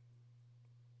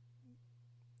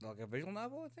visual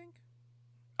novel, I think.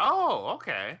 Oh,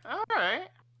 okay, all right.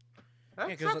 Yeah,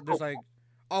 because there's like,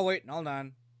 oh wait, hold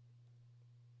on.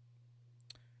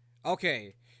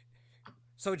 Okay,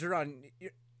 so Jerron,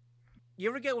 you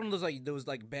ever get one of those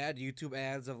bad YouTube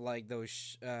ads of like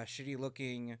those shitty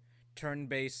looking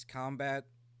turn-based combat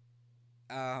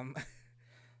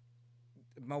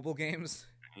mobile games?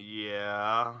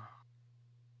 Yeah.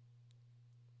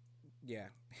 Yeah.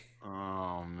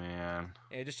 Oh man.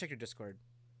 Yeah, just check your Discord.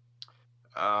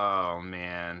 Oh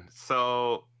man.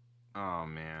 So. Oh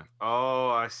man. Oh,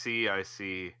 I see.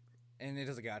 And it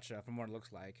is a gacha from what it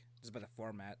looks like, just by the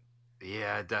format.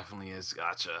 Yeah, it definitely is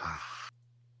gacha.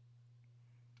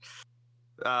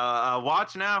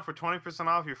 Watch now for 20%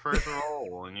 off your first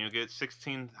roll, and you get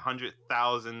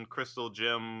 1,600,000 crystal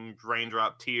gem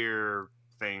raindrop tier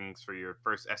things for your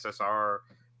first SSR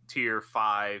tier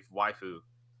 5 waifu,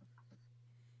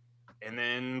 and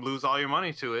then lose all your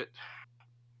money to it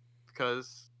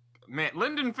because, man,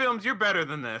 Linden Films, you're better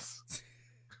than this.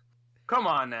 Come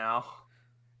on now.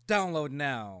 Download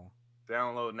now.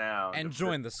 And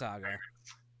join the saga.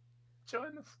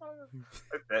 Join the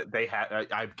saga. They have.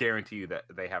 I guarantee you that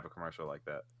they have a commercial like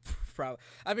that. Probably.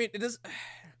 I mean, it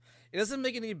doesn't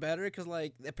make it any better because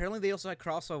like apparently they also had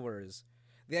crossovers.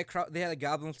 They had a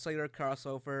Goblin Slayer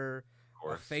crossover,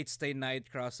 a Fate Stay Night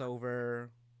crossover.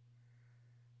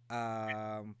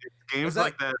 Games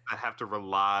like that have to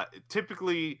rely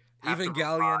typically.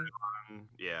 Evangelion.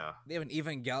 Yeah. They have an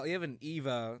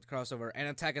Eva crossover and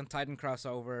Attack on Titan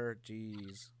crossover.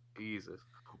 Jesus.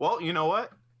 Well, you know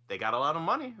what? They got a lot of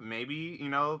money. Maybe,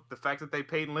 the fact that they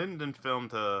paid Linden Film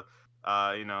to,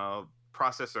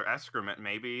 process their excrement,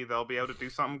 maybe they'll be able to do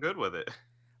something good with it.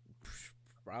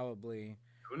 Probably.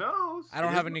 Who knows? I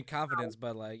don't have any confidence,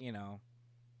 but like,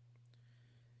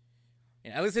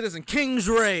 at least it isn't King's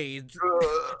Raid.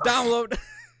 Download.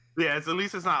 Yeah, at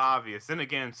least it's not obvious. Then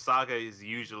again, Saga is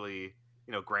usually,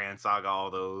 Grand Saga,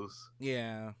 all those.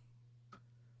 Yeah.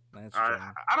 That's true.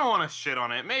 I don't want to shit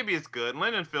on it. Maybe it's good.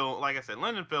 Linden Film, like I said,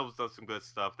 Linden Film's done some good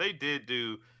stuff. They did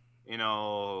do,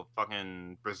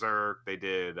 fucking Berserk. They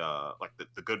did, like,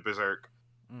 the good Berserk.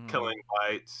 Killing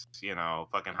Bites,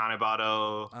 fucking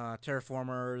Hanebado.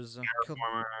 Terraformers.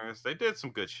 They did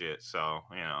some good shit, so,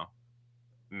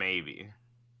 maybe.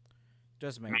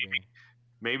 Just maybe.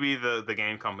 Maybe the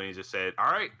game company just said,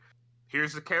 all right,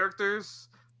 here's the characters.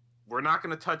 We're not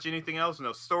going to touch anything else.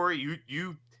 No story.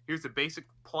 Here's the basic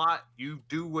plot. You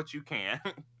do what you can.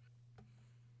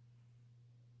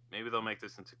 Maybe they'll make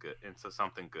this into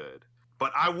something good.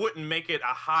 But I wouldn't make it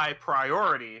a high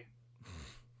priority.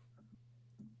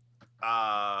 But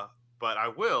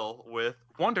I will with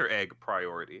Wonder Egg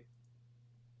priority.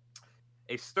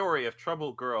 A story of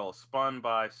troubled girl spun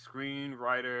by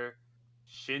screenwriter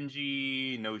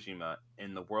Shinji Nojima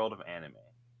in the world of anime.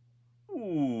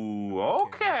 Ooh,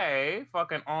 okay.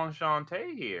 Fucking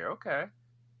enchanté here. Okay.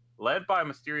 Led by a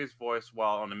mysterious voice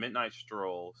while on a midnight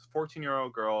stroll,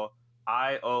 14-year-old girl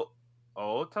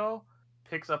Oto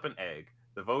picks up an egg.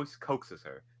 The voice coaxes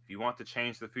her. If you want to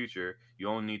change the future, you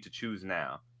only need to choose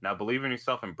now. Now believe in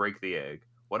yourself and break the egg.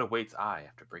 What awaits I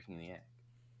after breaking the egg?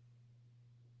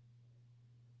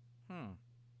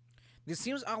 This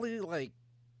seems oddly like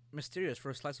mysterious for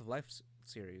a slice of life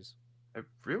series. It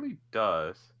really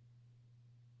does.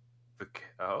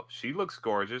 Oh, she looks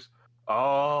gorgeous.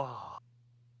 Oh,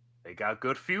 they got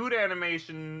good food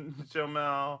animation,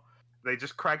 Jamel. They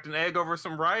just cracked an egg over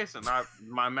some rice, and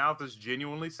my mouth is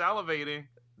genuinely salivating.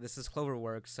 This is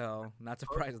Cloverworks, so not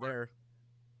surprised there.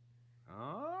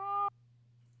 Oh,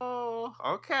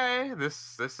 okay.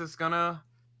 This one's gonna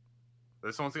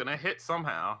hit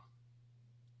somehow.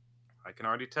 I can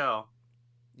already tell.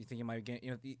 You think you might get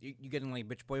you getting like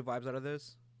bitch boy vibes out of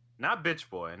this? Not bitch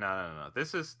boy. No.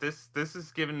 This is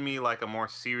giving me like a more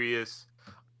serious.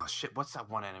 Oh shit! What's that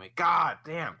one anime? God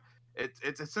damn!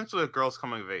 It's essentially a girl's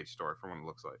coming of age story from what it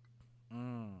looks like.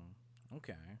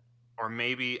 Okay. Or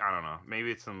maybe I don't know.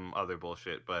 Maybe it's some other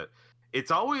bullshit. But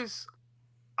it's always,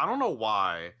 I don't know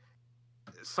why.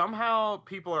 Somehow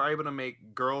people are able to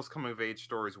make girls coming of age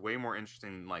stories way more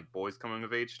interesting than like boys coming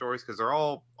of age stories because they're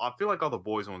all. I feel like all the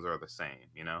boys ones are the same.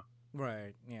 You know.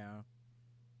 Right. Yeah.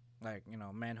 Like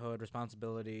manhood,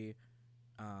 responsibility.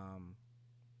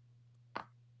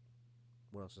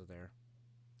 What else is there?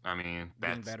 I mean,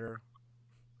 being better.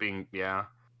 Yeah,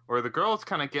 or the girls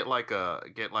kind of get like a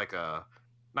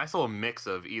nice little mix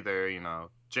of either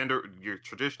gender, your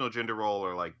traditional gender role,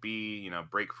 or like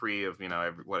break free of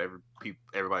whatever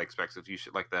everybody expects of you,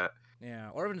 shit like that.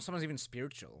 Yeah, or even someone's even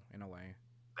spiritual in a way.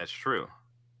 That's true.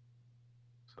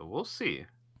 So we'll see.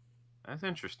 That's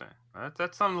interesting.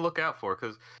 That's something to look out for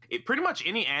because it pretty much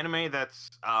any anime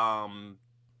that's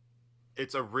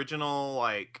its original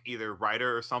like either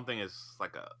writer or something is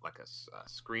like a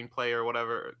screenplay or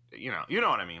whatever. You know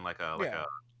what I mean, like a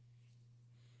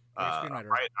screenwriter.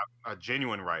 A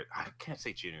genuine writer. I can't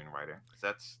say genuine writer.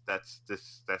 That's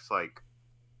like.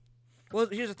 Well,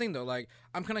 here's the thing though. Like,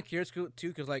 I'm kind of curious too,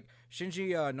 because like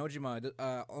Shinji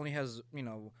Nojima only has they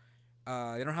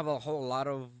don't have a whole lot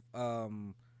of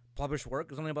published work.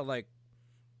 It's only about like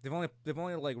they've only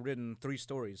like written 3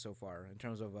 stories so far in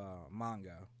terms of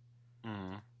manga.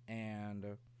 Mm-hmm.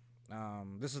 And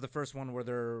this is the first one where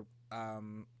they're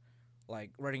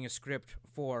like writing a script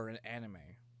for an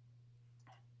anime.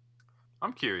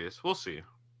 I'm curious. We'll see.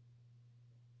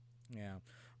 Yeah,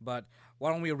 but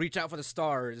why don't we reach out for the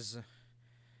stars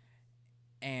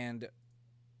and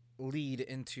lead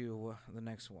into the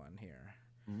next one here?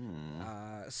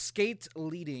 Skate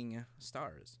leading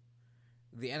stars.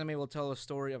 The anime will tell a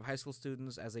story of high school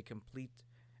students as they compete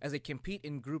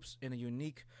in groups in a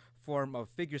unique form of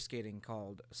figure skating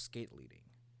called skate leading.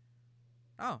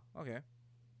 Oh, okay.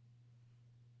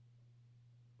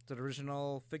 It's an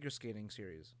original figure skating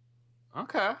series.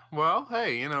 Okay. Well,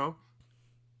 hey,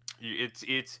 it's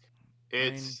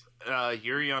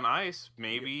Yuri on Ice.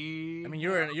 Maybe. I mean,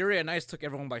 Yuri on Ice took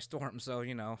everyone by storm, so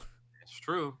It's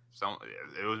true.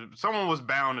 Someone was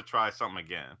bound to try something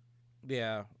again.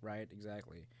 Yeah. Right.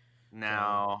 Exactly.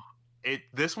 Now,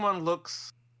 this one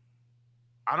looks.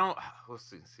 Let's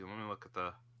see. Let me look at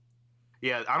the.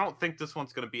 Yeah, I don't think this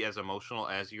one's gonna be as emotional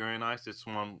as Yuri on Ice. This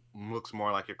one looks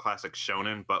more like your classic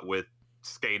shonen, but with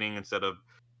skating instead of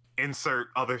insert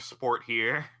other sport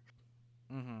here.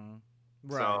 Mm-hmm.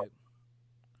 Right. So,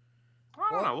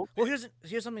 I don't know. Well, here's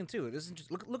something too. This is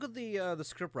just look at the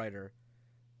script writer,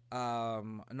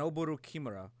 Noboru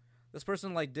Kimura. This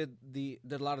person like did a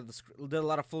lot of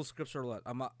full scripts for what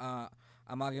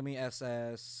Amagami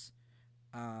SS,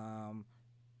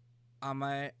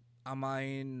 Amai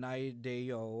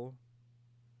Naideo.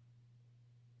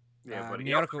 Yeah, but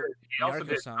he also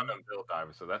did Bill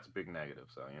Diver, so that's a big negative.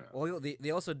 So Well, they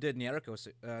also did the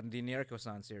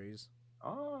Nyarko-san series.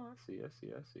 Oh, I see.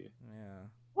 Yeah.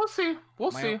 We'll see.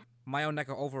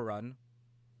 Mayoneka Overrun.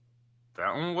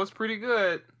 That one was pretty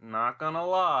good. Not gonna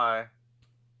lie.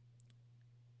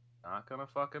 Not gonna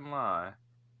fucking lie.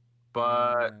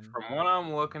 But from what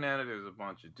I'm looking at, there's a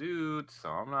bunch of dudes, so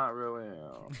I'm not really.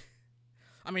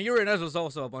 I mean, Yuri on Ice was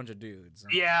also a bunch of dudes.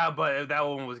 Yeah, but that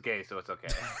one was gay, so it's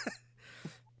okay.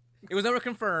 It was never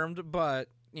confirmed, but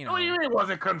What do you mean it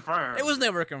wasn't confirmed? It was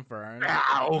never confirmed.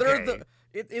 Ah, okay.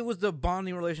 It was the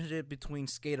bonding relationship between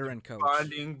skater and coach.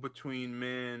 Bonding between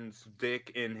men's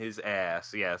dick in his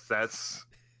ass. Yes, that's.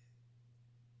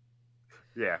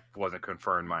 Yeah, wasn't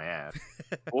confirmed my ass.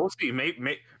 We'll see.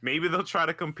 Maybe they'll try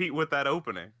to compete with that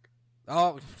opening.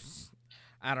 Oh,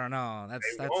 I don't know. That's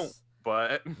won't,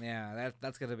 but yeah,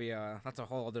 that's gonna be that's a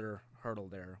whole other hurdle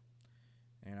there.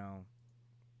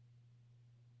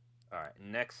 All right,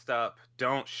 next up,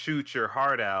 Don't Shoot Your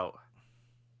Heart Out.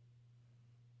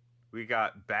 We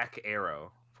got Back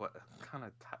Arrow. What kind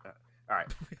of? All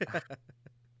right.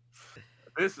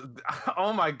 This,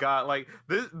 oh my god! Like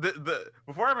this, the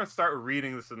before I even start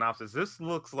reading the synopsis, this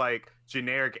looks like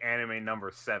generic anime number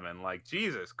 7. Like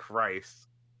Jesus Christ!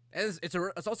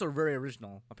 It's also very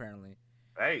original, apparently.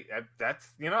 Hey,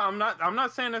 that's I'm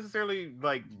not saying necessarily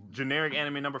like generic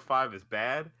anime number 5 is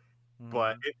bad,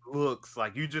 but it looks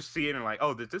like you just see it and like,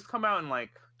 oh, did this come out in like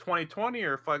 2020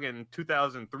 or fucking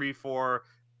 2003, 4,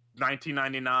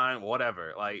 1999,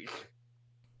 whatever. Like,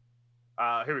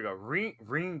 here we go.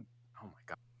 Oh my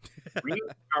god,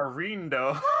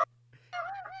 Ringarindo.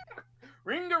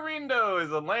 Ringarindo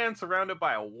is a land surrounded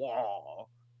by a wall.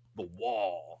 The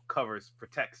wall covers,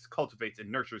 protects, cultivates, and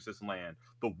nurtures this land.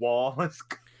 The wall is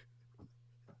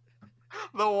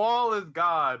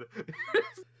God.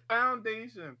 It's the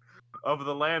foundation of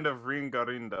the land of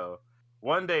Ringarindo.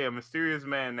 One day, a mysterious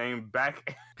man named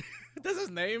Back... That's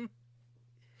his name?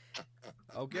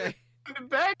 Okay.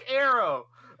 Back Arrow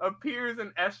appears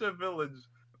in Esha village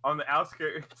on the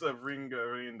outskirts of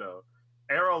Ringarindo.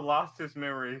 Arrow lost his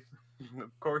memories.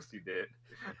 Of course he did.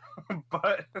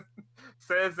 But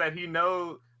says that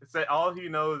all he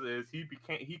knows is he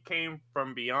came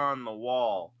from beyond the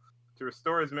wall. To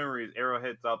restore his memories, Arrow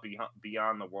heads out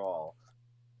beyond the wall,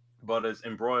 but is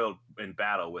embroiled in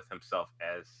battle with himself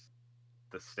as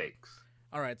the stakes.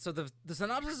 All right, so the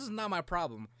synopsis is not my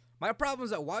problem. My problem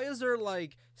is that why is there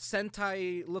like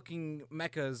Sentai looking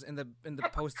mechas in the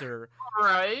poster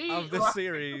of the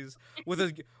series with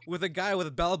a guy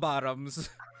with bell bottoms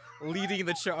leading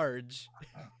the charge?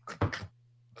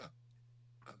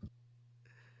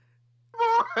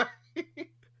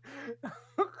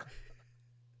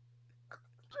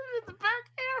 The back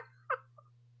hair.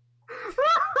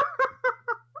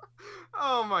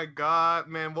 Oh my god,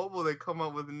 man! What will they come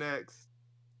up with next?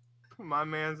 My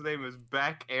man's name is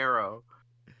Back Arrow.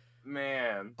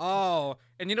 Man. Oh,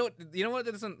 and you know what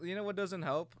doesn't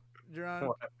help,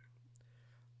 Jerron?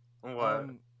 What?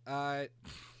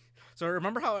 So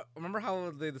remember how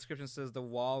the description says the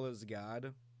wall is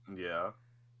God? Yeah.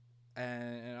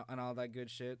 And all that good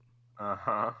shit.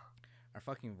 Uh-huh. Our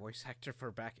fucking voice actor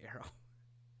for Back Arrow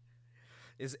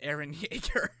is Eren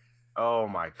Yeager. Oh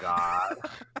my god.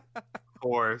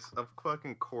 Of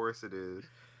fucking course it is.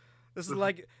 This is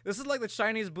like the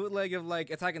Chinese bootleg of like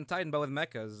Attack on Titan, but with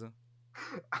mechas.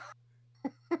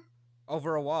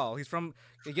 Over a wall. He's from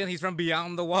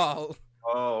beyond the wall.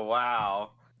 Oh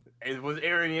wow. Was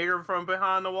Eren Yeager from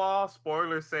behind the wall?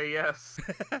 Spoilers say yes.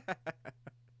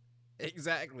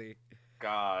 Exactly.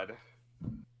 God.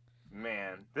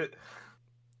 Man.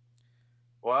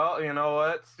 Well, you know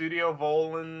what? Studio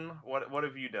Volan, what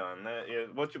have you done?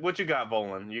 What you got,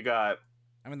 Volan? You got...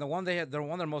 I mean, the one they're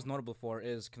most notable for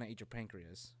is Can I Eat Your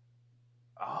Pancreas?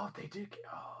 Oh, they did.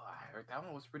 Oh, I heard that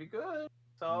one was pretty good.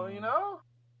 So, you know,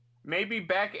 maybe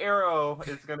Back Arrow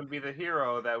is going to be the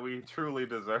hero that we truly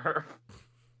deserve.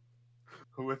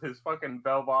 With his fucking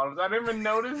bell bottoms. I didn't even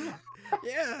notice.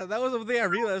 Yeah, that was the thing I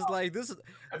realized. Like, this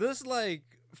like,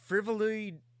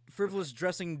 frivolous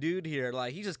dressing dude here,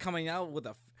 like, he's just coming out with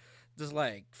just,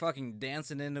 like, fucking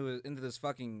dancing into this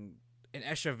fucking, in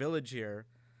Esha village here.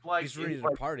 Like, he's ready to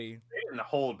party. They didn't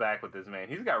hold back with this man.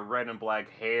 He's got red and black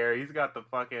hair. He's got the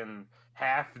fucking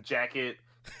half jacket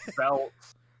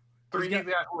belts. He's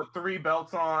got 3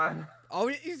 belts on. Oh,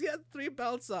 he's got 3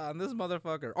 belts on. This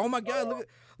motherfucker. Oh my god!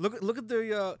 Look at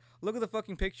the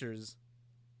fucking pictures.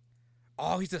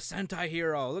 Oh, he's a Sentai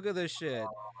hero. Look at this shit.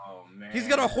 Oh man. He's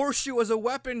got a horseshoe as a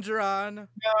weapon, John.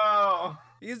 No.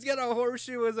 He's got a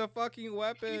horseshoe as a fucking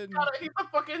weapon. He's a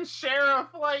fucking sheriff.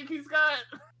 Like he's got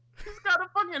a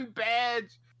fucking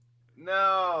badge.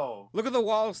 No. Look at the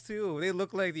walls too. They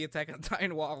look like the Attack on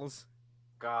Titan walls.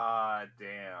 God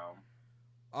damn.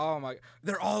 Oh my!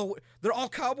 They're all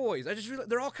cowboys. I just realized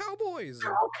they're all cowboys.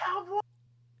 They're all cowboys.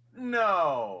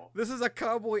 No. This is a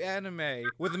cowboy anime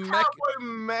with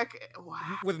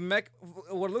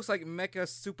what looks like mecha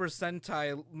Super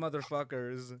Sentai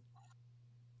motherfuckers.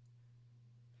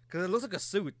 Cause it looks like a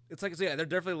suit. It's like, so yeah, they're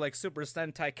definitely like Super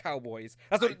Sentai cowboys.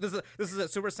 That's what this is. A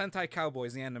Super Sentai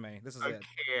cowboys, the anime. This is it.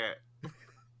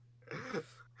 Can't.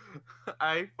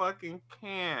 I fucking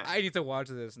can't. I need to watch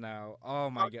this now. Oh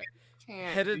my god.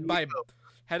 Can't. Headed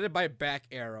by Back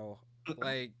Arrow.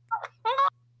 Like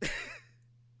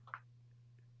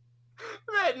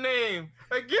that name.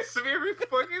 That gets me every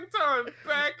fucking time.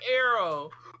 Back Arrow.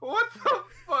 What the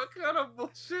fuck kind of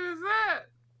bullshit is that?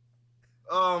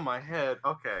 Oh my head.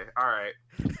 Okay. All right.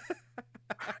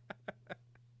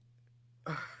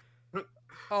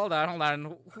 Hold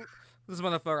on. This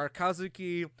motherfucker,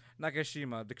 Kazuki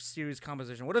Nakashima, the series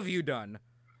composition. What have you done?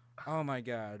 Oh my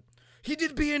god. He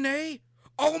did BNA?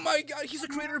 Oh my god, he's the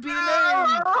creator of BNA!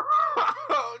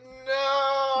 Oh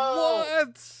no!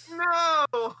 What?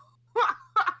 No!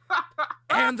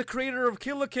 And the creator of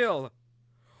Kill la Kill.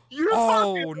 You're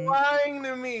fucking lying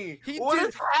to me. What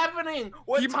is happening?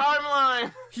 What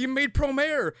timeline? He made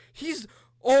Promare. He's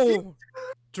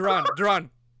Duran.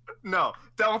 No,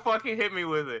 don't fucking hit me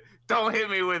with it. Don't hit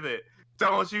me with it.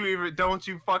 Don't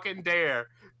you fucking dare.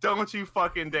 Don't you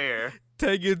fucking dare.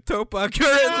 Tengen Toppa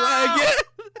current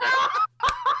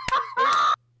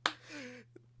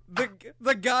leg.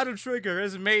 The god of Trigger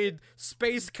has made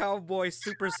Space Cowboy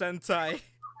Super Sentai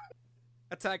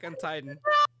Attack on Titan. No,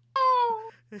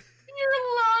 you're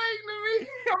lying to me.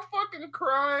 I'm fucking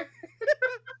crying.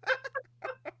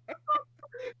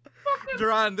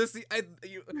 Duran,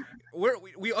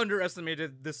 we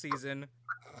underestimated this season.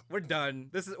 We're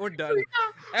done. We're done.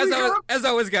 As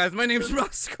always, guys. My name's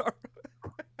Roskar.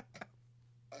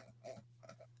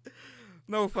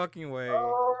 No fucking way.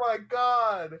 Oh my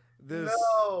god.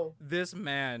 This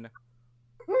man.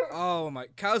 Oh my,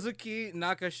 Kazuki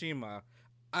Nakashima.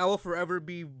 I will forever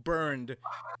be burned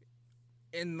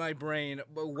in my brain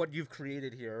by what you've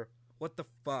created here. What the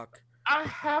fuck? I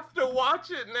have to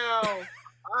watch it now.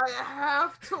 I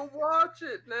have to watch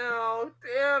it now.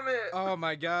 Damn it. Oh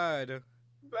my god.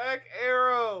 Back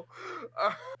Arrow.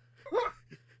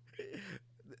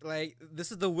 Like,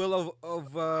 this is the will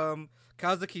of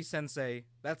Kazuki Sensei.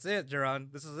 That's it, Duran.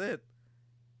 This is it.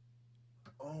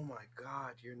 Oh my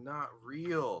god, you're not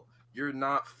real. You're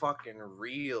not fucking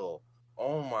real.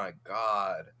 Oh my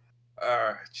god.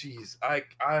 Jeez, I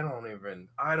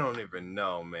don't even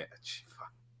know, man.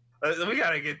 We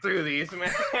gotta get through these,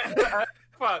 man.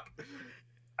 Fuck.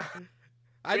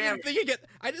 I didn't think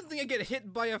I get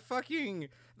hit by a fucking.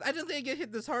 I didn't think I get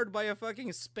hit this hard by a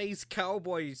fucking Space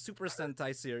Cowboy Super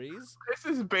Sentai series. This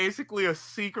is basically a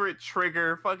secret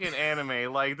Trigger fucking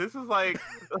anime. Like, this is like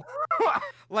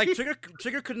like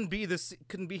Trigger couldn't be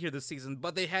here this season,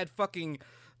 but they had fucking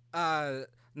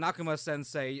Nakama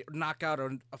Sensei knock out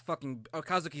or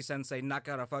Kazuki Sensei knock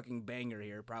out a fucking banger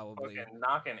here, probably. Fucking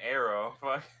knock an arrow.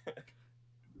 Fuck.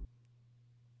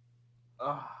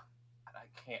 Oh,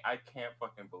 I can't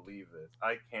fucking believe this.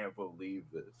 I can't believe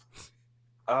this.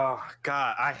 Oh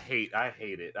god, I hate it. I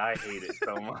hate it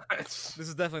so much. This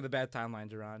is definitely the bad timeline,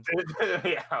 Duran.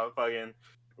 Yeah, fucking.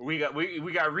 We got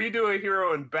Redo a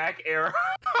Hero and Back Arrow.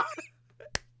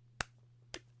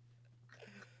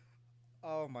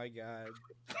 Oh my god.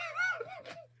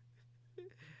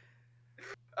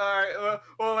 All right.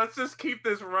 Well, let's just keep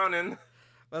this running.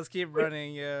 Let's keep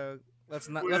running. Yeah. Let's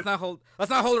not hold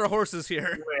our horses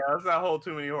here. Yeah, let's not hold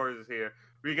too many horses here.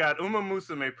 We got Uma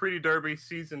Musume Pretty Derby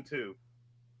Season 2.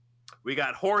 We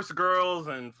got horse girls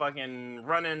and fucking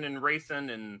running and racing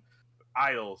and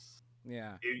idols.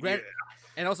 Yeah.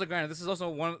 And also, granted, this is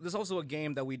also a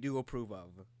game that we do approve of.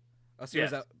 A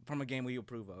series from a game we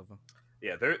approve of.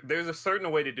 Yeah, there's a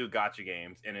certain way to do gacha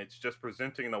games, and it's just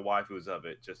presenting the waifus of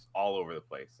it just all over the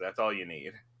place. That's all you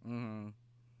need. Mm-hmm.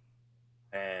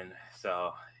 And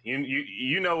so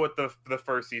you know what the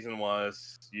first season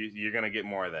was. You're gonna get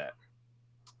more of that.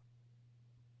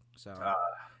 So,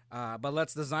 but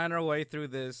let's design our way through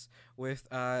this with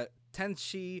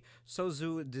Tenshi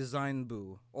Sozu Design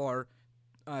Boo, or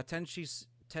Tenshi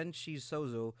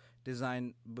Sozu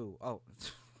Design Boo. Oh,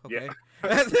 okay.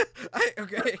 Yeah.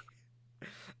 Okay.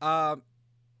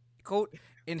 Quote,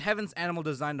 in Heaven's Animal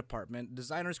Design Department,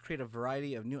 designers create a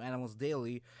variety of new animals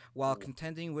daily while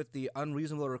contending with the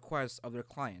unreasonable requests of their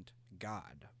client,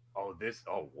 God.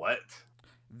 What?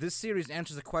 This series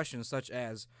answers a questions such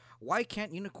as, why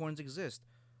can't unicorns exist?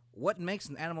 What makes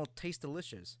an animal taste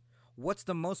delicious? What's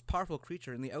the most powerful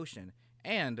creature in the ocean?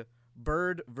 And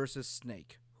bird versus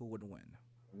snake, who would win?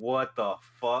 What the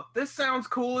fuck? This sounds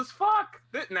cool as fuck.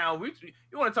 Now,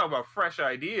 you want to talk about fresh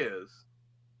ideas.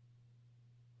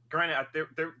 Granted,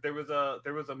 there was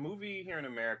a movie here in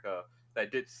America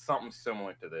that did something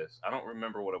similar to this. I don't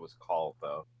remember what it was called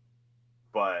though,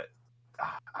 but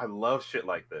I love shit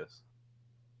like this.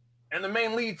 And the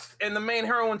main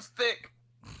heroine's thick.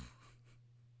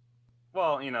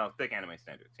 Well, thick anime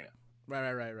standards,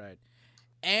 Right.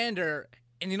 And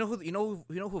you know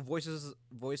who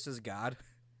voices God?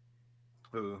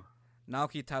 Who?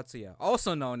 Naoki Tatsuya,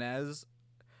 also known as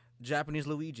Japanese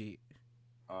Luigi.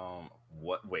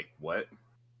 What? Wait, what?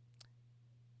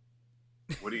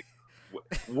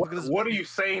 What are you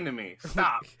saying to me?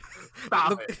 Stop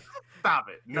it.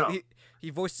 No. He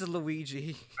voices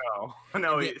Luigi.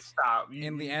 No, stop.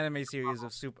 In the anime series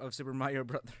of Super Mario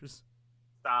Brothers.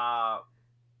 Stop.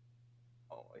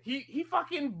 Oh, he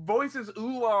fucking voices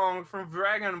Oolong from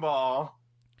Dragon Ball.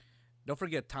 Don't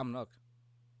forget Tom Nook.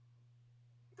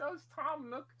 Does Tom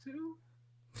Nook too?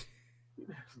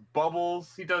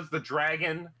 Bubbles. He does the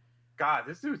dragon. God,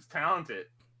 this dude's talented.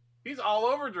 He's all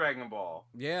over Dragon Ball.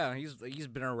 Yeah, he's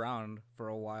been around for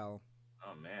a while.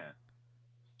 Oh man.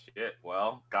 Shit.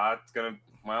 Well, God's gonna.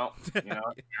 Well, fair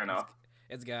enough.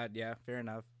 It's God. Yeah, fair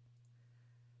enough.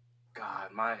 God,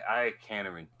 I can't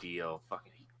even deal.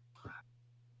 Fucking.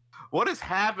 What is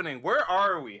happening? Where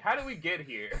are we? How did we get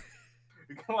here?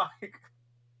 Like,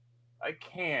 I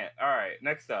can't. All right.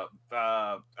 Next up.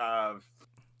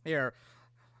 Here,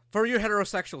 for you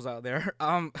heterosexuals out there,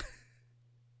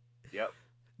 Yep.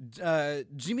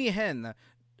 Jimmy Hen,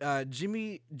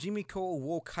 Jimmy Ko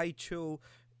wo Kaicho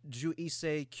Ju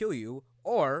Issei Kyoyu,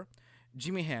 or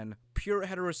Jimmy Hen, pure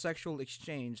heterosexual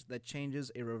exchange that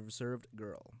changes a reserved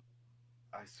girl.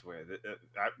 I swear that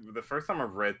the first time I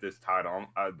read this title,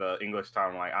 the English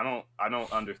title, I'm like, I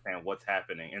don't understand what's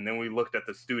happening. And then we looked at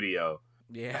the studio,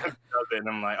 Yeah, and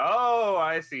I'm like, oh,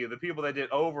 I see. The people that did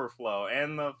Overflow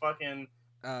and the fucking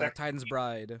Titan's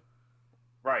Bride.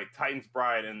 Right, Titan's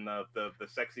Bride and the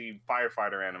sexy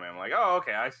firefighter anime. I'm like, oh,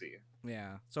 okay, I see.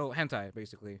 Yeah, so hentai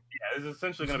basically. Yeah, it's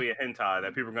essentially going to be a hentai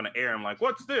that people are going to air. I'm like,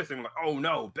 what's this? And I'm like, oh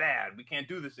no, bad. We can't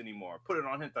do this anymore. Put it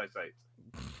on hentai sites.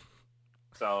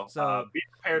 So be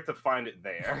prepared to find it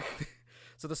there.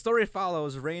 So the story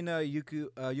follows Reina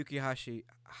Yukihashi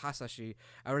Hasashi,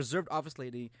 a reserved office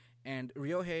lady, and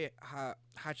Ryohei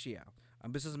Hachiya, a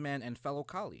businessman and fellow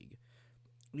colleague.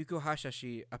 Yuko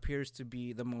Hasashi appears to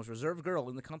be the most reserved girl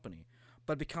in the company,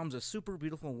 but becomes a super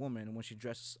beautiful woman when she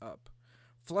dresses up.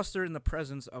 Flustered in the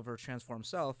presence of her transformed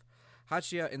self,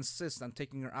 Hachiya insists on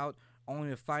taking her out, only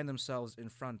to find themselves in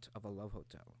front of a love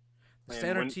hotel.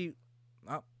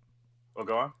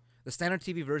 Go on. The standard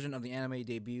TV version of the anime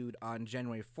debuted on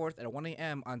January 4th at 1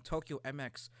 a.m. on Tokyo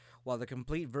MX, while the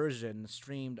complete version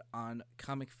streamed on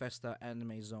Comic Festa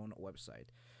Anime Zone website.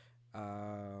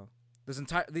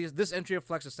 This entry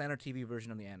reflects the standard TV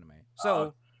version of the anime.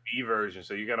 So TV version,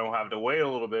 so you're gonna have to wait a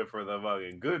little bit for the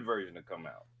fucking good version to come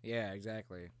out. Yeah,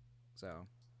 exactly. So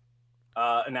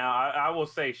now I will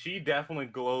say she definitely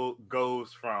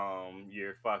goes from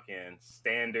your fucking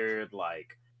standard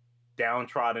like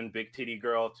downtrodden big titty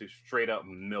girl to straight up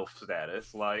MILF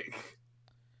status. Like,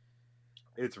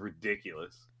 it's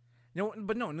ridiculous. You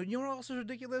know what also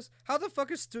ridiculous? How the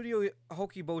fuck is Studio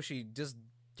Hokiboshi just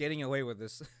getting away with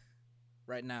this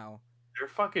right now? They're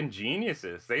fucking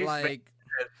geniuses. I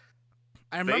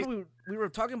remember we were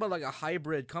talking about like a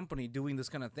hybrid company doing this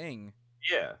kind of thing.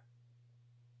 Yeah.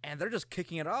 And they're just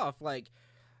kicking it off like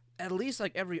at least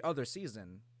like every other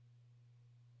season.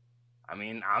 I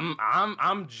mean,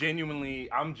 I'm genuinely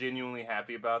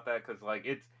happy about that because like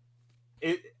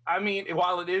I mean,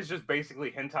 while it is just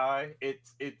basically hentai, it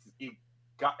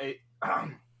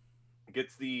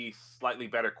gets the slightly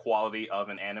better quality of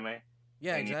an anime.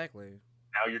 Yeah, exactly.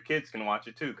 Now your kids can watch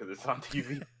it too because it's on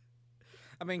TV.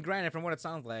 I mean, granted, from what it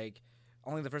sounds like,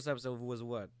 only the first episode was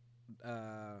what?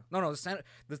 No, the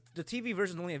TV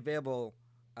version is only available,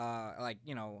 like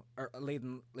late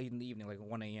in the evening, like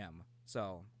 1 a.m.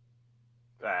 So.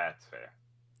 That's fair.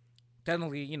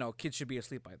 Technically, kids should be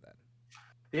asleep by then.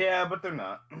 Yeah, but they're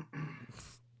not.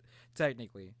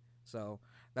 Technically. So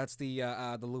that's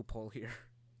the loophole here.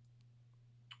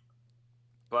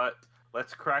 But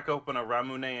let's crack open a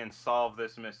Ramune and solve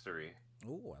this mystery.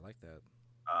 Ooh, I like that.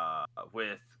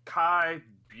 With Kai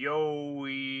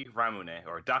Byoi Ramune,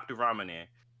 or Dr. Ramune,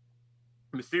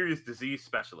 mysterious disease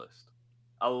specialist.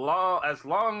 As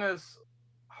long as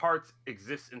hearts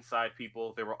exist inside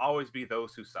people, there will always be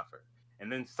those who suffer.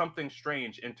 And then something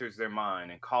strange enters their mind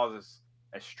and causes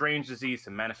a strange disease to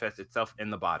manifest itself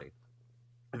in the body.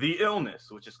 The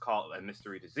illness, which is called a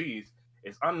mystery disease,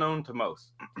 is unknown to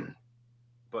most,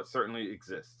 but certainly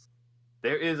exists.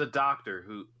 There is a doctor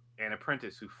an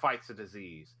apprentice who fights a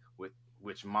disease with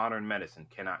which modern medicine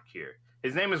cannot cure.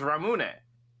 His name is Ramune.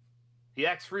 He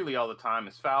acts freely all the time,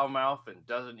 is foul-mouthed, and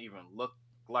doesn't even look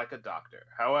like a doctor.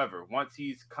 However, once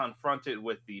he's confronted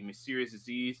with the mysterious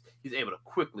disease, he's able to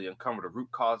quickly uncover the root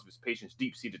cause of his patient's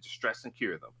deep-seated distress and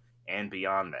cure them, and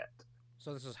beyond that.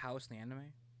 So this is House the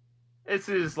anime? This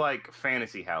is like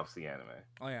Fantasy House the anime.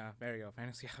 Oh yeah, there you go,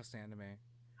 Fantasy House the anime.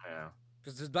 Yeah.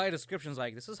 Because by description's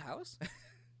like, this is House?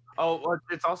 Oh, well,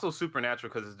 it's also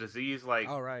supernatural because his disease, like...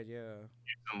 Oh, right, yeah.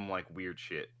 Some, like, weird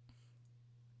shit.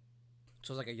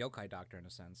 So it's like a yokai doctor in a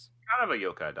sense. Kind of a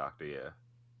yokai doctor, yeah.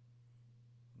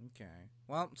 Okay.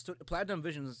 Well, Platinum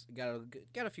Vision's got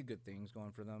a few good things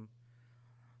going for them.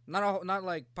 Not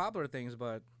like popular things,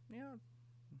 but yeah,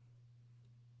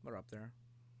 they're up there.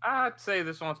 I'd say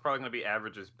this one's probably going to be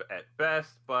averages at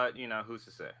best, but who's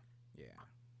to say? Yeah.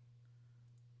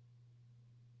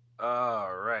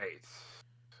 All right.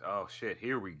 Oh shit!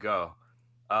 Here we go.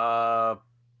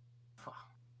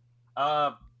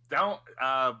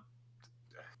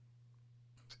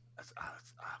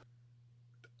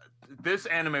 this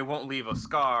anime won't leave a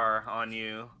scar on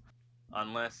you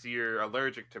unless you're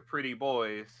allergic to pretty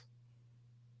boys,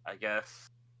 I guess.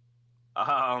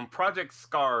 Project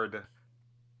Scarred,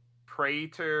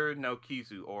 Praetor no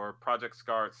Kizu, or Project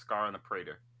Scarred, Scar on the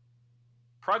Praetor.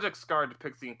 Project Scar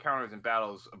depicts the encounters and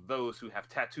battles of those who have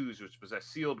tattoos which possess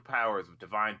sealed powers of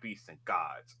divine beasts and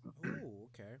gods. Ooh,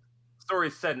 okay. The story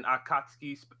is set in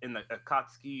the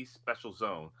Akatsuki Special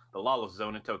Zone, the lawless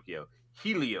zone in Tokyo.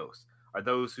 Helios are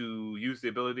those who use the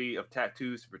ability of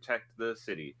tattoos to protect the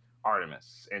city.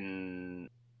 Artemis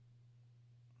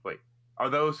are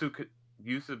those who could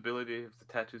use the ability of the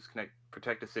tattoos to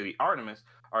protect the city. Artemis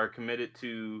are committed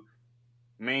to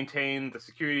maintain the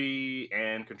security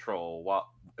and control.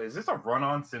 Is this a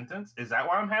run-on sentence? Is that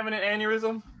why I'm having an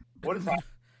aneurysm? What is that?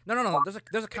 No.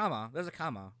 There's a comma. There's a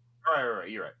comma. Right.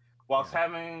 You're right. Whilst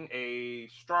having a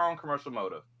strong commercial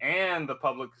motive, and the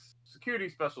public security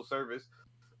special service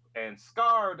and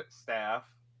scarred staff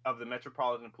of the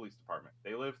Metropolitan Police Department.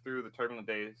 They live through the turbulent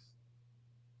days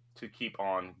to keep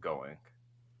on going.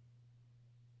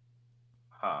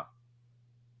 Huh.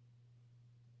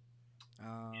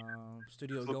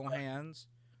 Studio Gohans.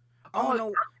 Oh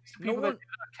no! No one.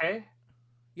 Okay.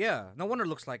 Yeah, no wonder it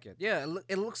looks like it. Yeah,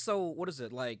 it looks so. What is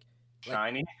it like?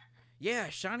 Shiny. Yeah,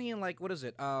 shiny and like what is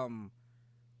it?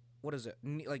 What is it?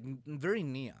 Like very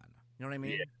neon. You know what I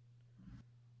mean? Yeah.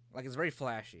 Like it's very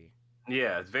flashy.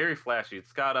 Yeah, it's very flashy.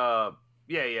 It's got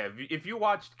yeah. If you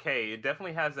watched K, it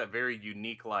definitely has that very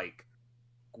unique like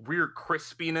weird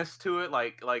crispiness to it.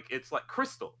 Like it's like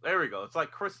crystal. There we go. It's like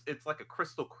a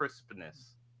crystal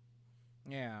crispness.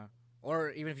 Yeah.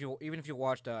 Or even if you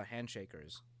watched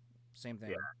Handshakers, same thing.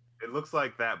 Yeah, it looks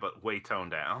like that, but way toned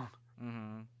down.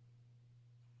 Mm-hmm.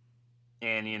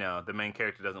 And the main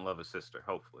character doesn't love his sister,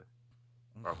 hopefully,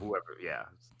 or whoever. Yeah,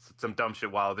 some dumb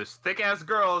shit. While this thick ass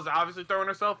girl is obviously throwing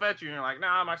herself at you, and you're like,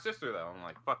 "Nah, my sister though." I'm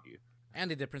like, "Fuck you."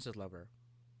 And they did Princess Lover.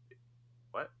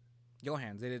 What?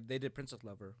 Johans. They did Princess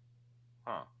Lover.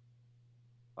 Huh.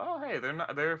 Oh, hey,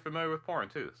 they're familiar with porn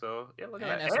too. So yeah, look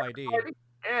at and that. SYD.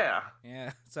 Yeah.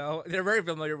 Yeah. So they're very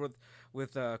familiar with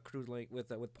cruise link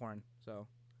with porn. So.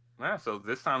 Yeah. So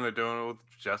this time they're doing it with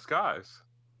just guys.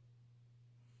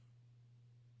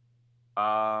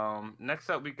 Next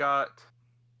up we got.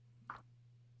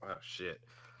 Oh shit.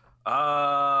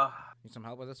 Need some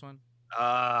help with this one?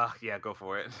 Yeah, go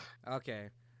for it. Okay.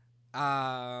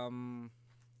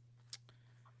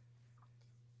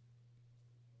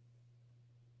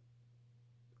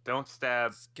 Don't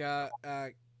stab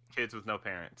kids with no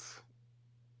parents.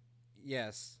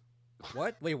 Yes.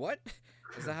 What? Wait, what?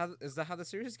 Is that how the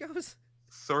series goes?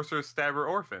 Sorcerer, Stabber,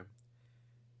 Orphan.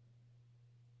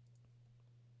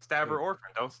 Stabber, Wait. Orphan.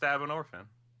 Don't stab an orphan.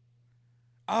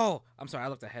 Oh, I'm sorry. I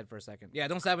looked ahead for a second. Yeah,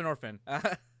 don't stab an orphan.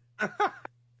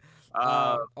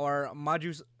 Or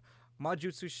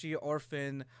Majutsushi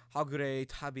Orphan Hagure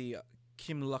Tabi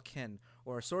Kimlucken,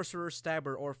 or Sorcerer,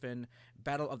 Stabber, Orphan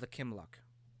Battle of the Kimluck.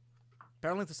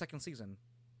 Apparently, it's the second season.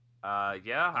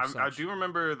 Yeah, I do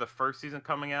remember the first season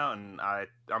coming out, and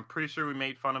I'm pretty sure we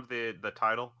made fun of the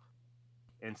title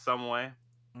in some way,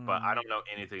 but I don't know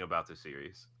anything about the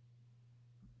series.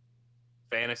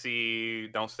 Fantasy,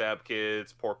 don't stab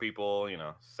kids, poor people,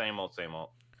 same old.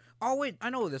 Oh wait, I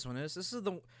know what this one is. This is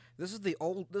the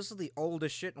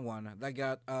oldest shit one that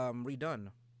got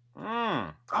redone.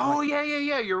 Oh yeah.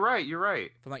 You're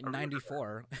right. From like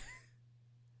 '94.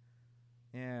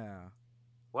 Yeah.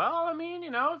 Well, I mean,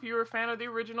 if you were a fan of the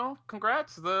original,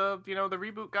 congrats. The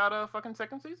reboot got a fucking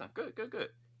second season. Good.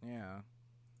 Yeah.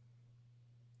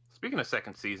 Speaking of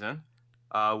second season,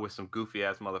 with some goofy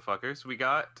ass motherfuckers, we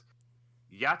got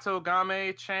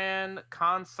Yatogame Chan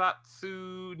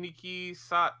Kansatsu Niki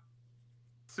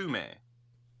Satsume.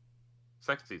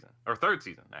 Second season. Or third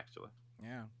season, actually.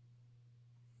 Yeah.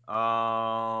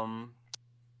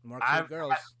 More cute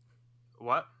girls.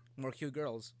 What? More cute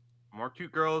girls. More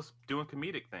cute girls doing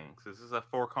comedic things. This is a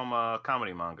 4-coma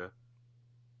comedy manga.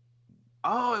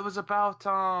 Oh, it was about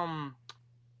I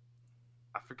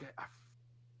forget.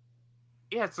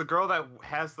 Yeah, it's the girl that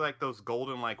has like those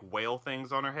golden like whale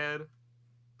things on her head.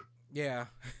 Yeah,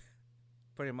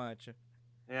 pretty much.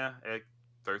 Yeah,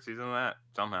 third season of that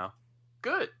somehow.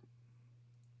 Good,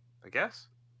 I guess.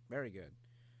 Very good.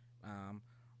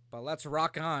 But let's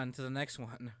rock on to the next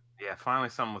one. Yeah, finally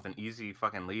something with an easy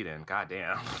fucking lead-in.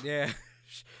 Goddamn. Yeah,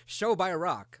 Show by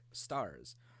Rock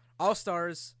stars. All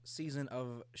Stars season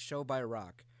of Show by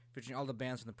Rock, featuring all the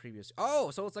bands from the previous. Oh,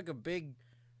 so it's like a big,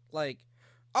 like,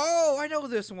 oh, I know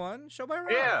this one. Show by Rock.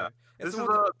 Yeah, this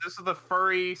is the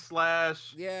furry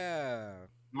 / yeah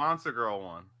Monster Girl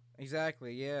one.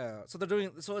 Exactly, yeah. So they're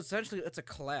doing so essentially it's a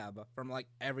collab from like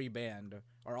every band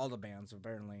or all the bands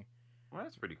apparently. Well,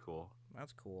 that's pretty cool.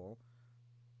 That's cool.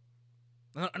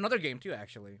 Another game too,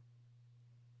 actually.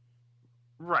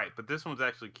 Right, but this one's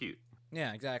actually cute.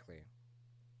 Yeah, exactly.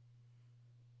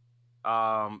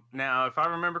 Now, if I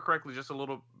remember correctly, just a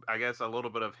little, I guess, a little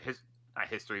bit of not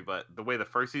history, but the way the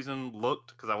first season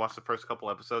looked, because I watched the first couple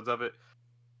episodes of it.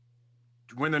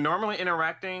 When they're normally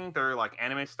interacting, they're like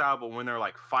anime style, but when they're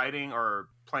like fighting or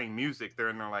playing music, they're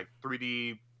in their like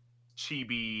 3D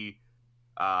chibi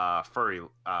furry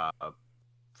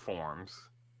forms.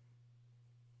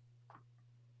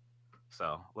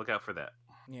 So look out for that.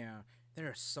 Yeah,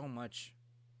 there is so much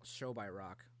show by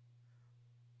Rock,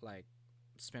 like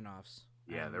spin-offs.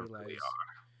 Yeah, there really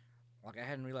are. Like I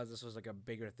hadn't realized this was like a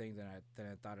bigger thing than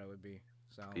I thought it would be.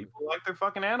 So people like their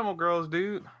fucking animal girls,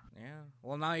 dude. Yeah.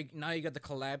 Well, now you got the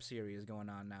collab series going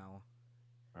on now.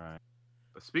 All right.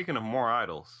 But speaking of more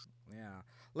idols, yeah,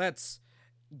 let's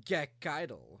get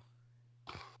idol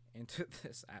into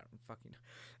this. I don't fucking know.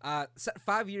 Set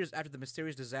 5 years after the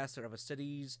mysterious disaster of a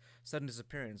city's sudden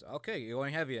disappearance. Okay, you're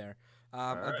going heavy there.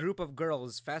 A group of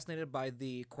girls fascinated by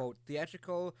the quote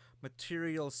theatrical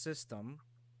material system,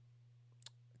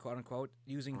 quote unquote,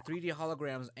 using 3D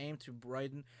holograms aimed to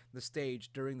brighten the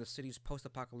stage during the city's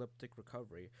post-apocalyptic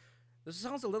recovery. This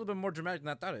sounds a little bit more dramatic than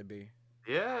I thought it'd be.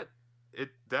 Yeah, it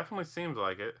definitely seems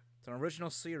like it. It's an original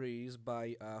series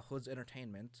by Hoods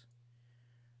Entertainment,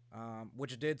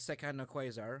 which did Sekai no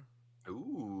Quasar.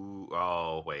 Ooh,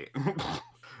 oh wait.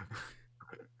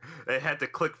 It had to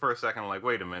click for a second. I'm like,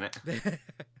 wait a minute.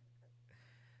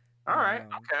 All right,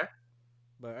 okay.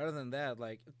 But other than that,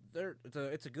 like,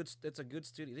 it's a good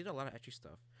studio. They do a lot of ecchi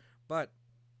stuff, but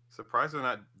surprisingly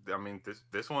not. I mean,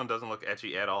 this one doesn't look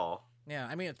ecchi at all. Yeah,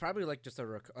 I mean, it's probably like just a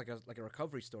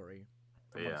recovery story.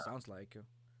 From what it sounds like.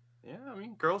 Yeah, I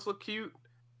mean, girls look cute.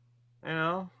 You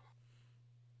know,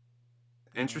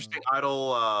 interesting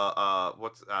idol.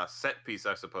 What's set piece?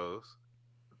 I suppose.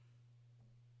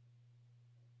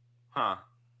 Huh.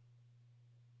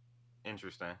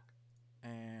 Interesting.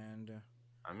 And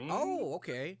I mean, oh,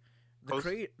 okay.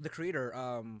 The creator,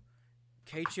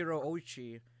 Keiichiro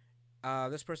Oichi,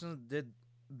 this person did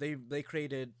they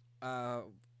created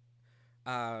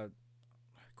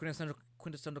quintessential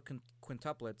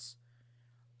quintuplets,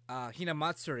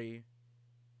 Hinamatsuri,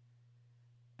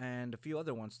 and a few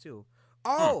other ones too.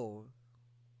 Oh,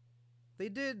 they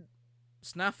did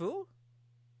Snafu.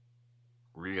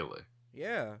 Really?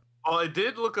 Yeah. Well, it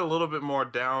did look a little bit more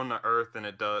down to earth than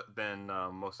it does than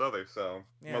most others. So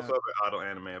most other idol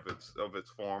anime of its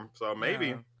form. So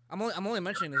maybe I'm only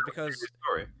mentioning this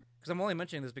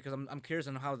because I'm curious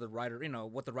on how the writer,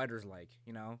 what the writer's like,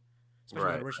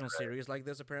 especially an original series like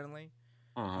this apparently.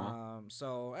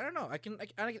 So I don't know. I can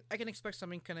expect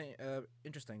something kind of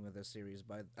interesting with this series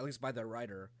at least by the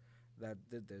writer that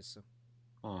did this.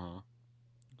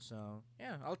 So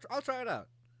yeah, I'll try it out.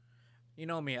 You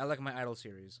know me, I like my idol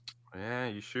series. Yeah,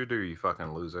 you sure do, you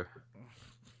fucking loser.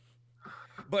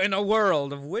 But in a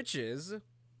world of witches,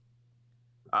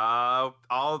 all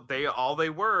they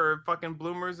were fucking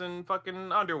bloomers and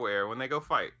fucking underwear when they go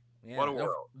fight. Yeah, what a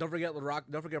world! Don't forget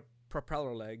Don't forget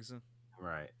propeller legs.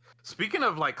 Right. Speaking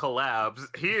of like collabs,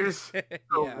 here's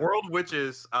the World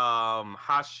Witches.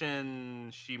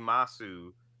 Hashin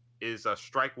Shimasu is a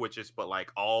Strike Witches, but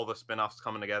like all the spinoffs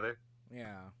coming together.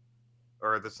 Yeah.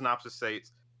 Or the synopsis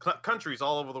states, countries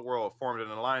all over the world formed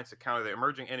an alliance to counter the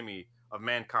emerging enemy of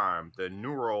mankind, the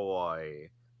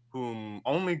Nuroi, whom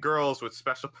only girls with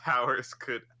special powers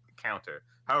could counter.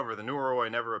 However, the Nuroi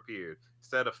never appeared.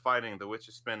 Instead of fighting, the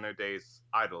witches spend their days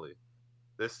idly.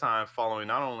 This time following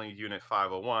not only Unit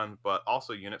 501, but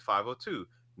also Unit 502,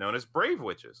 known as Brave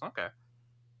Witches. Okay.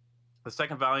 The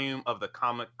second volume of the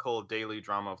comical daily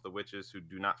drama of the witches who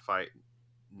do not fight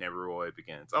Neroi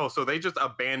begins. Oh, so they just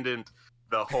abandoned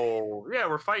the whole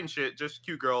we're fighting shit, just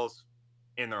cute girls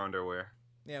in their underwear.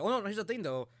 Yeah, well no, here's the thing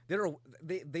though.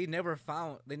 They never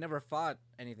fought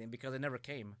anything because they never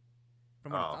came.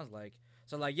 From what it sounds like.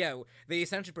 So like they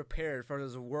essentially prepared for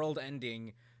this world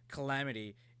ending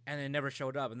calamity and it never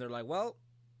showed up and they're like, well,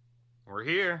 we're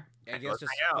here. I guess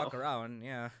just fuck around,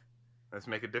 yeah. Let's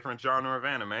make a different genre of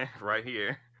anime right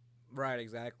here. Right,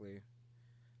 exactly.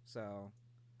 So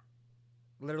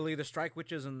literally, the Strike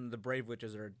Witches and the Brave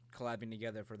Witches are collabing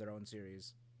together for their own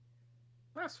series.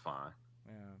 That's fine.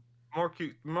 Yeah.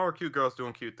 More cute girls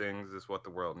doing cute things is what the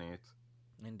world needs.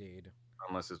 Indeed.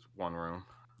 Unless it's one room.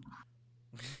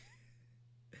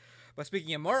 But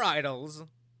speaking of more idols.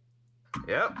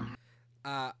 Yep.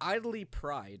 Idly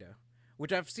Pride,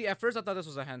 which at first I thought this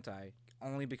was a hentai,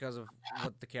 only because of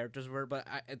what the characters were, but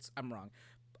I'm wrong.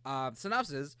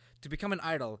 Synopsis: To become an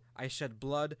idol, I shed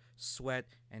blood, sweat,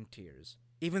 and tears.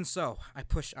 Even so, I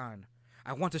push on.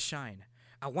 I want to shine.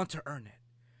 I want to earn it.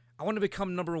 I want to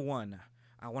become number one.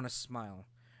 I want to smile.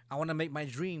 I want to make my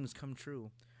dreams come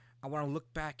true. I want to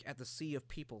look back at the sea of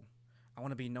people. I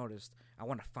want to be noticed. I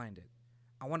want to find it.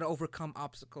 I want to overcome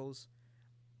obstacles.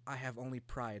 I have only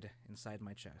pride inside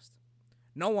my chest.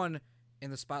 No one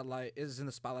in the spotlight is in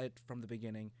the spotlight from the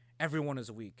beginning. Everyone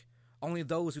is weak. Only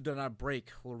those who do not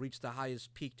break will reach the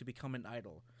highest peak to become an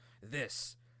idol.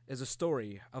 This is a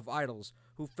story of idols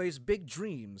who face big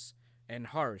dreams and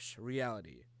harsh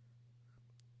reality.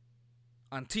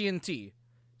 On TNT,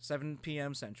 7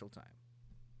 p.m. Central Time.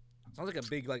 Sounds like a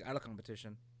big idol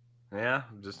competition. Yeah,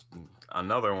 just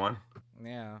another one.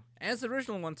 Yeah, and it's the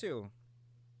original one too.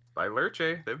 By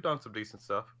Lerche, they've done some decent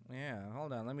stuff. Yeah,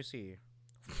 hold on, let me see.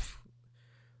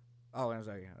 Oh, I'm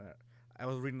sorry, I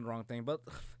was reading the wrong thing. But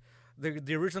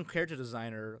the original character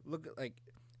designer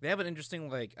they have an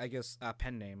interesting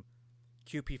pen name,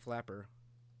 QP Flapper.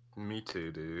 Me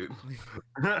too, dude.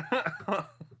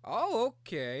 Oh,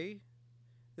 okay.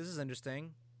 This is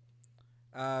interesting.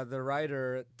 The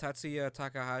writer Tatsuya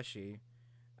Takahashi.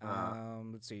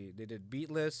 Let's see. They did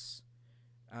Beatless,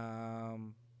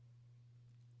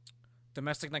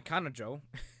 Domestic Nakanojo,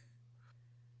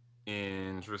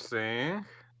 Interesting.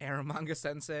 Aramanga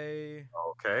Sensei.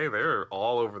 Okay, they're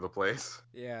all over the place.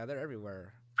 Yeah, they're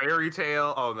everywhere. Fairy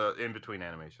Tail. Oh, the in between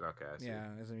animation. Okay, I see. Yeah,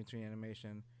 it's in between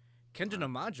animation. Kenja no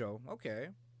Majo. Okay.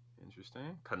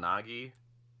 Interesting. Kanagi.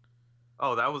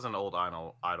 Oh, that was an old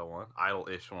idol one,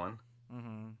 idol-ish one.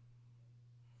 Mm-hmm.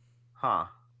 Huh.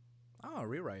 Oh,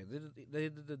 Rewrite. They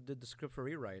did the script for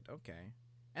Rewrite. Okay,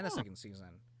 and the second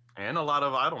season. And a lot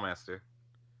of Idolmaster.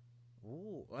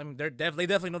 Ooh, I mean, they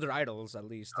definitely know their idols at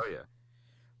least. Oh yeah.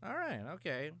 All right.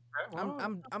 Okay. Okay,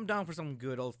 well, I'm down for some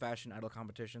good old fashioned idol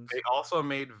competitions. They also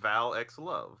made Val X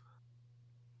Love.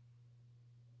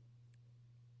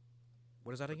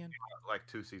 What is that again? Like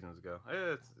 2 seasons ago.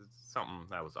 It's something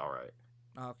that was all right.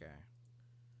 Oh, okay.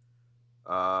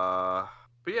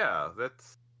 But yeah,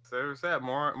 there's that.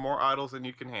 More idols than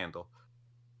you can handle.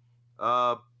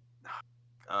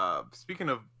 Speaking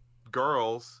of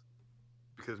girls,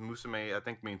 because Musume I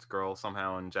think means girl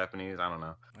somehow in Japanese. I don't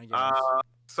know. I guess.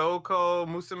 Soko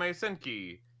Musume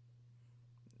Senki.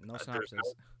 No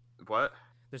synopsis. What?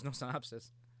 There's no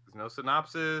synopsis. There's no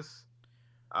synopsis.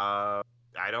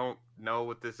 I don't know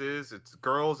what this is. It's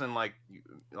girls in what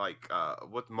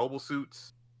mobile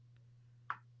suits,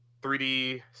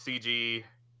 3D CG.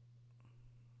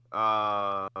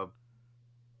 I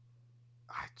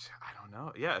don't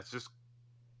know. Yeah, it's just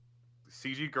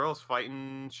CG girls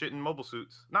fighting shit in mobile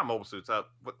suits. Not mobile suits.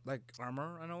 What? Like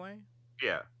armor in a way.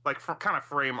 Yeah, like kind of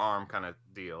frame arm kind of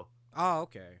deal. Oh,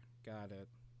 okay, got it.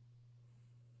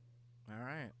 All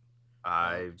right.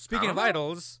 Speaking of know.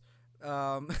 idols,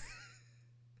 what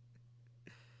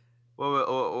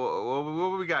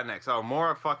we got next? Oh,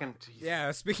 more fucking.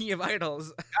 Yeah. Speaking of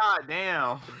idols, God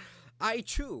damn. I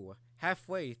Chew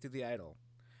halfway through the idol.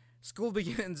 School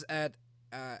begins at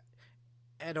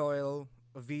Edoil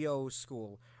VO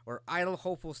School, where idol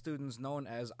hopeful students known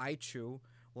as ICHU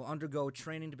will undergo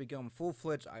training to become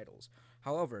full-fledged idols.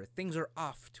 However, things are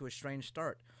off to a strange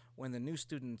start when the new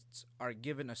students are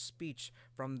given a speech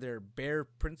from their bear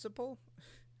principal.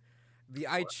 The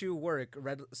ICHU work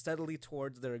steadily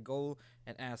towards their goal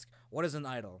and ask, "What is an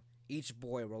idol?" Each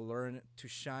boy will learn to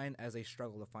shine as they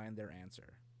struggle to find their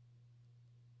answer.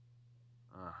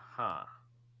 Uh-huh.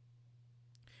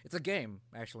 It's a game,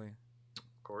 actually.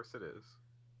 Of course it is.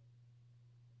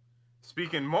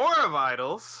 Speaking more of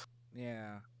idols.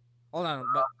 Yeah. Hold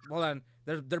on.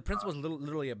 Their principal is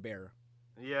literally a bear.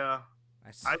 Yeah.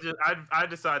 I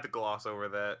decided to gloss over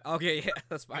that. Okay, yeah,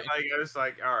 that's fine. I was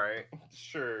like, all right,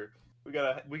 sure. We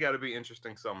gotta be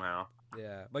interesting somehow.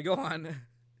 Yeah, but go on.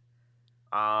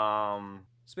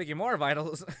 Speaking more of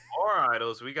idols. More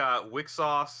idols. We got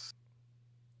Wixauce,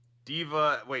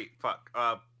 Diva. Wait, fuck.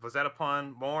 Was that a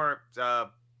pun? More.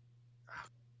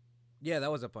 Yeah,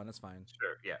 that was a pun. It's fine.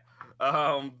 Sure. Yeah.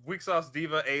 Wixauce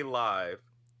Diva A Live.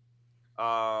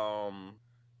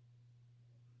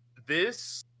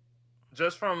 This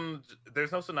just from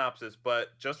there's no synopsis,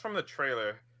 but just from the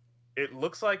trailer, it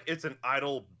looks like it's an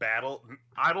idol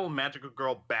magical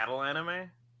girl battle anime.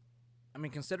 I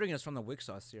mean, considering it's from the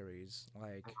Wixauce series,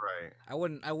 like, right? I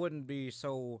wouldn't be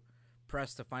so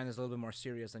pressed to find this a little bit more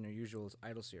serious than your usual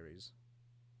idol series.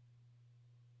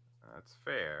 That's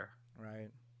fair, right?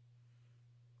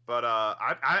 But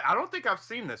I don't think I've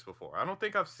seen this before. I don't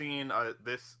think I've seen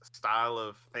this style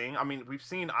of thing. I mean, we've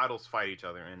seen idols fight each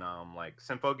other in like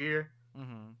Symphogear,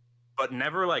 mm-hmm. but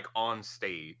never like on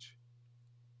stage.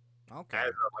 Okay. as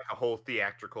like a whole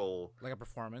theatrical, Like a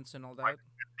performance and all that. like,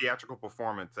 theatrical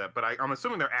performance. But I'm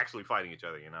assuming they're actually fighting each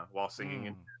other, you know, while singing.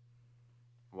 And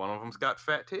one of them's got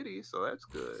fat titties, so that's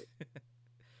good.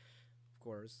 Of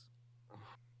course.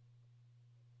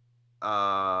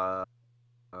 What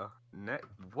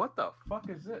the fuck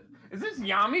is it? Is this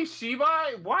Yami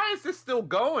Shibai? Why is this still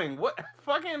going? What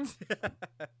fucking?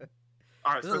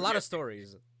 All right, There's a lot of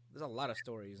stories. There's a lot of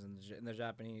stories in the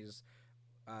Japanese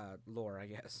lore, I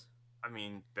guess. I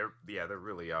mean, there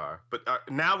really are. But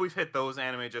now we've hit those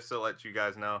anime. Just to let you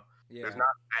guys know, there's not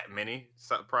that many,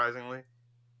 surprisingly.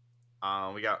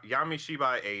 We got Yami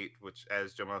Shibai 8, which,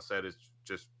 as Jamal said, is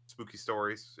just spooky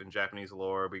stories in Japanese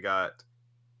lore. We got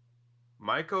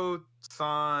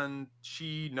Maiko-san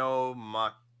Chi no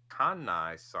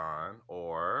Makanai-san,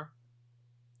 or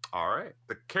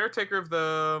the caretaker of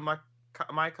the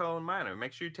Maiko Manor.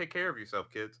 Make sure you take care of yourself,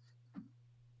 kids.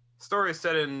 Story is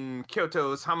set in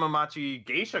Kyoto's Hamamachi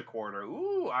Geisha Quarter.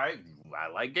 Ooh, I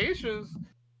like geishas.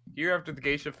 Here, after the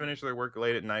geisha finish their work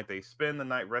late at night, they spend the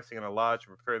night resting in a lodge to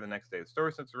prepare the next day. The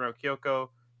story centers around Kyo,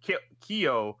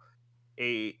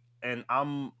 an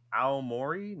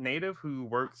Aomori native who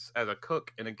works as a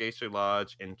cook in a geisha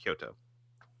lodge in Kyoto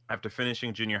after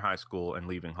finishing junior high school and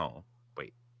leaving home.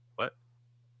 Wait, what?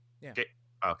 Yeah.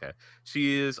 Okay.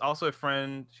 She is also a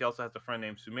friend. She also has a friend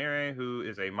named Sumire, who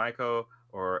is a Maiko,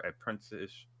 or a princess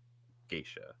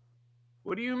geisha.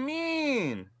 What do you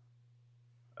mean?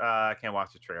 I can't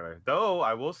watch the trailer. Though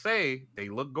I will say they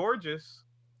look gorgeous.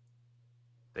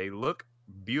 They look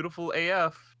beautiful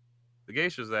AF. The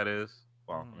geishas, that is.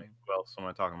 Well, I mean, who else am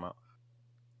I talking about?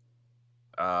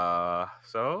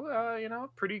 You know,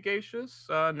 pretty geishas.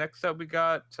 Next up we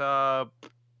got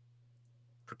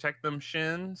Protect Them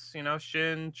Shins, you know,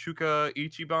 Shin Chuka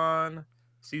Ichiban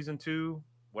season 2,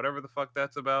 whatever the fuck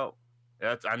that's about.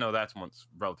 I know that's once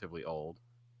relatively old.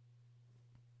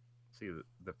 See,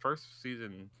 the first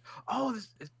season. Oh, this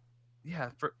is, yeah.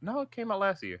 No, it came out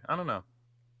last year. I don't know.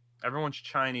 Everyone's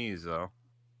Chinese though.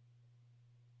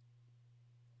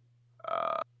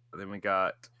 Then we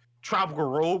got Tropical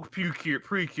Rogue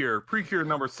Precure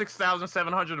number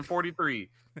 6743.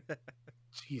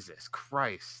 Jesus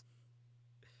Christ.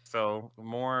 So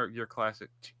more your classic.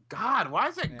 God, why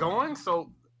is it going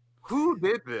so? Who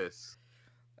did this?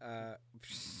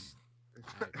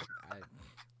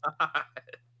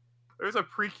 There's a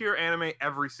Precure anime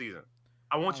every season.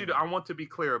 I want to be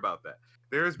clear about that.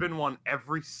 There has been one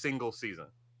every single season,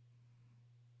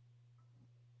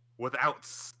 without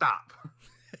stop,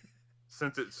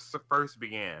 since it first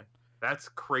began. That's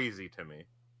crazy to me.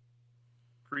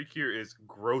 Precure is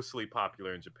grossly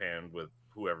popular in Japan with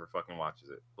whoever fucking watches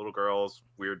it. Little girls,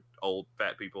 weird old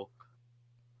fat people.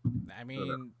 I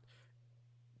mean,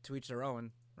 to each their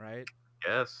own, right?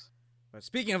 Yes. But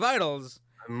speaking of idols,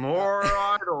 more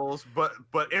idols, but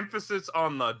emphasis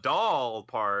on the doll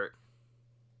part.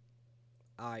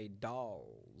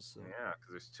 Idols. Yeah,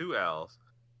 because there's 2 L's.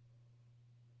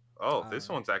 Oh, this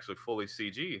one's actually fully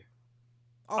CG.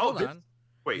 Hold on.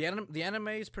 Wait. The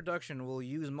anime's production will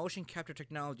use motion capture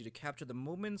technology to capture the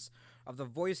movements of the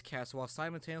voice cast while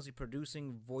simultaneously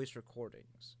producing voice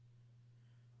recordings.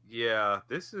 Yeah,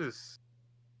 this is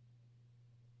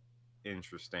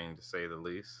interesting to say the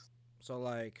least. So,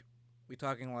 like, we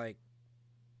talking like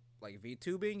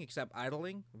VTubing, except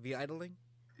idling? V-idling?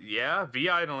 Yeah,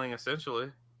 V-idling,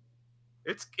 essentially.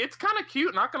 It's kind of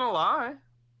cute, not gonna lie.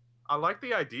 I like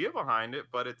the idea behind it,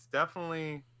 but it's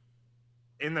definitely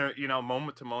in the, you know,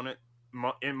 moment to moment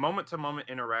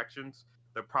interactions.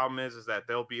 The problem is that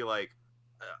they'll be like,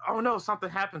 oh no, something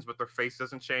happens, but their face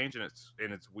doesn't change, and it's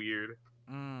weird.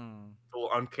 A little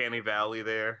uncanny valley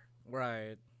there.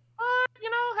 Right. You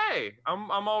know, hey,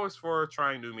 I'm always for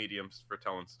trying new mediums for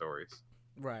telling stories.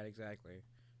 Right, exactly.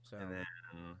 So. And then,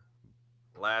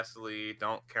 lastly,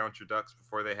 don't count your ducks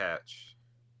before they hatch.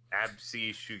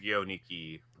 Absi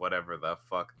Shugyo-Niki, whatever the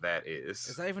fuck that is.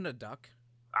 Is that even a duck?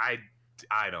 I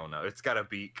don't know. It's got a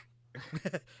beak.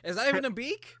 Is that even a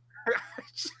beak?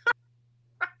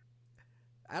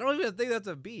 I don't even think that's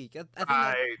a beak.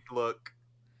 Look,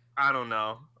 I don't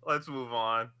know. Let's move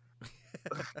on.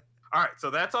 All right, so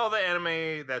that's all the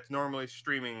anime that's normally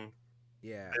streaming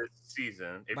this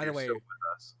season. By the way, still with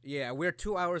us. Yeah, we're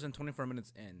 2 hours and 24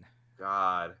 minutes in.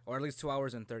 God. Or at least 2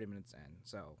 hours and 30 minutes in.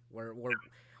 So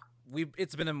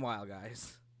it's been a while,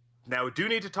 guys. Now we do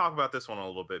need to talk about this one a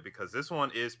little bit because this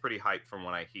one is pretty hyped from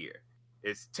what I hear.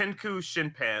 It's Tenku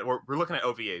Shinpan, or we're looking at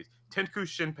OVAs. Tenku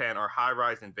Shinpan, or High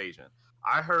Rise Invasion.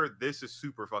 I heard this is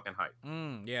super fucking hype.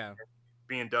 Yeah.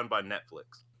 Being done by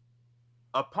Netflix.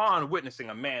 Upon witnessing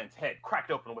a man's head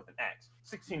cracked open with an axe,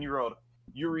 16-year-old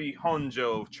Yuri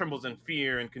Honjo trembles in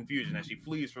fear and confusion as she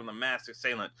flees from the masked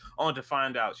assailant, only to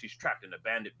find out she's trapped in an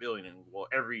abandoned building and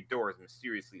every door is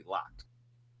mysteriously locked.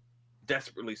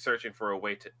 Desperately searching for a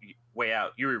way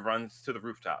out, Yuri runs to the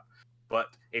rooftop.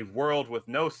 But a world with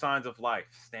no signs of life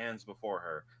stands before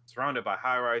her, surrounded by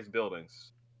high-rise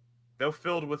buildings. Though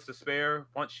filled with despair,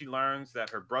 once she learns that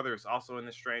her brother is also in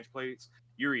this strange place,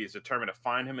 Yuri is determined to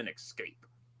find him and escape.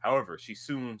 However, she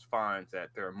soon finds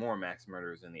that there are more mass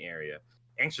murderers in the area,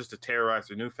 anxious to terrorize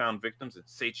their newfound victims and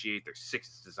satiate their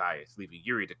sickest desires, leaving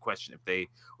Yuri to question if they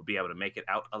will be able to make it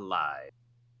out alive.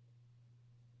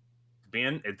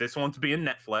 This one's being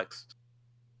Netflixed.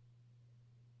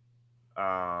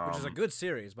 Which is a good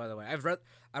series, by the way. I've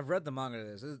read the manga to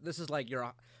this. This is like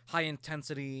your high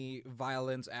intensity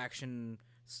violence action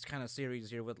kind of series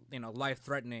here with life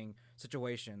threatening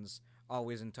situations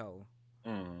always in tow.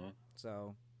 Mm-hmm.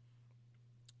 So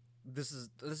this is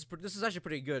actually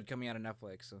pretty good coming out of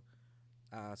Netflix.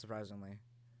 Surprisingly,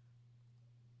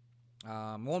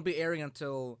 won't be airing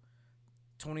until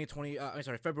 2020.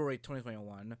 February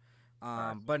 2021.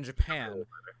 But in Japan.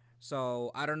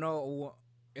 So I don't know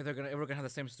if we're gonna have the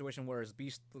same situation where it's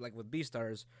with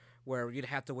Beastars, where you'd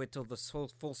have to wait till the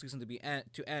full season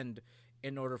to end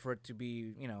in order for it to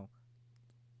be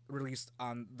released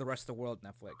on the rest of the world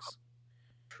Netflix.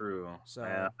 True. So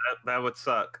yeah, that would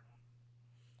suck.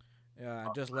 Yeah,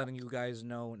 just letting you guys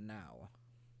know now.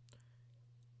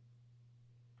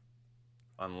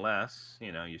 Unless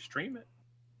you stream it.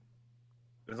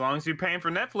 As long as you're paying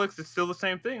for Netflix, it's still the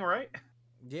same thing, right?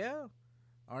 Yeah,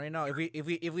 I already know.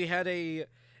 If we had a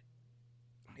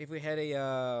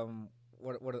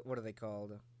what are they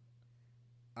called?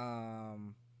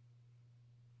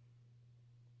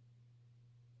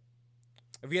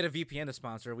 If we had a VPN to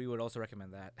sponsor, we would also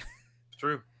recommend that. It's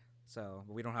true. So,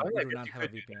 but we don't have. We do not have a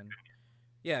VPN.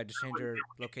 Yeah, just change your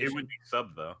location. It would be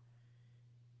sub though.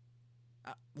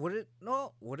 Would it?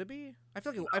 No, would it be? I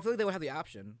feel like they would have the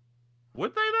option.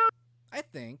 Would they though? I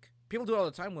think people do it all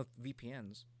the time with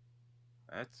VPNs.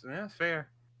 That's fair.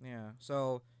 Yeah.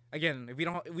 So again, if we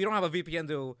don't have a VPN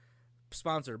to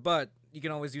sponsor, but you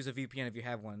can always use a VPN if you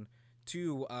have one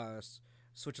to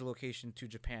switch a location to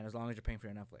Japan as long as you're paying for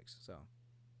your Netflix. So.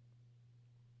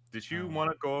 Did you want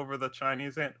to go over the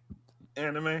Chinese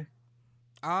anime?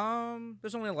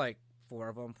 There's only like 4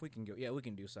 of them. We can go. Yeah, we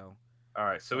can do so. All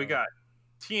right. So we got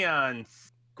Tian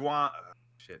Guan.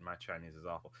 Shit, my Chinese is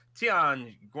awful.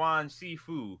 Tian Guan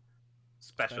Sifu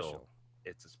special.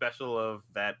 It's a special of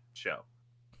that show.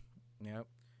 Yep.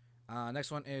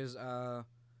 Next one is Wuli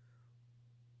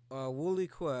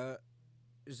Kue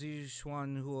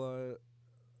Zhuanhua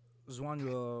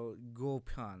Zhuanhua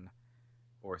Gopan.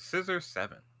 Or Scissor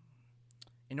 7.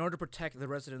 In order to protect the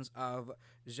residents of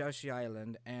Jiaoxi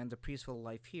Island and the peaceful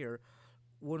life here,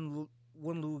 Wen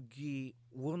Luiki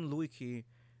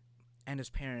and his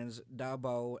parents, Dao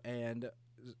Bao and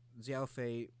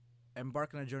Xiaofei,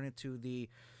 embark on a journey to the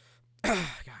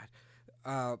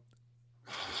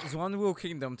Xuanwu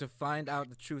Kingdom to find out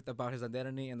the truth about his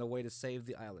identity and the way to save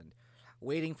the island.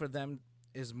 Waiting for them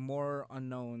is more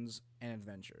unknowns and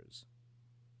adventures.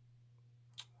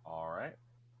 All right.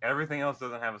 Everything else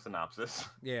doesn't have a synopsis.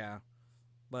 Yeah,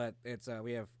 but it's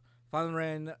we have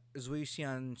Fanren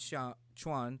Zuixian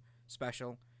Chuan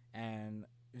special and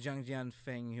Zhangjian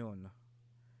Feng Yun,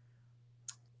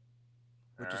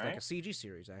 which is like a CG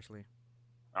series actually.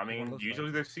 I mean, usually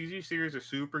their CG series are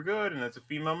super good, and it's a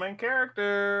female main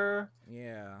character.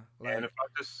 Yeah, and if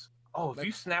if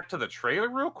you snap to the trailer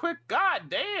real quick, god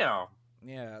damn.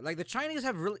 Yeah, like the Chinese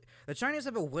have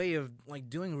a way of like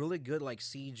doing really good like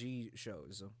CG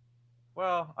shows.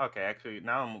 Well, okay, actually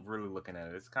now I'm really looking at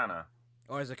it. It's kind of.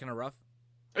 Or is it kind of rough?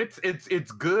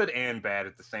 It's good and bad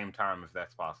at the same time, if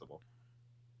that's possible.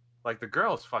 Like the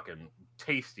girl's fucking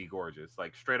tasty gorgeous,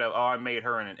 like straight up. Oh, I made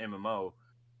her in an MMO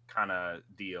kind of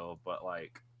deal, but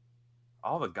like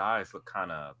all the guys look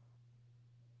kind of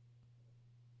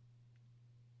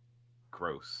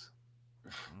gross.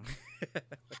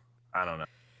 I don't know.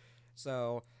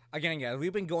 So again, yeah,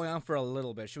 we've been going on for a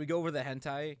little bit. Should we go over the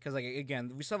hentai? Because like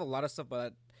again, we still have a lot of stuff,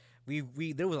 but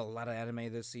there was a lot of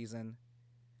anime this season.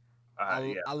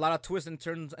 A lot of twists and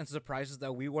turns and surprises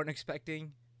that we weren't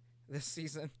expecting this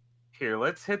season. Here,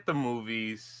 let's hit the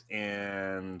movies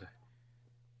and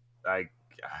like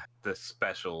the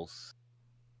specials.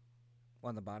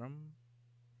 On the bottom.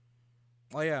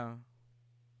 Oh yeah.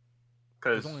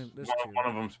 Because one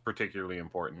of them's particularly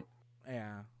important.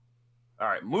 Yeah. All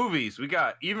right, movies. We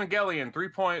got Evangelion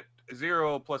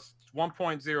 3.0 plus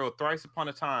 1.0 Thrice Upon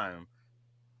a Time.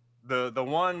 the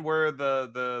one where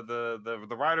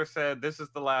the writer said this is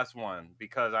the last one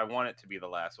because I want it to be the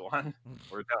last one.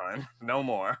 We're done. No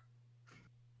more.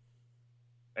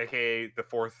 AKA the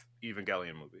fourth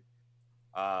Evangelion movie.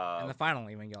 And the final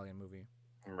Evangelion movie.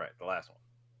 Right, the last one.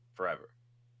 Forever.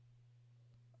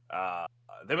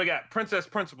 Then we got Princess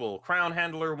Principal, Crown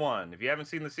Handler 1. If you haven't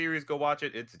seen the series, go watch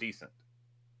it. It's decent.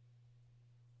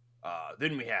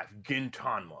 Then we have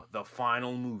Gintama, the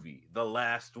final movie, the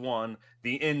last one,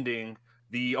 the ending,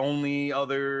 the only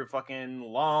other fucking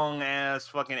long-ass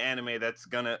fucking anime that's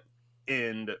gonna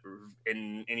end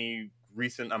in any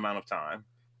recent amount of time.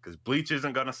 Because Bleach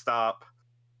isn't gonna stop.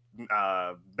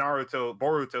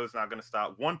 Boruto's not gonna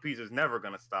stop. One Piece is never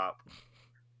gonna stop.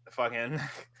 Fucking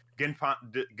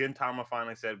Gintama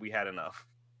finally said we had enough.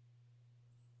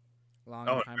 Long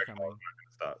time coming.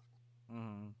 Stop.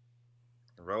 Mm-hmm.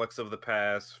 Relics of the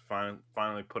past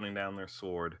finally putting down their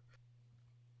sword.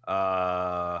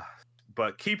 But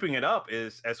keeping it up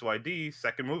is SYD's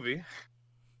second movie.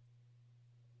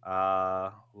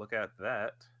 Look at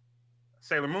that.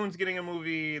 Sailor Moon's getting a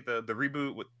movie. The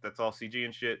reboot that's all CG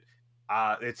and shit.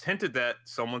 It's hinted that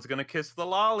someone's gonna kiss the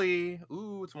lolly.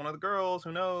 Ooh, it's one of the girls.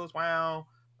 Who knows? Wow.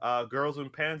 Girls in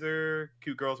Panzer,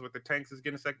 cute girls with their tanks is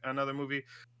getting another movie.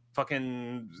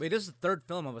 Fucking. Wait, this is the third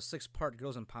film of a 6-part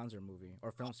Girls in Panzer movie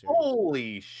or film series.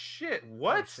 Holy shit!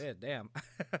 What? Oh, shit, damn.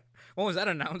 When was that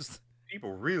announced?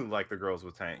 People really like the girls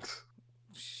with tanks.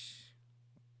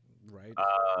 Right.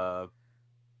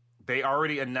 They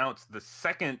already announced the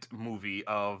second movie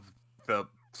of the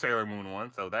Sailor Moon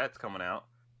one, so that's coming out.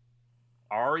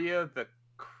 Arya the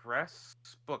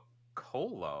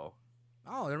Crespicolo.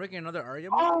 Oh, they're making another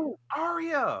Arya movie? Oh,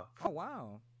 Arya! Oh,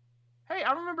 wow. Hey,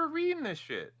 I remember reading this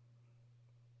shit.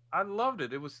 I loved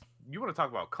it. It was, you want to talk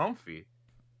about comfy.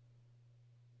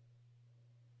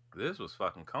 This was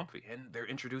fucking comfy. And they're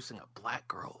introducing a black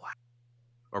girl.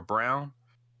 Or brown.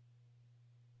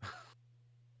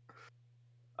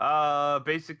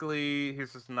 Basically,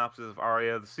 here's a synopsis of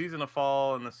Arya. The season of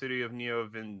fall in the city of Neo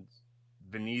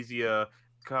Venezia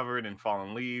covered in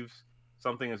fallen leaves.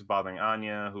 Something is bothering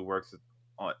Anya, who works at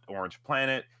Orange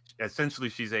Planet. Essentially,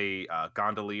 she's a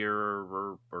gondolier,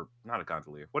 or not a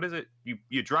gondolier. What is it?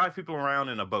 You drive people around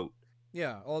in a boat.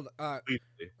 Yeah, old like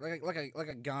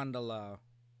a gondola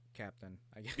captain,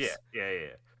 I guess. Yeah.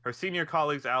 Her senior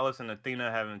colleagues Alice and Athena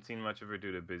haven't seen much of her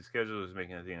due to busy schedules,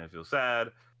 making Athena feel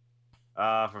sad.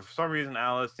 For some reason,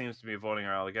 Alice seems to be avoiding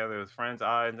her altogether with friends'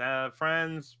 eyes.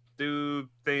 Friends do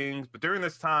things, but during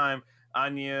this time,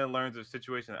 Anya learns of a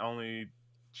situation that only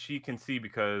she can see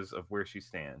because of where she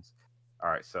stands. All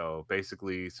right, so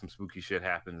basically, some spooky shit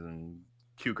happens, and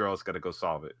cute girls got to go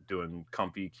solve it, doing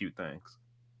comfy, cute things.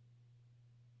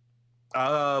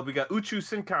 We got Uchu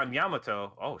Shinkan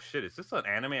Yamato. Oh shit, is this an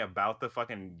anime about the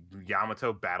fucking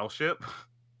Yamato battleship?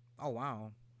 Oh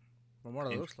wow, from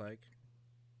what it looks like.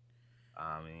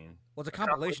 I mean, well, it's a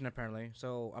compilation apparently,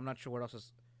 so I'm not sure what else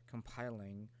is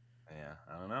compiling. Yeah,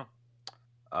 I don't know.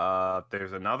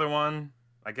 There's another one,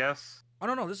 I guess.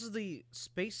 Oh no, this is the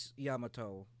Space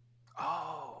Yamato.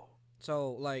 Oh,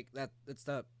 so like that? It's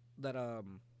that's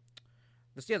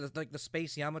like the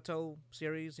Space Yamato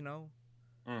series, you know.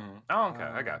 Mm-hmm. Oh, okay,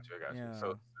 I got you. Yeah.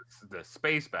 So it's the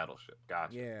space battleship.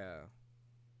 Gotcha. Yeah.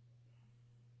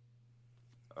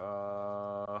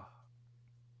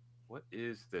 What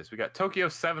is this? We got Tokyo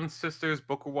Seven Sisters,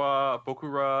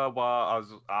 Bokura wa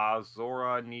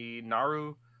Azora ni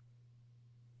Naru.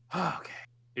 Okay,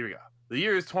 here we go. The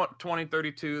year is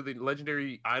 2032. The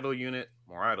legendary idol unit,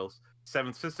 more idols,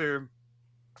 Seventh Sister,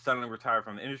 suddenly retired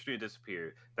from the industry and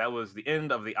disappeared. That was the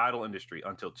end of the idol industry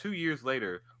until 2 years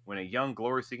later, when a young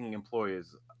glory-seeking employee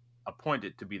is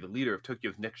appointed to be the leader of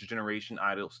Tokyo's next generation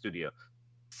idol studio,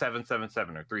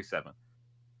 777 or 37.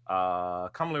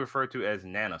 Commonly referred to as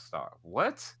Nana Star.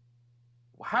 What?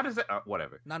 How does that?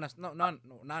 Whatever. Nana,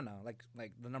 like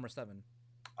the number 7.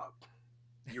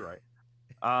 You're right.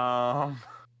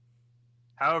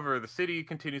 However, the city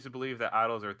continues to believe that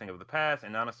idols are a thing of the past,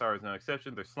 and Nana Star is no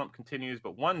exception. Their slump continues,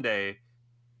 but one day,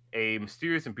 a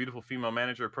mysterious and beautiful female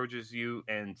manager approaches you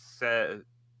and says,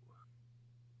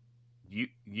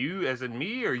 "You as in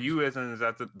me, or you as in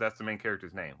that's the main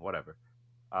character's name? Whatever.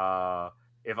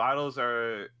 If idols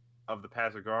are of the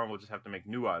past are gone, we'll just have to make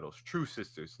new idols, true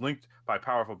sisters, linked by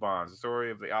powerful bonds. The story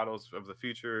of the idols of the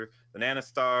future, the Nana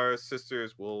Star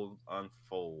sisters, will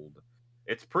unfold.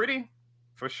 It's pretty,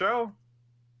 for sure.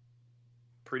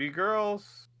 Pretty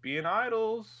girls being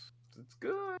idols. It's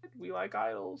good. We like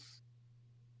idols.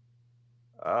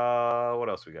 What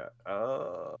else we got?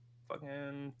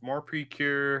 Fucking more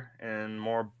Precure and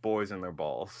more boys in their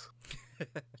balls.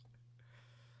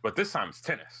 But this time it's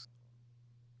tennis.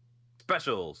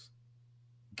 specials.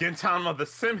 Gintama the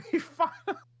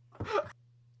semi-final.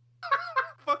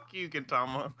 Fuck you,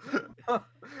 Gintama. The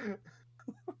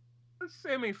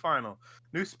semi-final.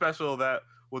 New special that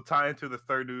will tie into the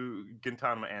third new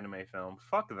Gintama anime film.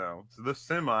 Fuck them. So the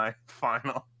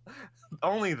semi-final.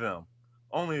 Only them.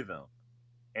 Only them.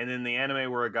 And then the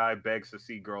anime where a guy begs to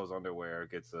see girls' underwear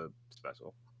gets a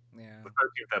special. Yeah. The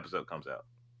 13th episode comes out.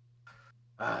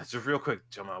 Just real quick,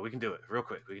 Jamal. We can do it. Real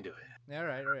quick. We can do it. Yeah, all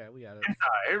right, we got it.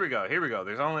 Here we go.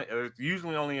 There's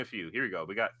usually only a few. Here we go.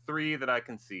 We got 3 that I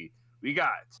can see. We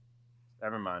got.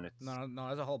 Never mind. It's... No,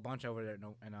 there's a whole bunch over there in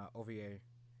OVA.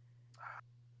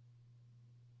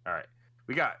 All right.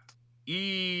 We got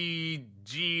Ijirare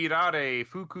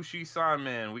Fukushi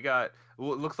Sanmen. We got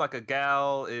what looks like a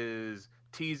gal is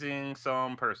teasing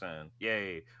some person.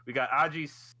 Yay. We got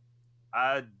Ajisai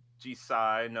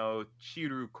no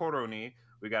Chiru Koroni.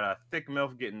 We got a thick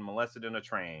MILF getting molested in a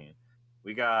train.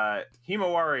 We got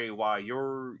Himawari wa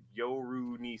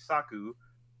Yoru ni Saku.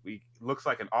 We looks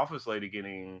like an office lady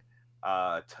getting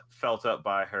felt up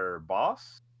by her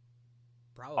boss.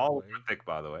 Probably. All of them thick,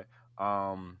 by the way.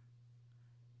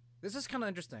 This is kind of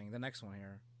interesting. The next one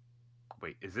here.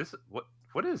 Wait, is this what?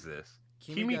 What is this?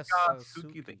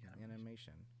 Kimigatsuki the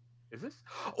animation. Is this?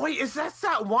 Wait, is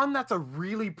that one that's a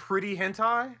really pretty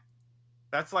hentai?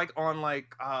 That's like on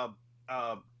like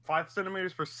 5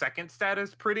 centimeters per second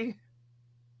status pretty?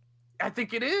 I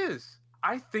think it is.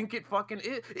 I think it fucking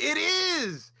is. It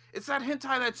is! It's that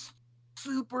hentai that's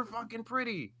super fucking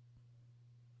pretty.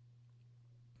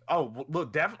 Oh,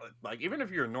 look, definitely. Like, even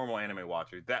if you're a normal anime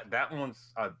watcher, that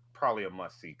one's probably a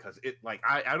must see because it. Like,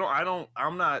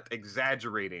 I'm not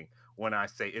exaggerating when I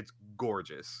say it's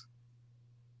gorgeous.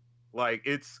 Like,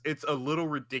 it's a little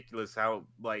ridiculous how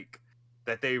like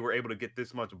that they were able to get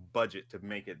this much budget to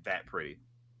make it that pretty.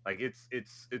 Like, it's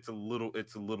a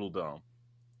little dumb.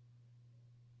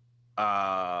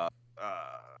 Oh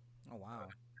wow.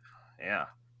 Yeah.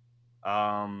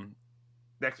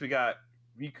 Next we got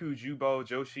Riku Jubo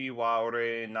Joshi wa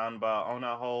Ore Nanba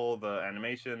Onaho, the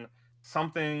animation.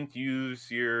 Something to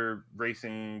use your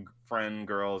racing friend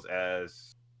girls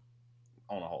as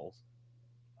Onahos.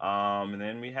 And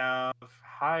then we have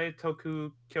Hai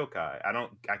Toku Kyokai.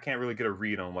 I can't really get a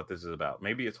read on what this is about.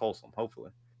 Maybe it's wholesome,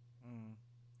 hopefully.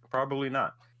 Probably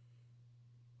not.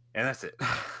 And that's it.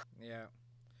 Yeah.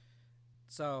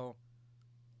 So,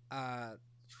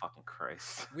 fucking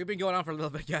Christ. We've been going on for a little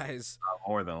bit, guys.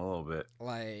 More than a little bit.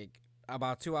 Like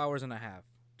about 2 hours and a half,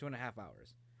 2.5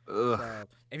 hours. Ugh. So,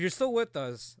 if you're still with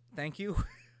us, thank you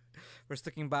for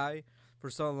sticking by for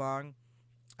so long.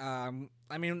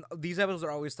 I mean, these episodes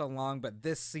are always so long, but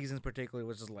this season particularly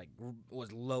was just like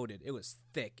was loaded. It was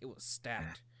thick. It was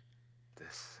stacked.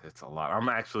 It's a lot. I'm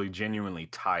actually genuinely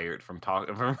tired from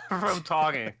talking from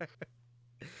talking.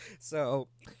 So,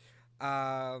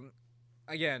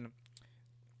 again,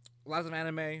 lots of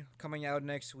anime coming out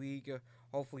next week.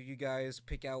 Hopefully, you guys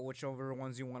pick out whichever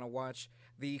ones you want to watch.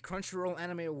 The Crunchyroll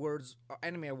Anime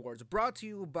Awards, brought to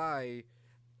you by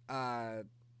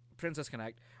Princess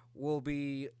Connect, will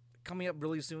be coming up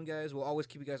really soon, guys. We'll always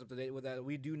keep you guys up to date with that.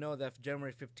 We do know that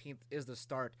January 15th is the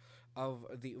start of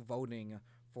the voting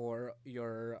for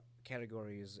your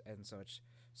categories and such.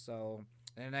 So,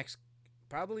 in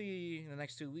probably in the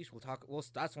next 2 weeks,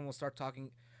 that's when we'll start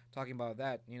talking about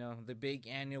that. You know, the big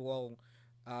annual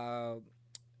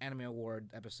anime award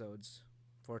episodes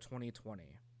for 2020.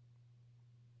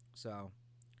 So,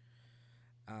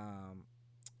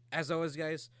 as always,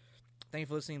 guys, thank you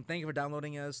for listening. Thank you for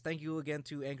downloading us. Thank you again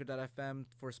to Anchor.fm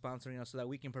for sponsoring us so that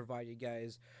we can provide you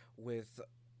guys with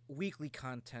weekly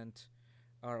content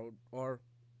or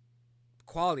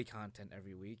quality content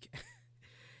every week.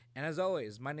 And as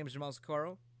always, my name is Jamal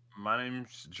Socorro. My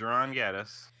name's Jerron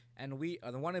Gaddis. And we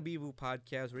are the Wannabe Boo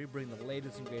Podcast, where we bring the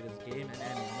latest and greatest game and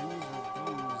anime news,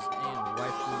 reviews, and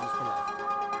waifus for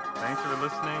life. Thanks for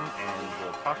listening, and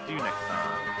we'll talk to you next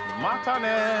time.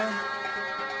 Matane!